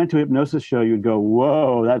 if you went to a hypnosis show, you'd go,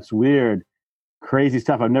 whoa, that's weird, crazy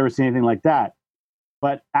stuff. I've never seen anything like that.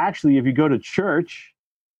 But actually, if you go to church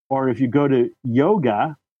or if you go to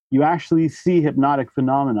yoga, you actually see hypnotic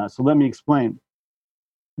phenomena. So let me explain.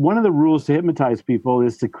 One of the rules to hypnotize people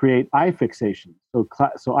is to create eye fixation.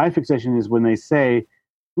 So eye fixation is when they say,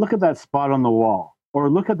 look at that spot on the wall, or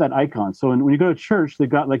look at that icon. So when you go to church, they've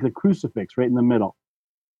got like the crucifix right in the middle.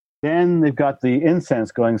 Then they've got the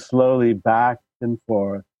incense going slowly back and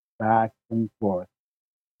forth,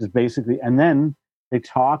 Just basically, and then they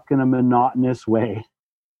talk in a monotonous way.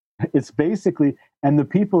 It's basically, and the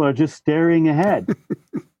people are just staring ahead.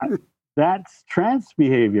 That's trance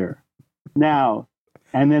behavior. Now,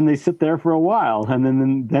 and then they sit there for a while,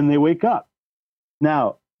 and then they wake up.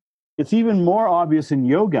 Now, it's even more obvious in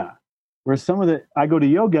yoga, where I go to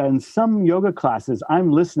yoga, and some yoga classes,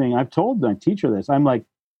 I'm listening. I've told my teacher this. I'm like,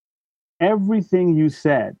 everything you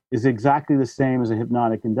said is exactly the same as a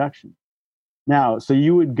hypnotic induction. Now, so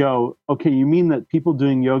you would go, okay, you mean that people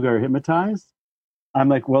doing yoga are hypnotized? I'm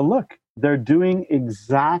like, well, look, they're doing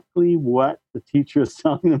exactly what the teacher is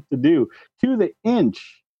telling them to do to the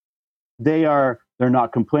inch. They're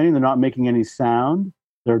not complaining. They're not making any sound.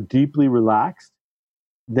 They're deeply relaxed.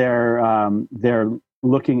 They're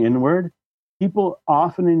looking inward. People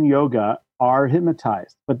often in yoga are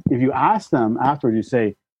hypnotized. But if you ask them afterwards, you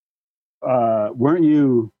say,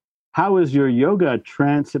 how was your yoga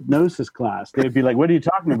trance hypnosis class? They'd be like, what are you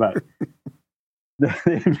talking about?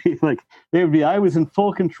 They'd be, I was in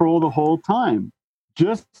full control the whole time.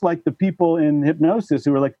 Just like the people in hypnosis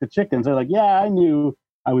who were like the chickens. They're like, yeah, I knew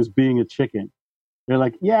I was being a chicken. They're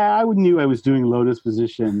like, yeah, I knew I was doing lotus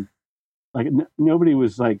position. Like nobody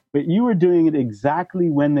was like, but you were doing it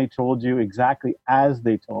exactly when they told you, exactly as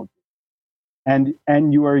they told you.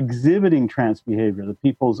 And you are exhibiting trance behavior. The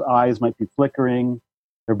people's eyes might be flickering.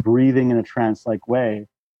 They're breathing in a trance-like way.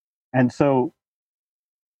 And so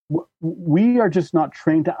we are just not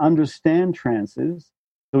trained to understand trances,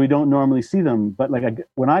 so we don't normally see them. But like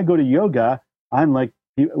when I go to yoga, I'm like,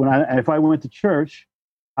 if I went to church,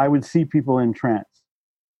 I would see people in trance.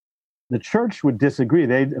 The church would disagree.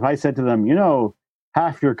 If I said to them, you know,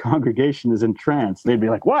 half your congregation is in trance, they'd be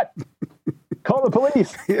like, what? Call the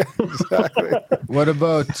police. Yeah, exactly. What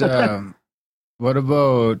about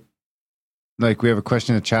like we have a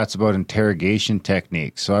question in the chats about interrogation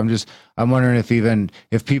techniques. So I'm wondering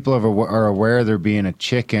if people are aware they're being a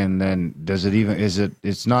chicken, then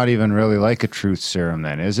it's not even really like a truth serum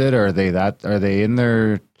then, is it? Or are they in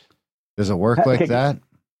there? Does it work like that?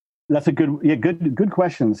 That's a good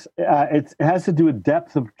questions. It has to do with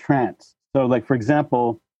depth of trance. So like, for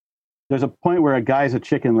example, there's a point where a guy's a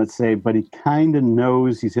chicken, let's say, but he kind of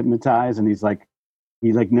knows he's hypnotized, and he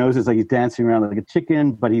knows it's like he's dancing around like a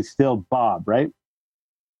chicken, but he's still Bob, right?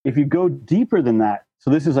 If you go deeper than that, so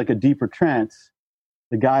this is like a deeper trance,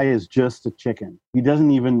 the guy is just a chicken. He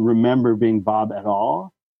doesn't even remember being Bob at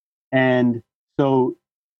all. And so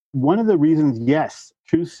one of the reasons, yes,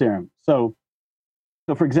 truth serum. So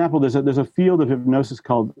for example, there's a field of hypnosis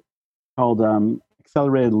called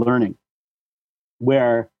accelerated learning,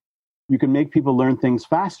 where you can make people learn things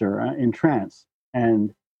faster in trance.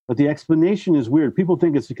 But the explanation is weird. People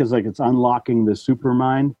think it's because like it's unlocking the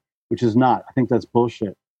supermind, which is not. I think that's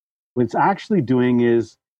bullshit. What it's actually doing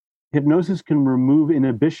is hypnosis can remove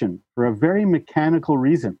inhibition for a very mechanical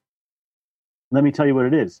reason. Let me tell you what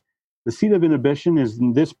it is. The seat of inhibition is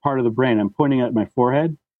in this part of the brain. I'm pointing at my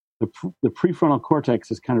forehead. The prefrontal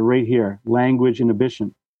cortex is kind of right here, language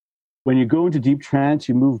inhibition. When you go into deep trance,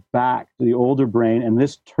 you move back to the older brain, and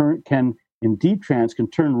this in deep trance can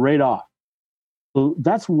turn right off. So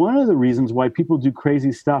that's one of the reasons why people do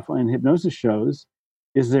crazy stuff in hypnosis shows,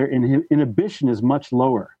 is their inhibition is much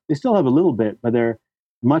lower. They still have a little bit, but they're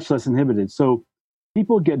much less inhibited. So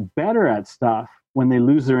people get better at stuff when they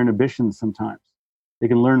lose their inhibitions sometimes. They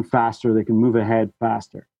can learn faster, they can move ahead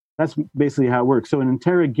faster. That's basically how it works. So in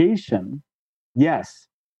interrogation, yes,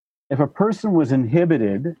 if a person was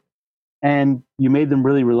inhibited and you made them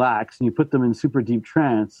really relax and you put them in super deep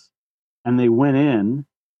trance and they went in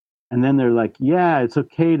and then they're like, yeah, it's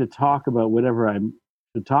okay to talk about whatever I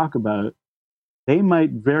should talk about, they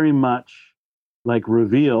might very much like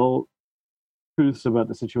reveal truths about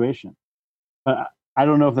the situation. But I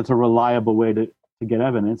don't know if that's a reliable way to get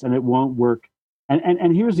evidence, and it won't work.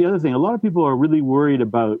 And here's the other thing. A lot of people are really worried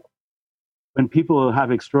about when people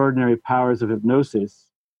have extraordinary powers of hypnosis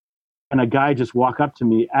and a guy just walk up to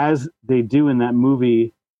me, as they do in that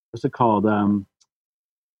movie, what's it called? Now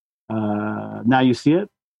You See It?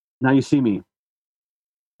 Now You See Me.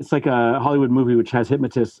 It's like a Hollywood movie which has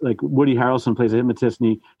hypnotists, like Woody Harrelson plays a hypnotist, and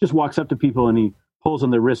he just walks up to people and he pulls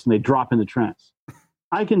on their wrists and they drop into trance.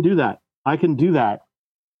 I can do that.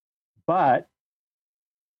 But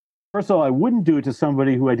first of all, I wouldn't do it to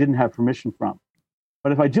somebody who I didn't have permission from.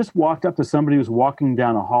 But if I just walked up to somebody who's walking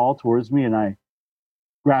down a hall towards me and I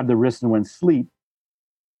grabbed the wrist and went sleep,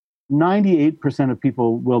 98% of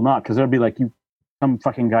people will not, because they'll be like, "You, some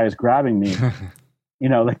fucking guy is grabbing me." You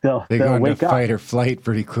know, like they'll go wake into up. fight or flight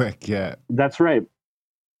pretty quick. Yeah, that's right.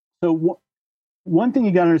 So one thing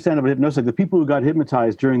you got to understand about hypnosis, like the people who got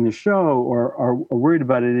hypnotized during the show or are worried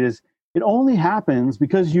about it, is it only happens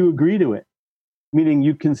because you agree to it. Meaning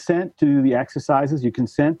you consent to do the exercises, you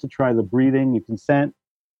consent to try the breathing, you consent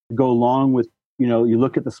to go along with, you know, you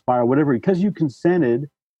look at the spiral, whatever. Because you consented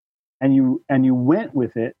and you went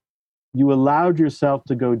with it, you allowed yourself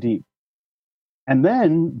to go deep. And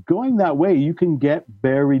then going that way, you can get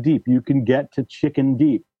very deep. You can get to chicken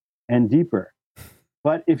deep and deeper.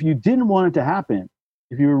 But if you didn't want it to happen,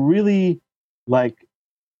 if you were really like,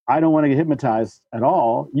 I don't want to get hypnotized at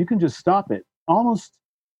all, you can just stop it.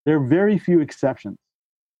 There are very few exceptions.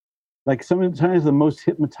 Like sometimes the most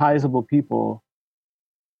hypnotizable people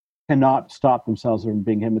cannot stop themselves from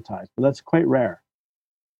being hypnotized, but that's quite rare.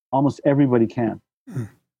 Almost everybody can.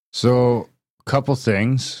 So a couple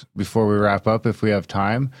things before we wrap up, if we have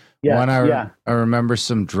time. Yeah, One, I remember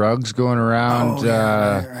some drugs going around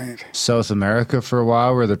right. South America for a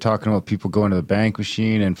while where they're talking about people going to the bank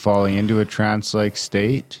machine and falling into a trance-like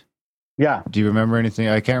state. Yeah. Do you remember anything?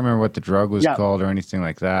 I can't remember what the drug was called or anything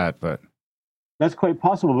like that, but that's quite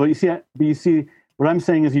possible. But you see, what I'm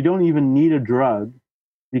saying is you don't even need a drug,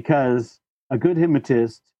 because a good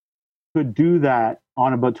hypnotist could do that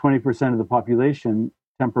on about 20% of the population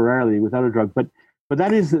temporarily without a drug. But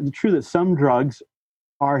that is true that some drugs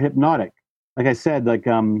are hypnotic. Like I said, like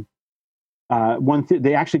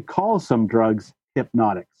they actually call some drugs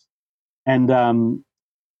hypnotics. And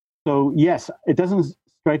so yes, it doesn't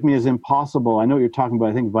strike me as impossible. I know what you're talking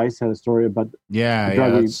about. I think Vice had a story about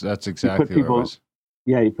that's exactly what it was.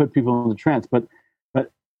 Yeah, you put people in the trance, but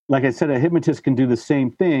like I said, a hypnotist can do the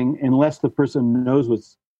same thing unless the person knows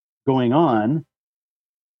what's going on.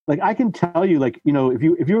 Like I can tell you, like, you know, if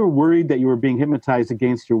you were worried that you were being hypnotized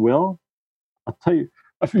against your will, I'll tell you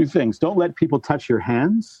a few things. Don't let people touch your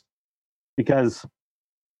hands, because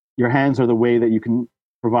your hands are the way that you can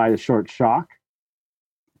provide a short shock.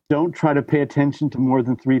 Don't try to pay attention to more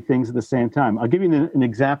than 3 things at the same time. I'll give you an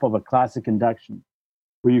example of a classic induction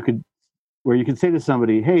where you could say to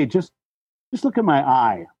somebody, "Hey, just look at my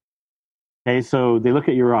eye." Okay, so they look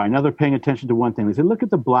at your eye. Now they're paying attention to one thing. They say, "Look at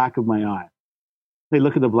the black of my eye." They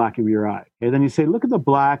look at the black of your eye. Okay, then you say, "Look at the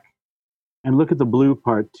black and look at the blue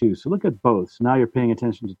part too." So look at both. So now you're paying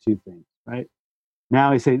attention to 2 things, right?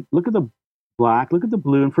 Now I say, "Look at the black, look at the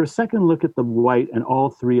blue, and for a second, look at the white, and all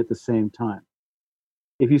 3 at the same time."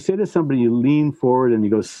 If you say to somebody, you lean forward and you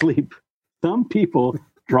go sleep, some people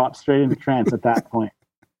drop straight into trance at that point.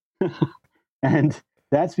 And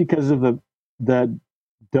that's because of the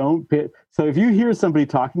don't pay. So if you hear somebody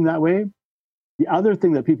talking that way, the other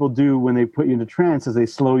thing that people do when they put you into trance is they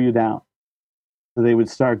slow you down. So they would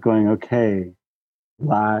start going, "Okay,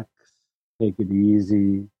 relax, take it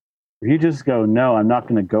easy." If you just go, "No, I'm not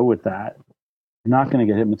going to go with that," you're not going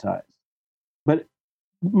to get hypnotized. But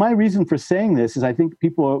my reason for saying this is I think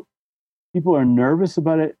people are nervous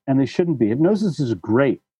about it, and they shouldn't be. Hypnosis is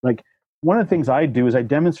great. Like one of the things I do is I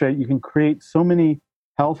demonstrate you can create so many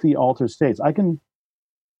healthy altered states. I can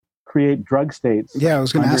create drug states. Yeah, I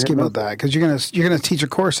was going to ask you about that, because you're going to teach a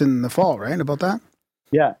course in the fall, right? About that.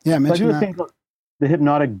 Yeah, yeah. So I do a thing called the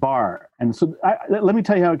hypnotic bar, and so let me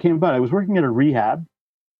tell you how it came about. I was working at a rehab,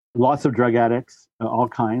 lots of drug addicts, all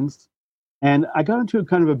kinds, and I got into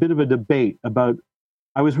kind of a bit of a debate about.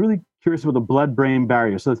 I was really curious about the blood-brain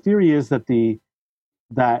barrier. So the theory is that the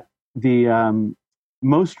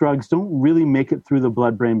most drugs don't really make it through the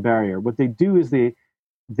blood-brain barrier. What they do is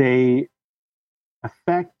they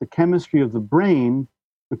affect the chemistry of the brain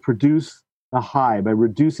to produce the high by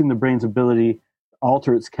reducing the brain's ability to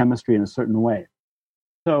alter its chemistry in a certain way.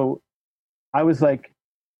 So I was like,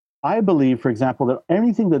 I believe, for example, that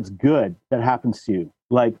anything that's good that happens to you,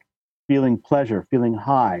 like feeling pleasure, feeling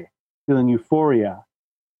high, feeling euphoria,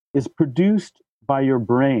 is produced by your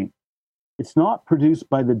brain. It's not produced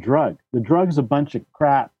by the drug. The drug's a bunch of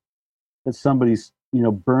crap that somebody's,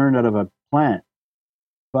 burned out of a plant.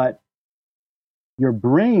 But your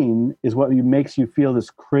brain is what makes you feel this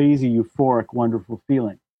crazy, euphoric, wonderful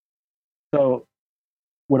feeling. So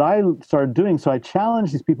what I started doing, so I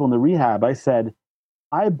challenged these people in the rehab. I said,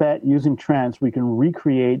 I bet using trance we can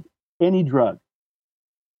recreate any drug.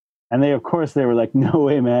 And they were like, no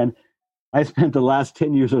way, man. I spent the last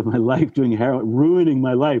 10 years of my life doing heroin, ruining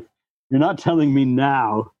my life. You're not telling me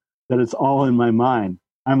now that it's all in my mind.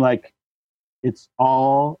 I'm like, it's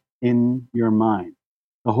all in your mind,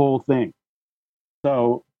 the whole thing.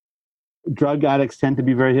 So drug addicts tend to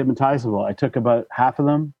be very hypnotizable. I took about half of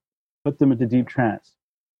them, put them into deep trance.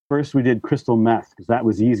 First, we did crystal meth because that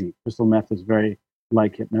was easy. Crystal meth is very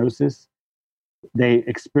like hypnosis. They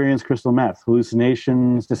experienced crystal meth,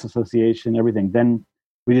 hallucinations, disassociation, everything. Then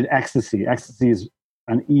we did ecstasy. Ecstasy is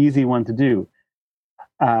an easy one to do.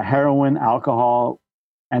 Heroin, alcohol.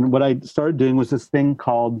 And what I started doing was this thing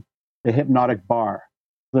called the hypnotic bar.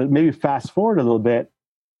 So maybe fast forward a little bit,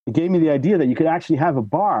 it gave me the idea that you could actually have a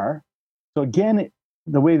bar. So again,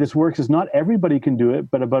 the way this works is not everybody can do it,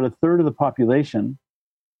 but about a third of the population,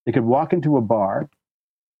 they could walk into a bar,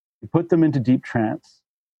 you put them into deep trance.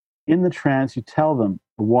 In the trance, you tell them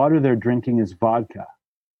the water they're drinking is vodka.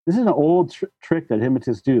 This is an old trick that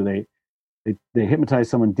hypnotists do. They hypnotize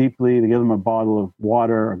someone deeply, they give them a bottle of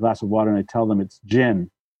water or a glass of water, and they tell them it's gin.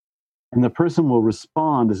 And the person will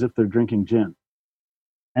respond as if they're drinking gin.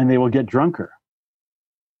 And they will get drunker.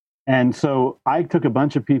 And so I took a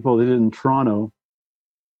bunch of people that did in Toronto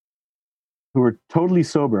who were totally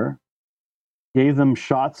sober, gave them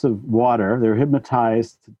shots of water. They were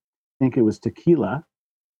hypnotized, I think it was tequila,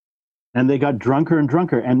 and they got drunker and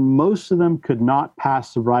drunker. And most of them could not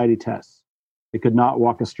pass sobriety tests. They could not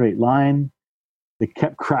walk a straight line. They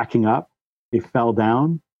kept cracking up. They fell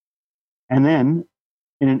down. And then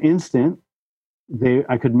in an instant,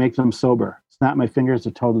 I could make them sober. Snap my fingers,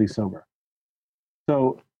 they're totally sober.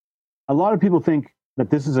 So a lot of people think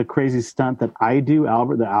that this is a crazy stunt that I do,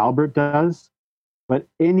 that Albert does, but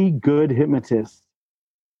any good hypnotist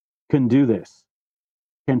can do this,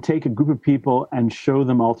 can take a group of people and show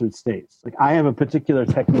them altered states. Like I have a particular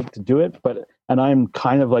technique to do it, and I'm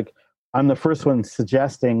kind of like, I'm the first one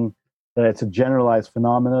suggesting that it's a generalized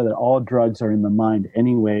phenomena, that all drugs are in the mind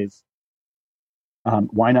anyways.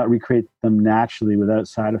 Why not recreate them naturally without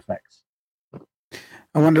side effects?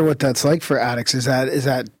 I wonder what that's like for addicts. Is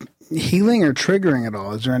that healing or triggering at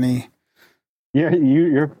all? Is there any?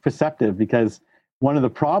 You're perceptive, because one of the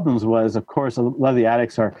problems was, of course, a lot of the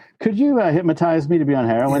addicts are, could you hypnotize me to be on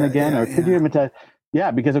heroin again? Or could you hypnotize?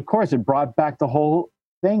 Yeah, because of course it brought back the whole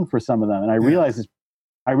thing for some of them. And I realized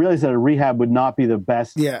that a rehab would not be the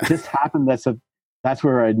best. Yeah. It just happened that's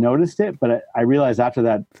where I noticed it. But I realized after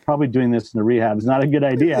that, probably doing this in the rehab is not a good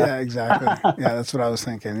idea. Yeah, exactly. Yeah, that's what I was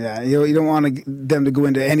thinking. Yeah, you don't want them to go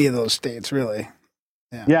into any of those states, really.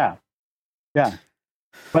 Yeah.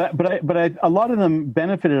 But a lot of them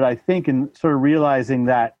benefited, I think, in sort of realizing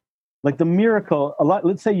that, like the miracle.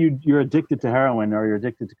 Let's say you're addicted to heroin or you're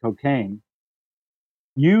addicted to cocaine.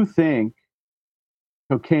 You think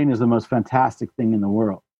cocaine is the most fantastic thing in the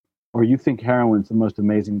world, or you think heroin's the most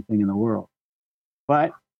amazing thing in the world.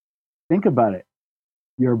 But think about it.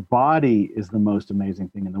 Your body is the most amazing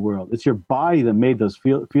thing in the world. It's your body that made those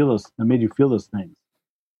feel those, that made you feel those things.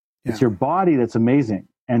 Yeah. It's your body that's amazing,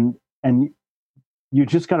 and you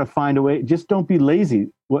just got to find a way. Just don't be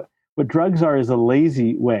lazy. What drugs are is a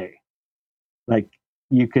lazy way. Like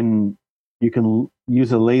you can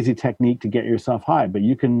use a lazy technique to get yourself high, but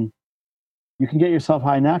you can get yourself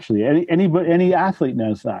high naturally. Any athlete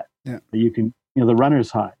knows that. Yeah. You can, the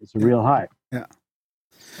runner's high. It's a real high. Yeah.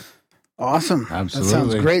 Awesome. Absolutely. That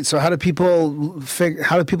sounds great. So how do people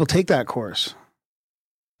take that course?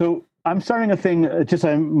 So I'm starting a thing.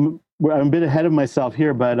 I'm a bit ahead of myself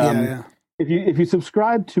here, but if you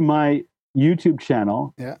subscribe to my YouTube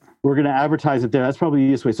channel, we're going to advertise it there. That's probably the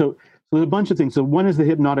easiest way. So there's a bunch of things. So one is the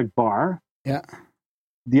hypnotic bar. Yeah.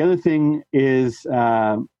 The other thing is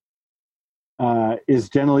generally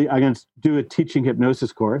I'm going to do a teaching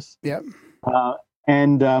hypnosis course. Yep. So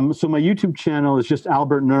my YouTube channel is just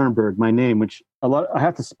Albert Nerenberg, my name, which I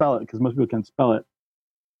have to spell it because most people can't spell it.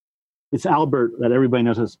 It's Albert that everybody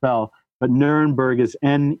knows how to spell, but Nerenberg is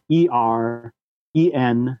Nerenberg.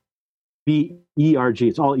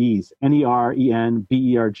 It's all E's.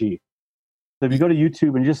 Nerenberg. So if you go to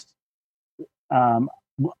YouTube and just,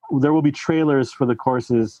 there will be trailers for the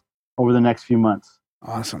courses over the next few months.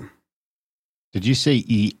 Awesome. Did you say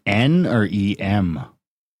E-N or E-M?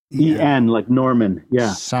 E-N, like Norman.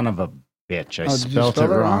 Yeah. Son of a bitch. I did you spelled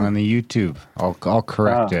spell it it wrong wrong? on the YouTube. I'll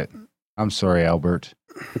correct it. I'm sorry, Albert.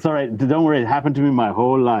 It's all right. Don't worry. It happened to me my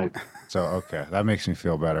whole life. So, okay. That makes me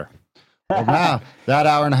feel better. Well, now, that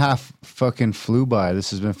hour and a half fucking flew by.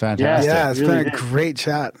 This has been fantastic. Yeah, it's really been a did. great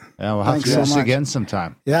chat. Yeah, we'll have Thanks to do so this much. again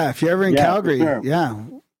sometime. Yeah, if you're ever in Yeah, for Calgary, sure.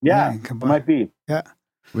 yeah, come by. Might be. Yeah.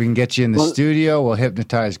 We can get you in the studio. We'll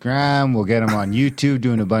hypnotize Graham. We'll get him on YouTube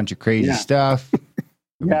doing a bunch of crazy Yeah. stuff.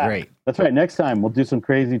 Yeah. Great. That's right. Next time we'll do some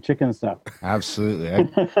crazy chicken stuff. Absolutely.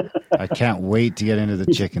 I can't wait to get into the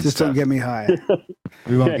chicken Just stuff. don't get me high.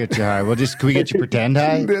 We won't get you high. Can we get you pretend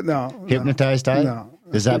high? No. Hypnotized high? No.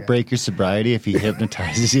 Does that break your sobriety if he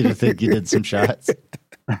hypnotizes you to think you did some shots?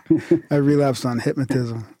 I relapsed on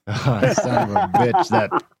hypnotism. Oh, son of a bitch, that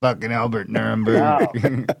fucking Albert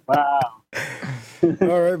Nerenberg. Wow.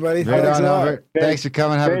 All right, buddy. Right Thanks on, a lot. Albert. Thanks for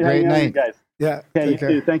coming. Have a great hanging out with night. you guys. Yeah. Okay, you take care.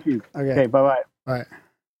 too. Thank you. Okay. Okay, bye-bye. All right.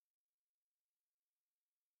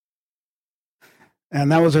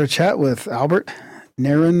 And that was our chat with Albert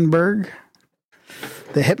Nerenberg,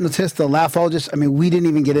 the hypnotist, the laughologist. I mean, we didn't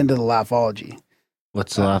even get into the laughology.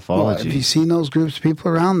 What's the Well, have Laughologist? you seen those groups of people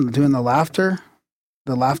around doing the laughter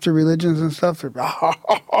religions and stuff? They're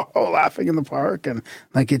laughing in the park, and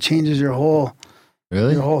like it changes your whole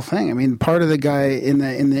Really? thing. I mean, part of the guy in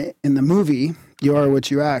the movie, You Are What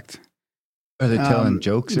You Act. Are they telling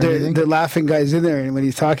jokes or anything? The laughing guy's in there, and when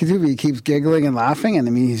he's talking to you, he keeps giggling and laughing, and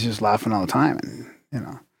I mean, he's just laughing all the time, and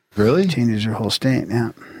Really? changes your whole state.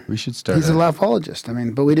 Yeah, We should start. he's a laughologist. I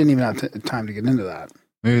mean, but we didn't even have time to get into that.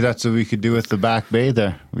 Maybe that's what we could do with the Back Bay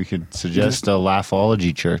there. We could suggest a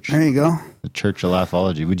Laughology church. There you go. The Church of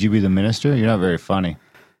Laughology. Would you be the minister? You're not very funny.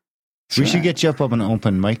 We should get you up on an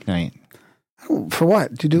open mic night. Oh, for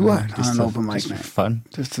what? To do what Just on an to- open mic just for night? fun.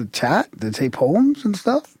 Just to chat? To say poems and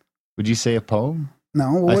stuff? Would you say a poem?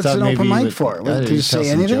 No. I What's thought an maybe open you mic would- for? Yeah, To you just tell say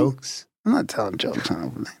some anything? jokes. I'm not telling jokes on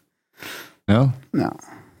open night. No? No.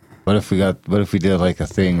 What if we did like a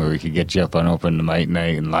thing where we could get you up on open mic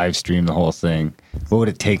night and live stream the whole thing? What would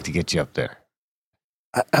it take to get you up there?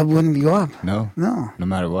 I wouldn't go up. No? No. No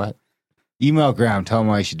matter what? Email Graham, tell him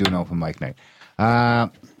why you should do an open mic night.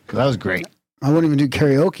 That was great. I wouldn't even do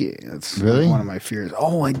karaoke. That's Really? one of my fears.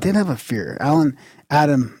 Oh, I did have a fear.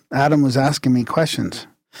 Adam was asking me questions,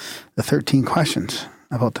 the 13 questions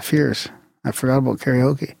about the fears. I forgot about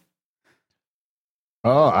karaoke.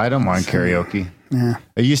 Oh, I don't mind karaoke. Yeah.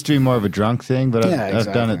 It used to be more of a drunk thing, but Yeah,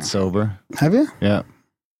 I've done exactly. it sober. Have you? Yeah.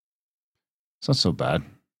 It's not so bad.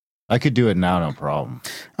 I could do it now, no problem.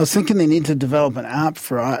 I was thinking they need to develop an app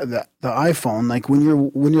for the iPhone. Like when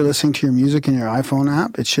you're listening to your music in your iPhone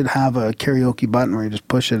app, it should have a karaoke button where you just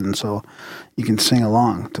push it, and so you can sing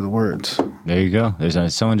along to the words. There you go.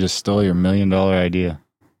 Someone just stole your $1 million idea.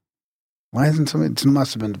 Why isn't somebody? It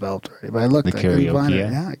must have been developed already. But I looked. The I couldn't find karaoke,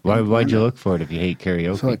 it. yeah. I couldn't Why'd find you it. look for it if you hate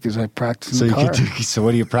karaoke? So because I practice in the car. So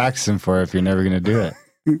what are you practicing for if you're never going to do it?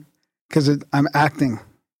 Because I'm acting.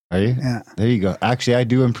 Are you? Yeah. There you go. Actually, I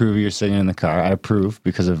do improve your singing in the car. I approve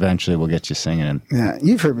because eventually we'll get you singing. Yeah,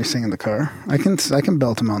 you've heard me sing in the car. I can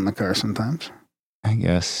belt them out in the car sometimes. I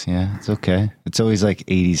guess, yeah, it's okay. It's always like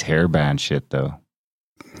 80s hair band shit, though.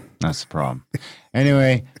 That's the problem.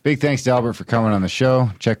 Anyway, big thanks to Albert for coming on the show.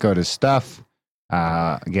 Check out his stuff.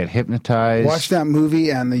 Get hypnotized. Watch that movie,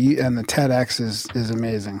 and the TEDx is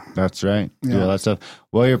amazing. That's right. Do Yeah. all that stuff.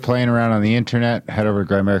 While you're playing around on the internet, head over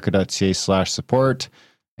to grimerica.ca/support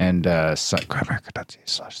and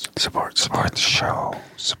grimerica.ca/support. Support the show.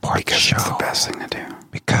 Support the show. It's the best thing to do.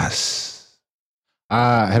 Because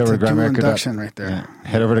head over to It's a dual grimerica. induction right there. Yeah.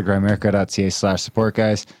 Head over to grimerica.ca/support,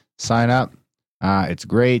 guys. Sign up. It's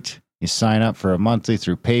great. You sign up for a monthly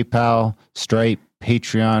through PayPal, Stripe,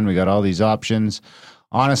 Patreon. We got all these options.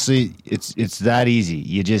 Honestly, it's that easy.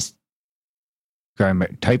 You just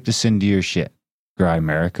type this into your shit.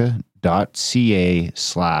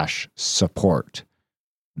 grimerica.ca/support.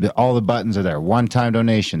 All the buttons are there. One-time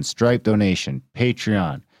donation, Stripe donation,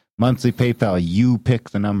 Patreon, monthly PayPal. You pick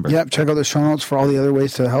the number. Yep, check out the show notes for all the other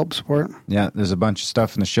ways to help support. Yeah, there's a bunch of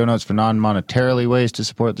stuff in the show notes for non-monetarily ways to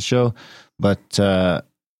support the show. But yeah,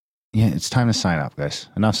 it's time to sign up, guys.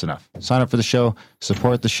 Enough's enough. Sign up for the show.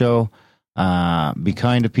 Support the show. Be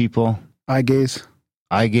kind to people. Eye gaze.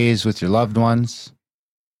 Eye gaze with your loved ones.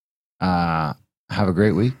 Have a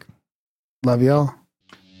great week. Love y'all.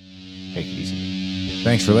 Take it easy.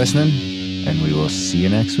 Thanks for listening, and we will see you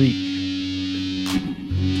next week.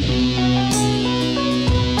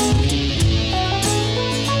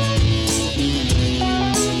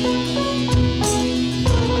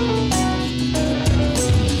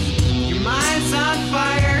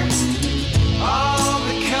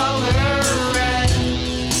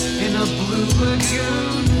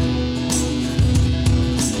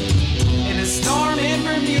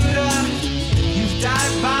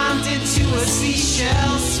 dive bombed into a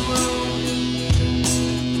seashell swoon.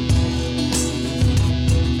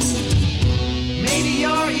 Maybe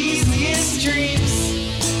your easiest dreams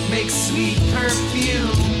make sweet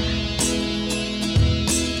perfume.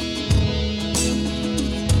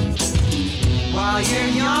 While you're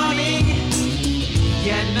yawning,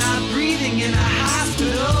 yet not breathing in a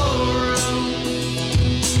hospital room.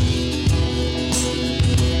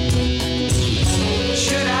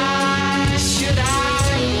 Should I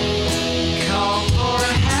call for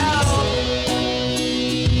help?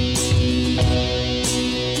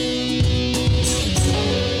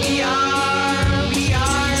 We are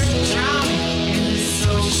drowning in this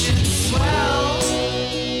ocean swell.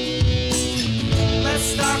 Let's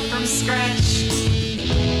start from scratch.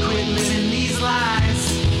 Quit living these lies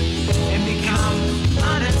and become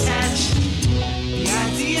unattached. The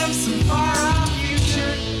idea of some far-off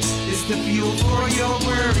future is the fuel for your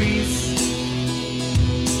worries.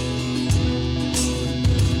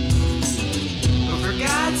 But for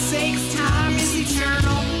God's sakes, time is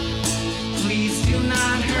eternal. Please do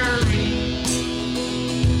not hurry.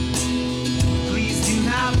 Please do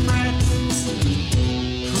not fret.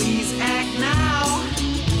 Please act now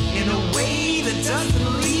in a way that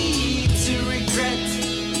doesn't lead to regret.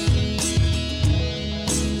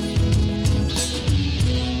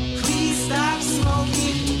 Please stop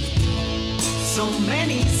smoking so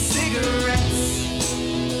many cigarettes,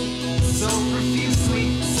 so profusely,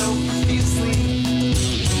 so profusely.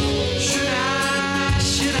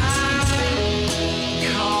 Should I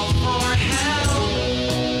call for help?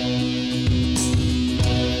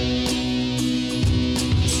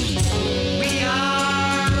 We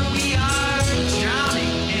are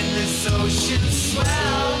drowning in this ocean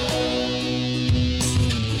swell.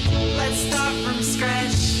 Let's start from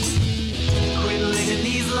scratch. Quit living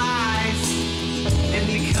these lies and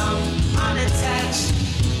become unattached.